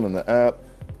phone and the app.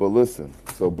 But listen,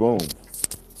 so boom.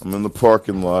 I'm in the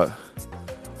parking lot,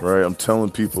 right? I'm telling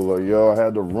people, like, yo, I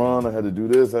had to run. I had to do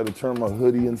this. I had to turn my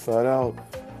hoodie inside out.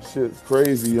 Shit's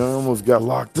crazy. I almost got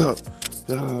locked up.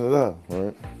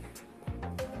 Right?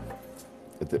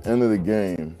 At the end of the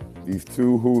game, these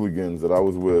two hooligans that I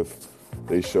was with,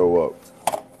 they show up.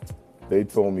 They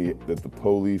told me that the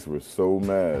police were so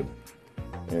mad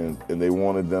and they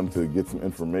wanted them to get some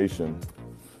information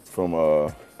from,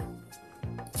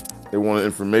 they wanted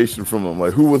information from them.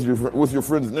 Like, what's your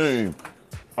friend's name?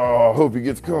 Oh, I hope he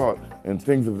gets caught. And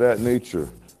things of that nature.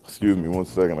 Excuse me 1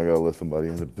 second, I gotta let somebody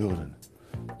in the building.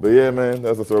 But yeah, man,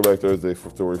 that's a Throwback Thursday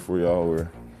story for y'all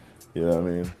where, you know what I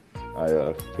mean?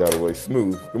 I got away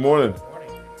smooth. Good morning.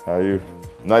 How are you?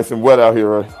 Nice and wet out here,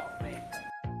 right?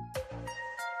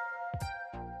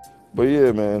 But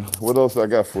yeah, man, what else I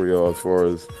got for y'all as far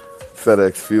as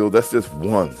FedEx Field? That's just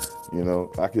one, you know?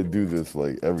 I could do this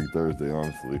like every Thursday,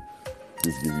 honestly.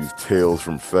 Just give you tales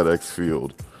from FedEx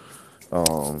Field.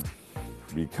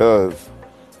 Because,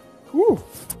 whew,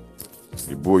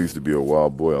 your boy used to be a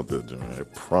wild boy out there, Jimmy. I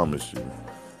promise you,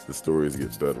 the stories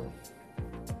get better.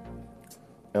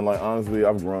 And like, honestly,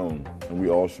 I've grown, and we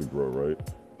all should grow, right?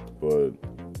 But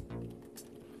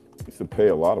I used to pay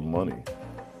a lot of money,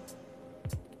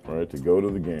 right, to go to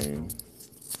the game,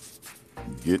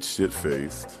 get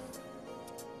shit-faced,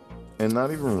 and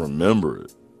not even remember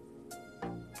it.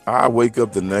 I wake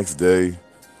up the next day,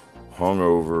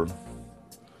 hungover,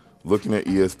 looking at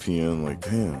ESPN like,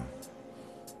 damn,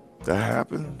 that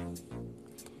happened?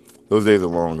 Those days are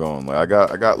long gone. Like,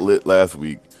 I got lit last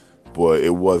week, but it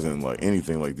wasn't like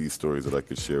anything like these stories that I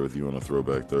could share with you on a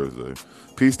Throwback Thursday.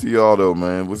 Peace to y'all though,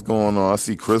 man. What's going on? I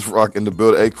see Chris Rock in the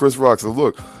building. Hey, Chris Rock, so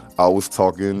look, I was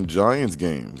talking Giants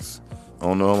games. I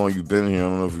don't know how long you've been here. I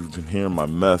don't know if you've been hearing my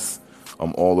mess.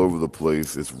 I'm all over the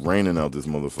place. It's raining out this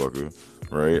motherfucker,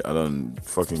 right? I done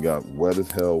fucking got wet as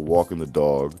hell walking the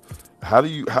dog. How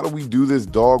do we do this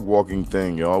dog walking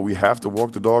thing, y'all? We have to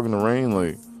walk the dog in the rain,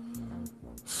 like,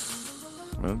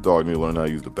 man, the dog need to learn how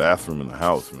to use the bathroom in the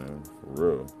house, man,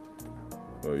 for real.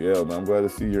 But yeah, man, I'm glad to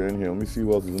see you're in here. Let me see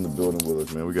who else is in the building with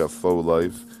us, man. We got Faux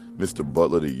Life, Mr.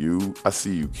 Butler to you. I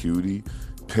see you, cutie.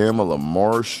 Pamela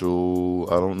Marshall.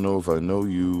 I don't know if I know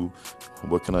you.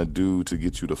 What can I do to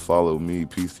get you to follow me?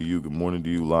 Peace to you. Good morning to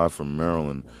you, live from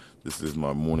Maryland. This is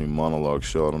my morning monologue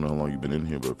show. I don't know how long you've been in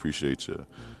here, but I appreciate you.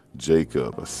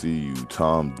 Jacob, I see you.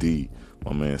 Tom D,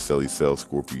 my man Sally Cell,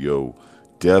 Scorpio.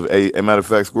 Dev, a matter of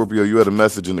fact, Scorpio, you had a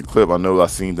message in the clip. I know I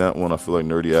seen that one. I feel like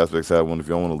Nerdy Aspects had one. If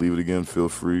y'all want to leave it again, feel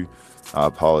free. I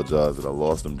apologize that I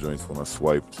lost them joints when I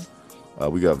swiped.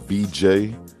 We got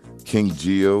VJ, King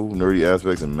Geo, Nerdy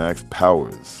Aspects, and Max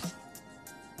Powers.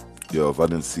 Yo, if I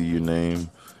didn't see your name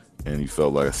and you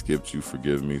felt like I skipped you,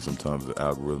 forgive me. Sometimes the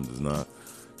algorithm does not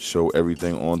show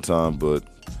everything on time, but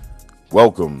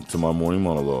welcome to my morning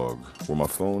monologue, where my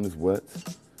phone is wet,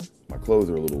 my clothes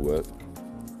are a little wet,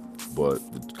 but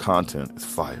the content is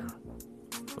fire.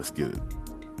 Let's get it.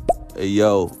 Hey,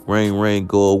 yo, rain,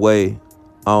 go away.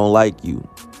 I don't like you.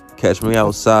 Catch me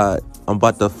outside. I'm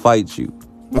about to fight you.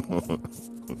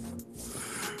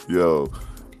 Yo,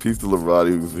 peace to Lavati,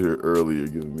 who was here earlier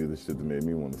giving me the shit that made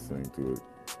me want to sing to it.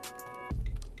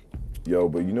 Yo,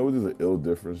 but you know what is an ill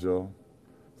difference, y'all?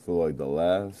 So, like, the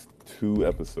last 2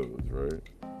 episodes, right?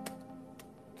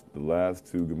 The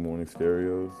last 2 Good Morning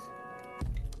Stereos,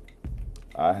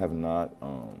 I have not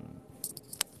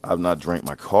drank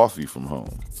my coffee from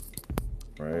home,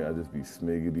 right? I just be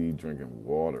smiggity drinking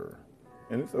water,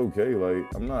 and it's okay. Like,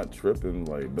 I'm not tripping,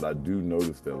 like, but I do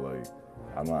notice that, like,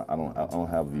 I don't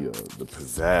have the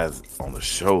pizzazz on the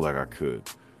show like I could.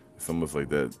 It's almost like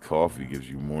that coffee gives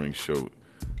you morning show,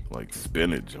 like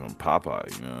spinach on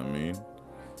Popeye. You know what I mean?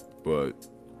 But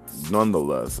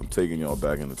nonetheless, I'm taking y'all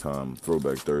back into time,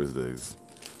 Throwback Thursdays.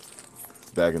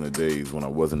 Back in the days when I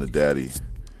wasn't a daddy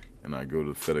and I go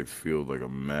to FedEx Field like a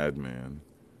madman.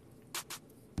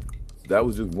 That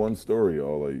was just one story,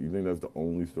 y'all. Like, you think that's the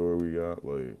only story we got?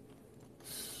 Like,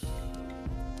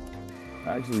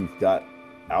 I actually got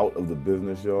out of the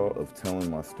business, y'all, of telling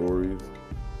my stories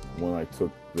when I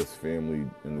took this family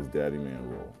in this daddy man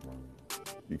role.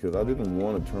 Because I didn't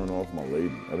want to turn off my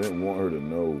lady. I didn't want her to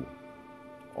know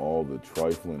all the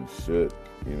trifling shit,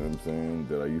 you know what I'm saying,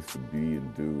 that I used to be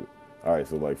and do. All right,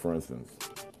 so like, for instance,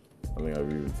 I think I've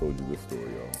even told you this story,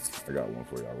 y'all. I got one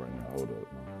for y'all right now. Hold up.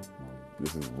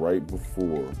 This is right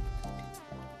before.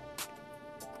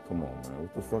 Come on, man.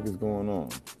 What the fuck is going on?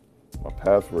 My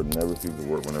password never seems to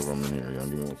work whenever I'm in here. Y'all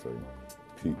give me one second.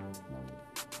 Pete.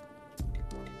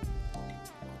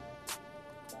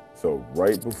 So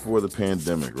right before the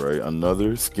pandemic, right?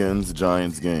 Another Skins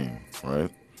Giants game,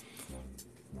 right?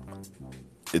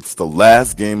 It's the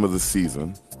last game of the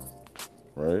season,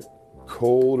 right?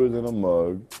 Colder than a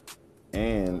mug,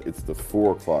 and it's the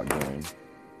 4 o'clock game,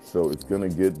 so it's gonna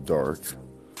get dark.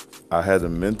 I had to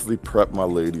mentally prep my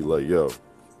lady, like, yo,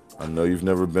 I know you've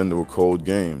never been to a cold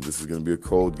game. This is gonna be a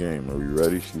cold game. Are you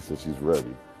ready? She said she's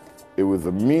ready. It was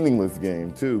a meaningless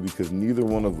game too, because neither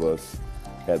one of us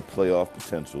had playoff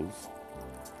potentials.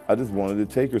 I just wanted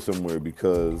to take her somewhere,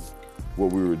 because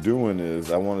what we were doing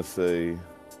is, I want to say,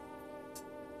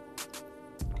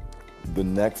 the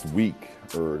next week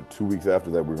or 2 weeks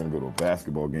after that, we're going to go to a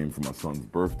basketball game for my son's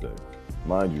birthday.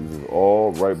 Mind you, this is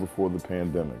all right before the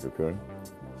pandemic, okay?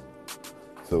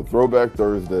 So Throwback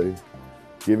Thursday,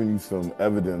 giving you some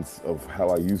evidence of how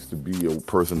I used to be a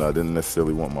person I didn't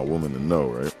necessarily want my woman to know,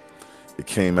 right? It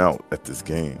came out at this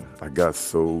game. I got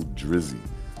so drizzy,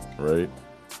 right?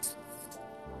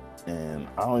 And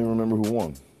I don't even remember who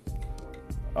won.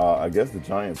 I guess the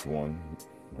Giants won,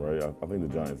 right? I think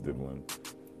the Giants did win.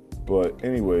 But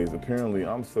anyways, apparently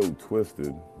I'm so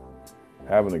twisted,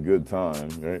 having a good time,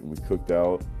 right? We cooked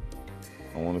out,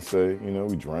 I want to say, you know,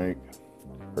 we drank.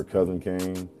 Her cousin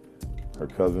came. Her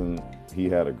cousin, he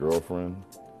had a girlfriend.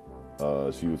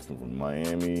 She was from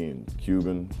Miami and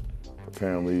Cuban.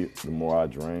 Apparently, the more I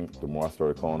drank, the more I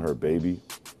started calling her baby.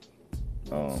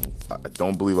 I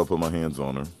don't believe I put my hands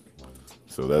on her.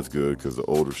 So that's good, because the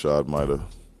older shot might have.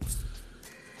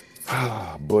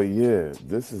 But yeah,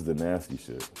 this is the nasty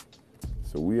shit.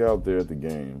 So we out there at the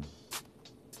game.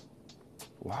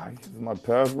 Why is my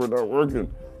password not working?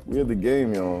 We at the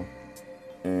game, y'all.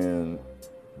 And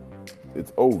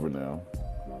it's over now.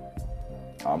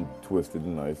 I'm twisted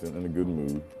and nice and in a good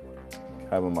mood.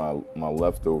 Having my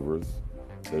leftovers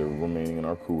that are remaining in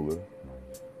our cooler.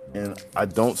 And I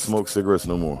don't smoke cigarettes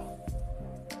no more.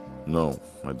 No,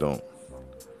 I don't.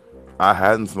 I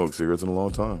hadn't smoked cigarettes in a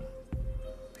long time.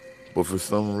 But for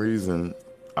some reason,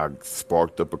 I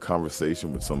sparked up a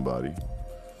conversation with somebody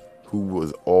who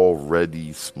was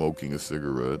already smoking a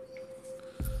cigarette.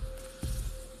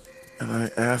 And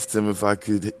I asked him if I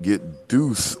could get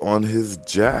Deuce on his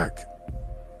jack.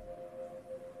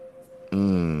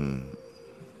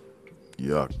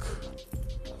 Yuck.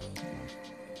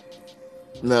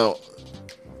 Now,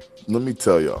 let me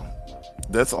tell y'all,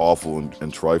 that's awful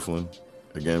and trifling.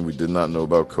 Again, we did not know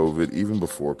about COVID, even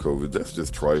before COVID. That's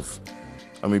just trife.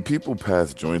 I mean, people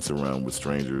pass joints around with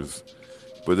strangers,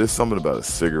 but there's something about a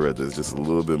cigarette that's just a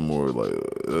little bit more like,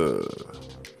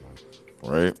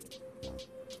 right?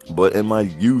 But in my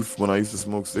youth, when I used to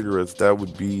smoke cigarettes, that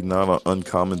would be not an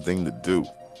uncommon thing to do.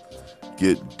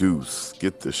 Get Deuce,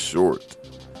 get the short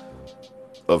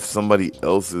of somebody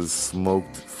else's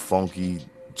smoked funky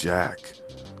jack.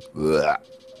 Ugh.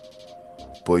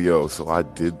 But yo, so I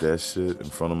did that shit in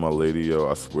front of my lady, yo.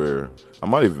 I swear, I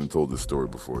might have even told this story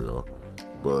before, y'all.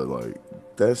 But like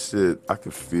that shit, I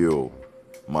could feel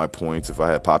my points. If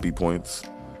I had poppy points,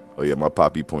 oh yeah, my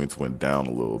poppy points went down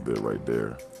a little bit right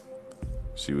there.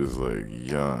 She was like,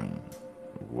 young,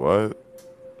 what?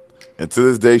 And to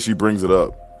this day, she brings it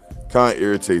up. Kind of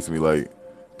irritates me, like,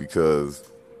 because,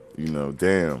 you know,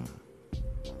 damn,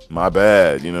 my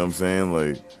bad, you know what I'm saying?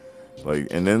 Like,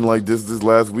 and then like this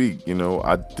last week, you know,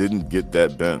 I didn't get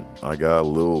that bent. I got a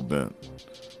little bent.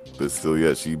 But still,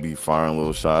 yet she'd be firing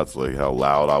little shots, like how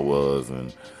loud I was,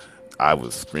 and I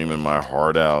was screaming my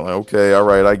heart out. Like, okay, all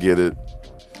right, I get it.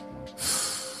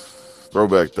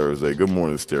 Throwback Thursday. Good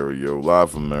morning, Stereo.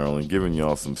 Live from Maryland, giving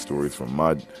y'all some stories from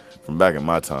back in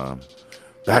my time.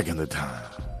 Back in the time.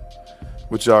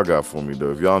 What y'all got for me,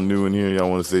 though? If y'all new in here, y'all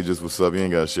want to say just what's up, you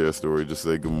ain't got to share a story. Just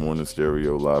say good morning,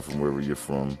 Stereo, live from wherever you're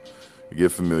from. You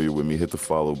get familiar with me, hit the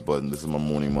follow button. This is my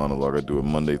morning monologue. I do it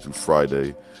Monday through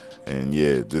Friday. And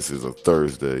yeah, this is a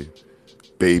Thursday.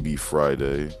 Baby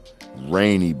Friday.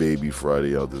 Rainy Baby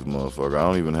Friday out this motherfucker. I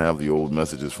don't even have the old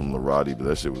messages from Larati, but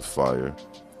that shit was fire.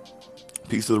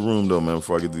 Peace to the room, though, man.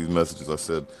 Before I get these messages, I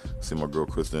see my girl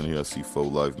Krista in here. I see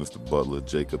Faux Life, Mr. Butler,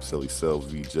 Jacob, Sally Sells,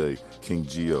 VJ, King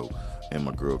Geo, and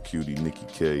my girl Cutie, Nikki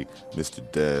K, Mr.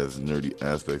 Daz, Nerdy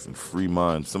Aspects, and Free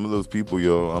Mind. Some of those people,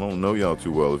 yo, I don't know y'all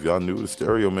too well. If y'all new to the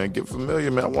Stereo, man, get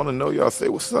familiar, man. I want to know y'all. Say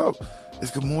what's up.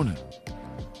 It's good morning.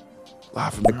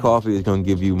 Live from the coffee is gonna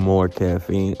give you more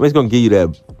caffeine. I mean, it's gonna give you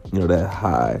that, you know, that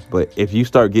high. But if you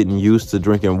start getting used to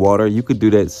drinking water, you could do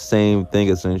that same thing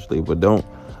essentially. But don't.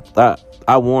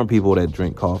 I warn people that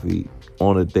drink coffee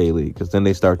on a daily, because then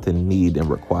they start to need and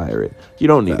require it. You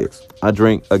don't need it. I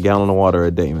drink a gallon of water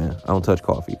a day, man. I don't touch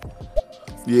coffee.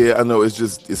 Yeah, I know. It's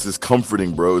just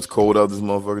comforting, bro. It's cold out this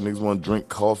motherfucker. Niggas want to drink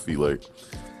coffee. Like,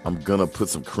 I'm gonna put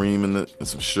some cream in it and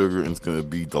some sugar, and it's gonna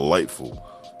be delightful.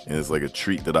 And it's like a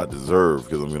treat that I deserve,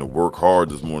 because I'm gonna work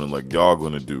hard this morning like y'all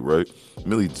gonna do, right?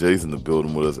 Millie J's in the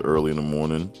building with us early in the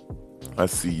morning. I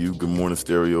see you. Good morning,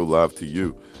 Stereo, live to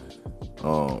you.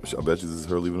 I bet you this is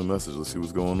her leaving a message. Let's see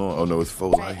what's going on. Oh no, it's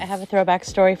Faux Life. I have a throwback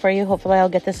story for you. Hopefully I'll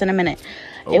get this in a minute.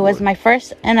 Oh, it was my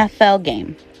first NFL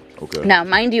game. Okay. Now,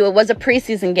 mind you, it was a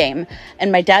preseason game,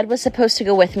 and my dad was supposed to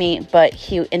go with me, but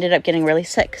he ended up getting really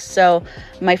sick. So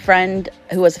my friend,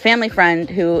 who was a family friend,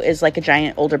 who is like a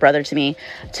giant older brother to me,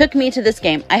 took me to this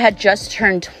game. I had just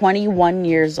turned 21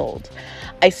 years old.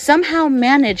 I somehow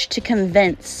managed to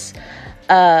convince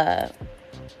the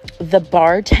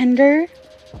bartender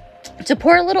to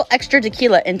pour a little extra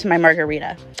tequila into my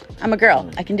margarita. I'm a girl.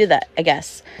 I can do that, I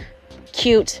guess.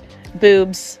 Cute,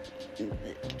 boobs.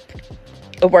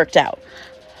 It worked out.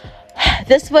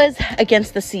 This was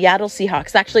against the Seattle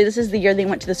Seahawks. Actually, this is the year they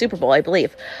went to the Super Bowl, I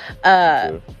believe.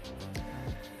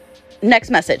 Next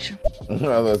message. I was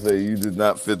going to say, you did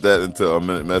not fit that into a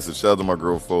minute message. Shout out to my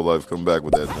girl, Faux Life. Come back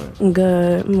with that thing.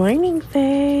 Good morning,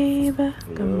 babe.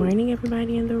 Good morning,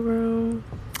 everybody in the room.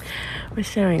 We're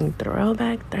sharing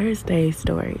Throwback Thursday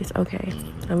stories. Okay,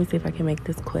 let me see if I can make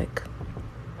this quick.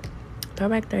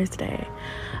 Throwback Thursday.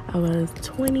 I was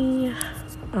 20.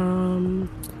 Went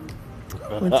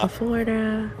to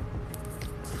Florida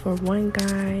for one guy,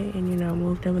 and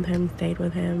moved in with him, stayed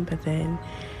with him, but then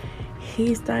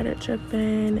he started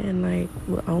tripping and like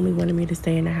only wanted me to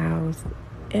stay in the house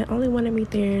and only wanted me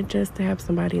there just to have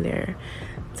somebody there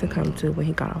to come to when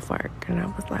he got off work. And I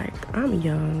was like, I'm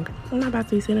young, I'm not about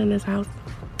to be sitting in this house.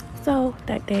 So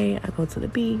that day I go to the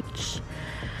beach,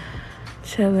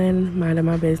 chilling, minding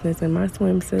my business in my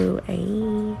swimsuit,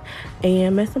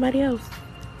 and met somebody else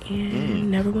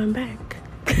and never went back.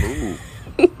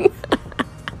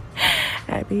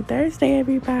 Happy Thursday,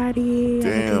 everybody.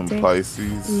 Damn,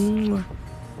 Pisces.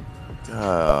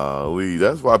 Golly,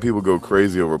 that's why people go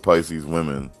crazy over Pisces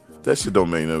women. That shit don't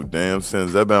make no damn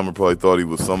sense. That Bama probably thought he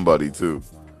was somebody too.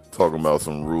 talking about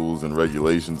some rules and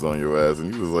regulations on your ass,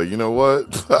 and he was like, you know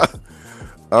what?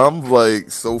 I'm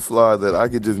like so fly that I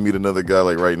could just meet another guy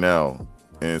like right now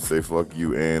and say fuck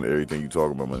you and everything you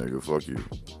talk about, my nigga. Fuck you.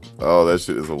 Oh, that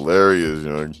shit is hilarious, you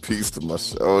know. Peace to my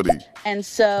shawty. And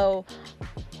so,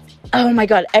 oh my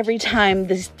God, every time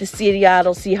the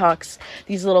Seattle Seahawks,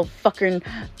 these little fucking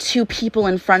two people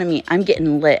in front of me, I'm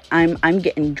getting lit. I'm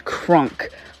getting crunk.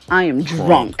 I am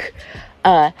drunk.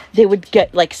 They would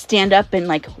get like stand up and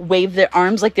like wave their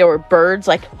arms like they were birds,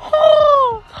 like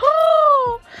oh,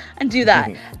 oh, and do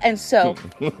that. And so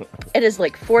it is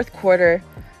like fourth quarter.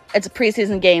 It's a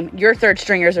preseason game. Your third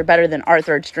stringers are better than our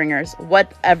third stringers.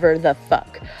 Whatever the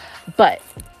fuck. But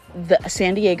the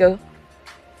San Diego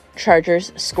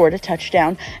Chargers scored a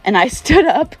touchdown, and I stood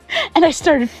up and I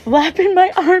started flapping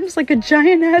my arms like a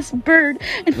giant ass bird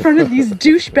in front of these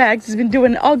douchebags who's been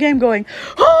doing it all game, going,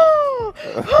 oh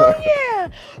yeah,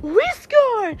 we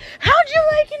scored. How'd you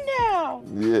like it now?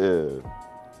 Yeah.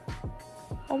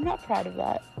 I'm not proud of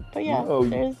that, but yeah,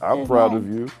 No, I'm proud of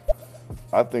you.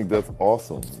 I think that's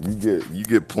awesome. You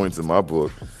get points in my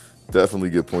book. Definitely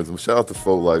get points. Shout out to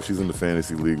Faux Life. She's in the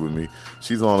fantasy league with me.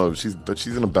 She's in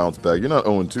a bounce back. You're not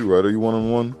 0-2, right? Are you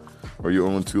 1-1? Or are you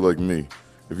 0-2 like me?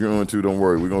 If you're 0-2, don't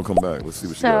worry. We're gonna come back. Let's see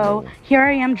what you got. So here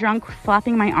I am, drunk,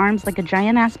 flapping my arms like a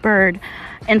giant ass bird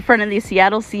in front of the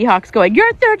Seattle Seahawks, going,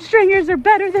 your third stringers are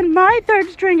better than my third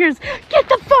stringers. Get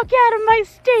the fuck out of my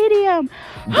stadium.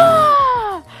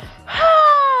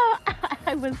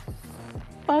 I was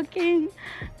fucking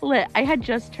lit. I had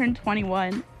just turned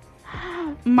 21.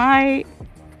 My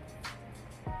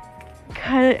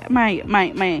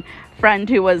friend,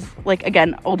 who was like,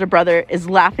 again, older brother, is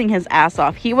laughing his ass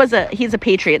off. He's a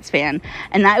Patriots fan,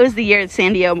 and that was the year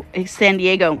San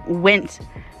Diego went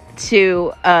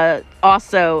to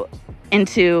also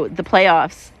into the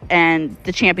playoffs and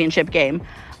the championship game.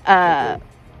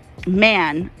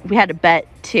 Man, we had a bet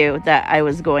too that I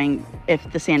was going,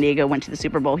 if the San Diego went to the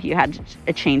Super Bowl, you had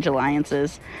to change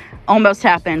alliances. Almost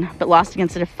happened, but lost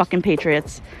against the fucking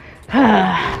Patriots.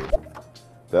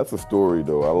 That's a story,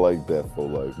 though. I like that for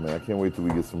life, man. I can't wait till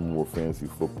we get some more fantasy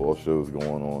football shows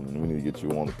going on, and we need to get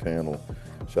you on the panel.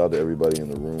 Shout out to everybody in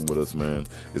the room with us, man.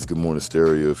 It's Good Morning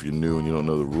Stereo. If you're new and you don't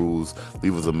know the rules,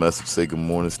 leave us a message. Say Good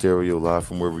Morning Stereo live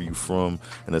from wherever you're from,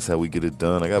 and that's how we get it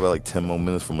done. I got about like 10 more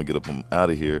minutes before I get up and out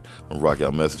of here and rock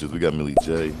out messages. We got Millie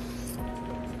J.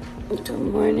 Good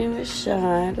morning,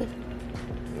 Rashad.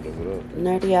 What up?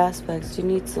 Nerdy Aspects, you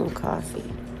need some coffee.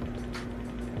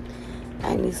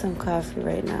 I need some coffee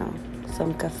right now.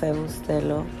 Some Café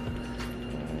Bustelo.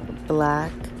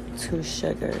 Black, 2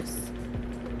 sugars.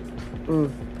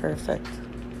 Perfect.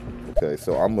 Okay,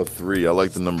 so I'm a 3. I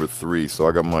like the number 3. So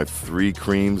I got my 3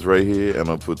 creams right here, and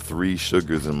I put 3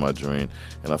 sugars in my drink,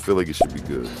 and I feel like it should be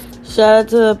good. Shout out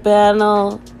to the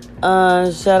panel.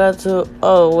 Shout out to...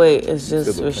 Oh, wait. It's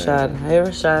just Rashad. Hey,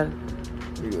 Rashad.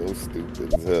 You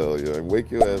stupid as hell, yo. Wake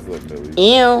your ass up, Millie.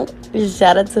 Ew.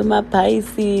 Shout out to my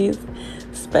Pisces.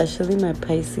 Especially my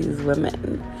Pisces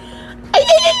women.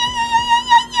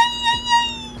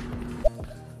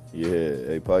 Yeah,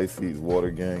 hey, Pisces,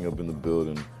 Water Gang up in the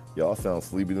building. Y'all sound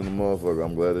sleepy than the motherfucker.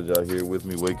 I'm glad that y'all here with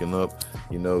me, waking up.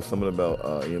 You know, something about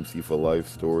EMC for Life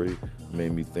story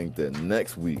made me think that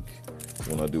next week,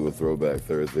 when I do a Throwback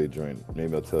Thursday drink,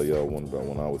 maybe I'll tell y'all one about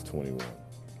when I was 21.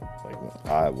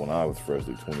 Like when I was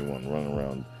freshly 21, running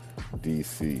around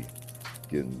DC,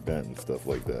 getting bent and stuff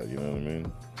like that. You know what I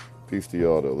mean? Peace to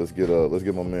y'all though. Let's get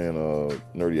my man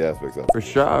Nerdy Aspects out.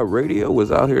 Rashad Radio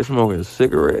was out here smoking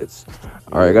cigarettes.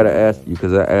 All right, I gotta ask you,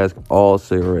 because I ask all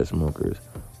cigarette smokers,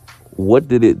 what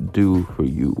did it do for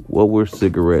you? What were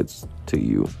cigarettes to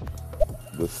you?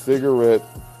 The cigarette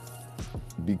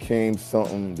became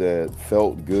something that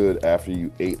felt good after you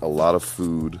ate a lot of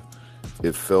food.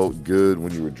 It felt good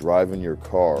when you were driving your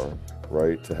car,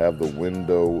 right? To have the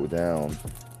window down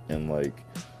and like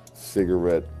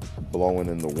cigarette blowing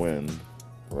in the wind,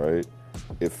 right?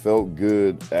 It felt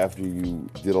good after you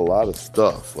did a lot of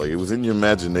stuff. Like it was in your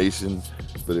imagination,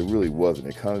 but it really wasn't.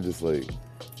 It kind of just like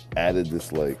added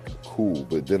this like cool.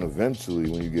 But then eventually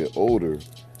when you get older,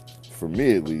 for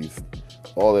me at least,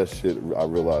 all that shit I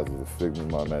realized was a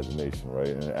figment of my imagination, right?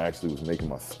 And it actually was making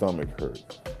my stomach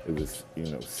hurt. It was,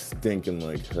 stinking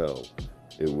like hell.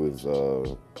 It was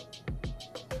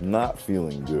not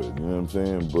feeling good, you know what I'm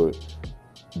saying? But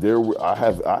I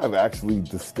have actually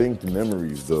distinct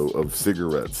memories though of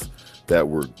cigarettes that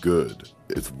were good.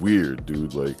 It's weird,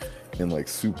 dude. Like in like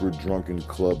super drunken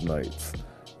club nights,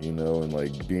 you know, and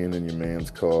like being in your man's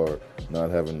car,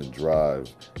 not having to drive,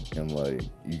 and like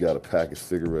you got a pack of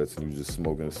cigarettes and you just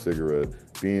smoking a cigarette,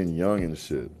 being young and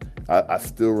shit. I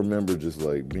still remember just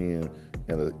like being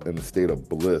in a state of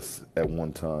bliss at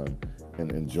one time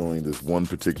and enjoying this one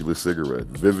particular cigarette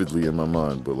vividly in my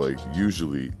mind, but like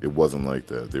usually it wasn't like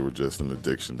that. They were just an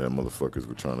addiction that motherfuckers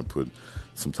were trying to put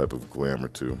some type of glamour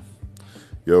to.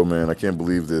 Yo, man, I can't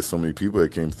believe there's so many people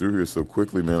that came through here so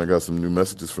quickly, man. I got some new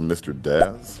messages from Mr.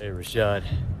 Daz. Hey, Rashad.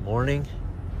 Morning.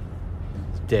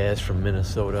 It's Daz from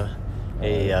Minnesota.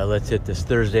 Hey, let's hit this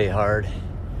Thursday hard.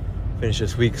 Finish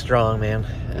this week strong, man.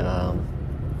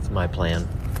 It's my plan.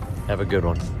 Have a good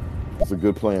one. It's a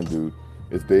good plan, dude.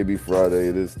 It's Baby Friday.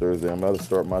 It is Thursday. I'm about to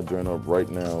start my journey up right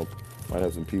now. Might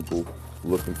have some people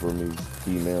looking for me,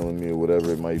 emailing me, or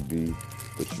whatever it might be.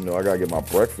 But you know, I gotta get my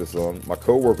breakfast on. My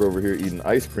coworker over here eating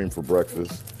ice cream for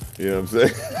breakfast. You know what I'm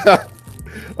saying?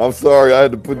 I'm sorry, I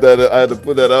had to put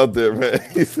that out there, man.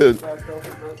 He said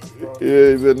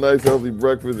nice healthy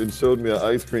breakfast and showed me an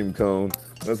ice cream cone.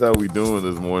 That's how we doing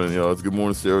this morning, y'all. It's Good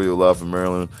Morning Stereo live from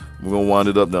Maryland. We're gonna wind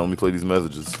it up now. Let me play these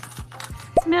messages.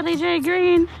 It's Millie J.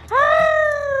 Green.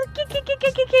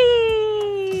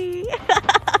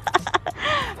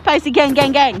 Pisces gang,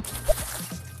 gang, gang.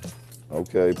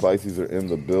 Okay, Pisces are in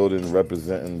the building,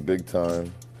 representing big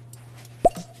time.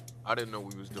 I didn't know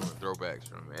we was doing throwbacks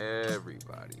from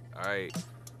everybody. All right,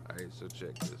 so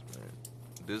check this, man.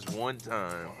 This one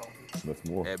time That's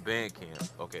more. at band camp,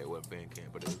 okay, it wasn't band camp,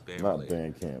 but it was band Not related.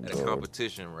 band camp, At a dog.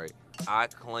 competition, right, I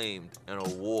claimed an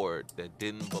award that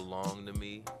didn't belong to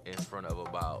me in front of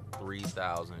about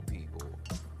 3,000 people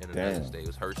in another Damn. state. It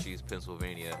was Hershey's,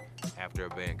 Pennsylvania, after a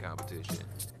band competition.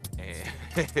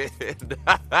 And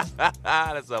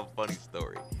that's a funny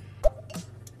story.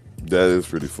 That is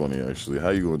pretty funny, actually. How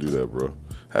you gonna do that, bro?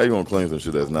 How you gonna claim some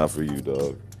shit that's not for you,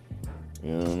 dog?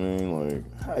 You know what I mean?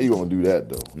 Like, how you gonna do that,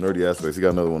 though? Nerdy aspects. You got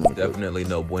another one. Definitely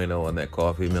no bueno on that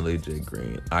coffee, Millie J.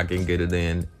 Green. I can get it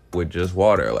in with just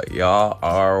water. Like, y'all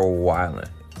are wildin'.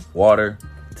 Water,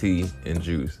 tea, and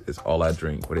juice is all I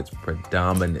drink, but it's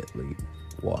predominantly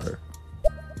water.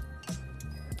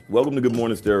 Welcome to Good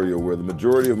Morning Stereo, where the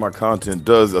majority of my content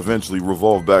does eventually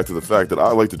revolve back to the fact that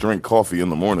I like to drink coffee in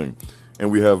the morning. And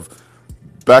we have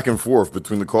back and forth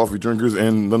between the coffee drinkers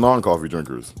and the non-coffee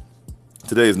drinkers.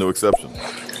 Today is no exception.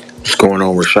 What's going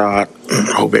on, Rashad?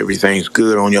 Hope everything's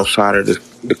good on your side of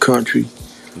the country.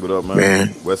 What up,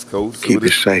 man? West Coast. Keep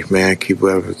it safe, man. Keeping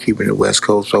the West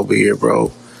Coast over here, bro.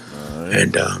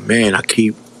 And man, I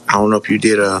don't know if you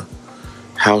did a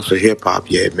House of Hip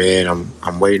Hop yet, man.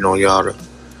 I'm waiting on y'all to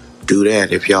do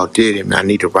that. If y'all did it, man, I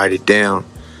need to write it down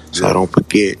so I don't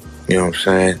forget. You know what I'm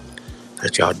saying?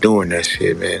 That y'all doing that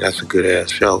shit, man. That's a good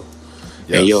ass show.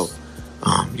 Yes.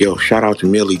 And yo, shout out to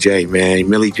Millie J, man.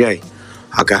 Millie J,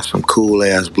 I got some cool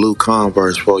ass blue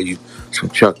Converse for you, some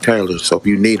Chuck Taylors. So if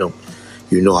you need them,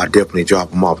 you know I definitely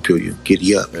drop them off to you.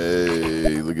 Giddy up.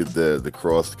 Hey, look at that. The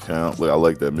cross count. Look, I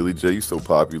like that. Millie J, you so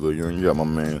popular. You got my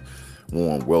man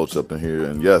Warren Welch up in here.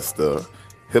 And yes, the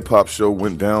hip hop show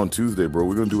went down Tuesday, bro.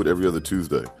 We're going to do it every other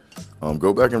Tuesday.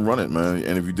 Go back and run it, man.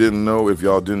 And if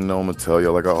y'all didn't know, I'm going to tell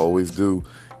y'all like I always do.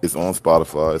 It's on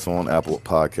Spotify. It's on Apple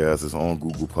Podcasts. It's on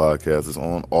Google Podcasts. It's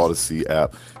on Odyssey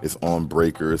app. It's on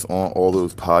Breaker. It's on all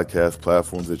those podcast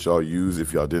platforms that y'all use.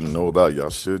 If y'all didn't know about, y'all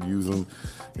should use them.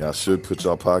 Y'all should put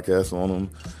y'all podcasts on them.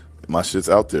 My shit's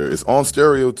out there. It's on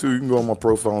stereo, too. You can go on my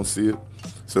profile and see it.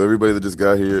 So everybody that just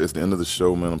got here, it's the end of the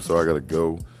show, man. I'm sorry I got to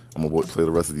go. I'm going to play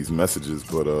the rest of these messages.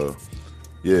 But,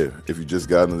 yeah, if you just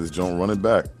got into this joint, run it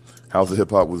back. House of Hip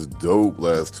Hop was dope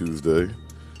last Tuesday.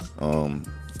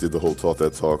 Did the whole Talk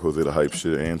That Talk, Jose the Hype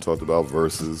shit, and talked about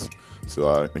verses. So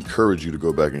I encourage you to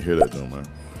go back and hear that, gentleman.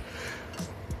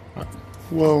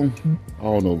 Well, I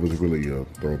don't know if it's really a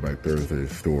Throwback Thursday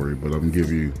story, but I'm going to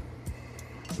give you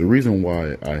the reason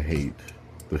why I hate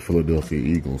the Philadelphia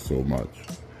Eagles so much.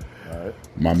 All right.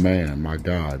 My man, my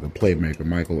guy, the playmaker,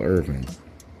 Michael Irvin,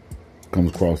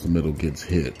 comes across the middle, gets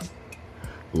hit,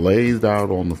 lays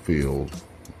out on the field.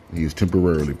 He's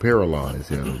temporarily paralyzed.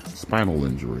 He had a spinal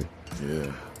injury.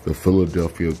 Yeah. The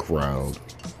Philadelphia crowd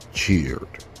cheered.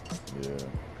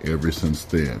 Yeah. Ever since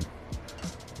then,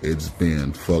 it's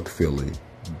been fuck Philly,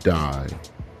 die,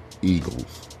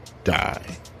 Eagles, die.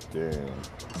 Damn.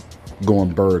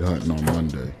 Going bird hunting on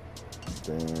Monday.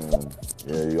 Damn.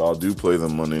 Yeah, y'all do play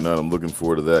them Monday night. I'm looking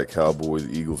forward to that. Cowboys,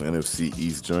 Eagles, NFC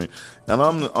East joint. And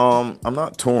I'm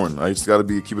not torn. I just got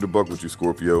to keep it a buck with you,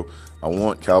 Scorpio. I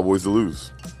want Cowboys to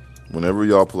lose. Whenever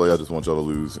y'all play, I just want y'all to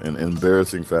lose in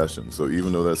embarrassing fashion. So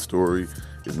even though that story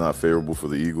is not favorable for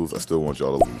the Eagles, I still want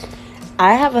y'all to lose.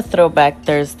 I have a Throwback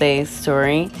Thursday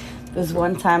story. This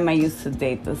one time I used to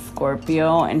date the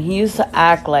Scorpio, and he used to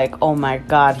act like, oh my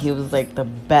God, he was like the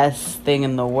best thing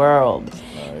in the world.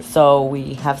 Right. So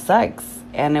we have sex,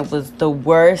 and it was the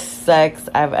worst sex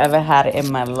I've ever had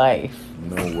in my life.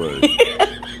 No way.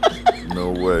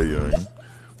 No way, young.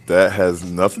 That has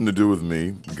nothing to do with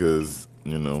me because,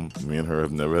 you know, me and her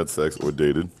have never had sex or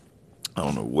dated. I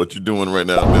don't know what you're doing right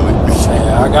now, Millie.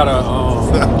 Yeah, I got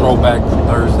a throwback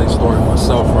Thursday story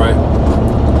myself, right?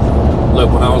 Look,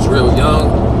 when I was real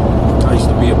young, I used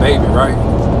to be a baby, right?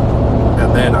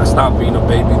 And then I stopped being a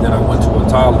baby, then I went to a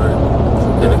toddler,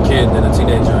 then a kid, then a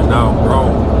teenager, and now I'm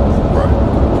grown.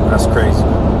 Right. That's crazy.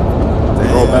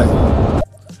 Throwback.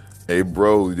 Hey,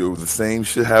 bro, yo, the same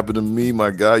shit happened to me, my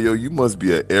guy. Yo, you must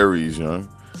be an Aries, young.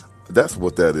 That's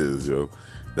what that is, yo.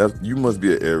 You must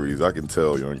be an Aries. I can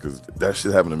tell, young, because that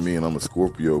shit happened to me, and I'm a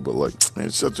Scorpio. But like, man,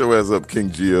 shut your ass up,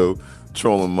 King Geo,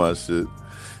 trolling my shit.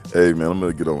 Hey, man, I'm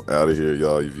going to get on out of here,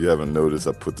 y'all. If you haven't noticed,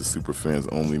 I put the super fans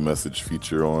only message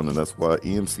feature on, and that's why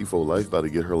EMC for Life about to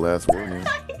get her last word, man.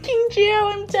 King Geo,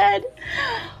 I'm dead.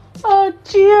 Oh,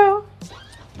 Geo.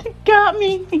 He got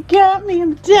me. He got me.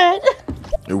 I'm dead.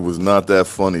 It was not that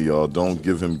funny, y'all. Don't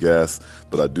give him gas,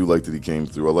 but I do like that he came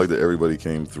through. I like that everybody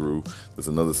came through. It's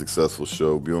another successful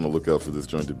show. Be on the lookout for this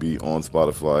joint to be on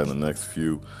Spotify in the next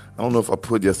few. I don't know if I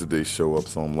put yesterday's show up,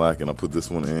 so I'm lacking. I put this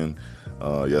one in.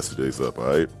 Yesterday's up, all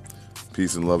right?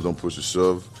 Peace and love. Don't push a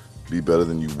shove. Be better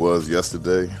than you was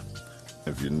yesterday.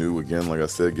 If you're new, again, like I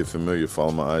said, get familiar.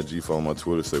 Follow my IG, follow my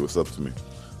Twitter. Say what's up to me.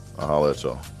 I'll holler at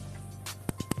y'all.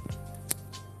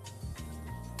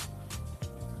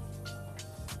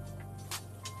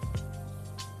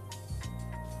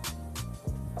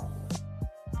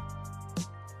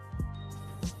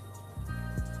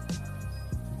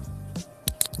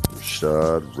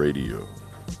 Rashad Radio.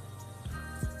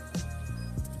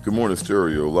 Good Morning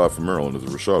Stereo, live from Maryland, is a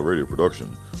Rashad Radio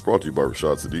production, brought to you by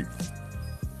Rashad Sadiq.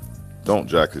 Don't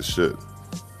jack his shit.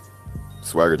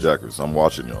 Swagger jackers, I'm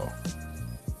watching y'all.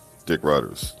 Dick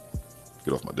riders,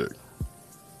 get off my dick.